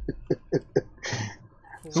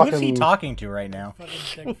 Who is he Fucking- talking to right now?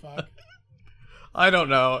 Fucking dick fuck. I don't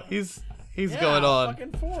know. He's Yeah, going on.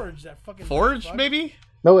 Fucking Forge. That fucking Forge, dick fuck. maybe?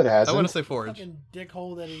 no, it I want to hasn't. say Forge. Fucking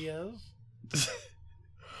dickhole that he is.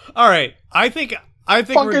 All right. I think we're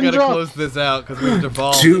Fucking gonna drunk. close this out because we've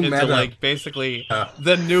devolved Too into meta. like basically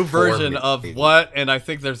the new For version me. of what, and I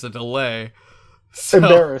think there's a delay. So,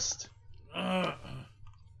 Embarrassed.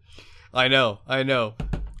 I know.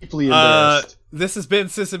 Deeply embarrassed. This has been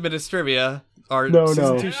Sysadmin Trivia, our No, season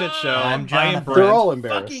no. 2 shit show. I'm I am Jonathan. Brent. They're all Fucking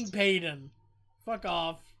embarrassed. Payton. Fuck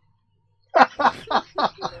off.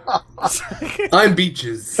 I'm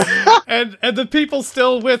Beaches. and the people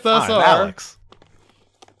still with us I'm are Alex.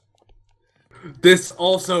 This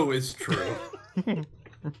also is true. and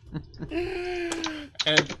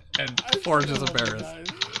Forge is I love you embarrassed.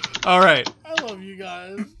 guys. All right. I love you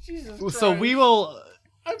guys. Jesus Christ. So we will.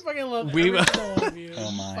 I fucking love we- every single one of you.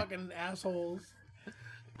 Oh my. Fucking assholes.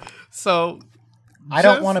 So I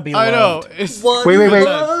don't just- want to be I know. loved. It's,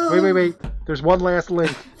 Wait. There's one last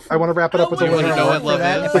link. I want to wrap it up with the You want to love. know what love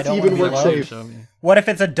that is? if I Let's don't even wanna be work loved? safe. Show me. What if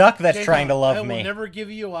it's a duck that's Jacob, trying to I love will me? never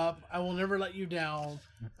give you up. I will never let you down.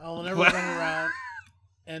 I will never run around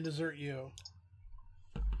and desert you.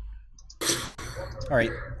 All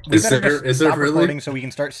right, we Is better there- just is there stop really? recording so we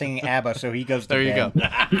can start singing ABBA. So he goes to There you bed.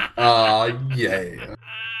 go. Yay.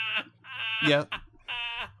 Yeah.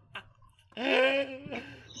 I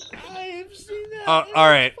have seen that. All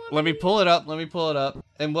right. Let me pull it up.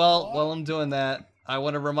 And while I'm doing that, I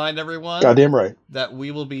want to remind everyone Goddamn right. that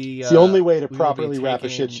we will be. It's the only way to we will be properly wrap a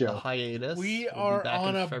shit taking show. hiatus. We We'll be are back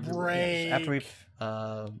on in a February. break. After we,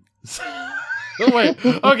 Oh, wait.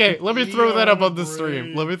 Okay, let me We throw that are up on the stream.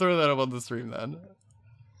 brave. Let me throw that up on the stream then.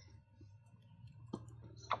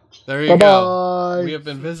 There you go. Bye-bye. We have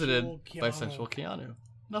been visited Sensual by Keanu. Sensual Keanu.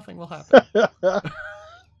 Nothing will happen.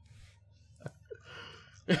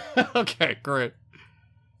 Okay, great.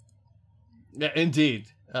 Yeah, indeed.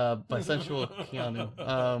 By Sensual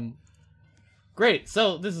Keanu. Great.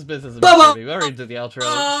 So this is Business of Movie. We already did the outro. So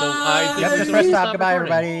I think yep, we just should press stop stop. Goodbye,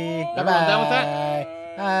 recording. everybody. Everyone Bye-bye. down with that?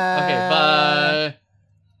 Bye. Okay, bye.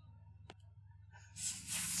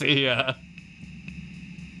 See ya.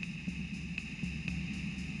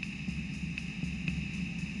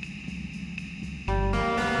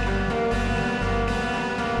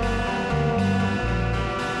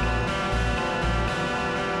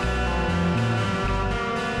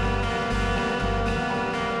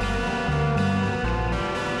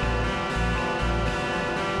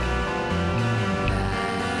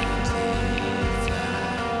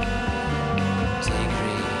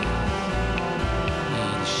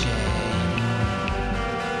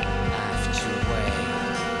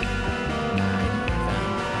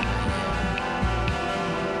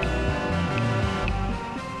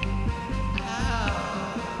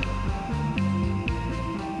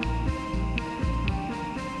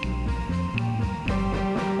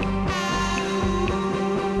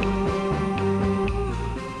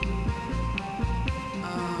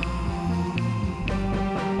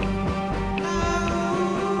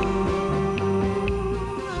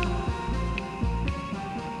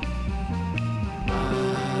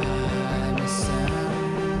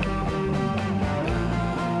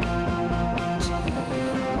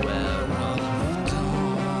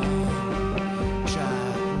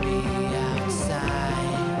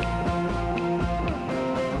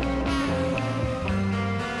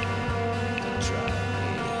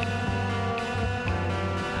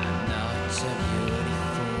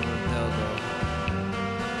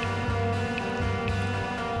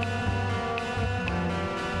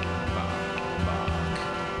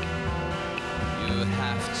 You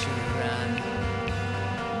have to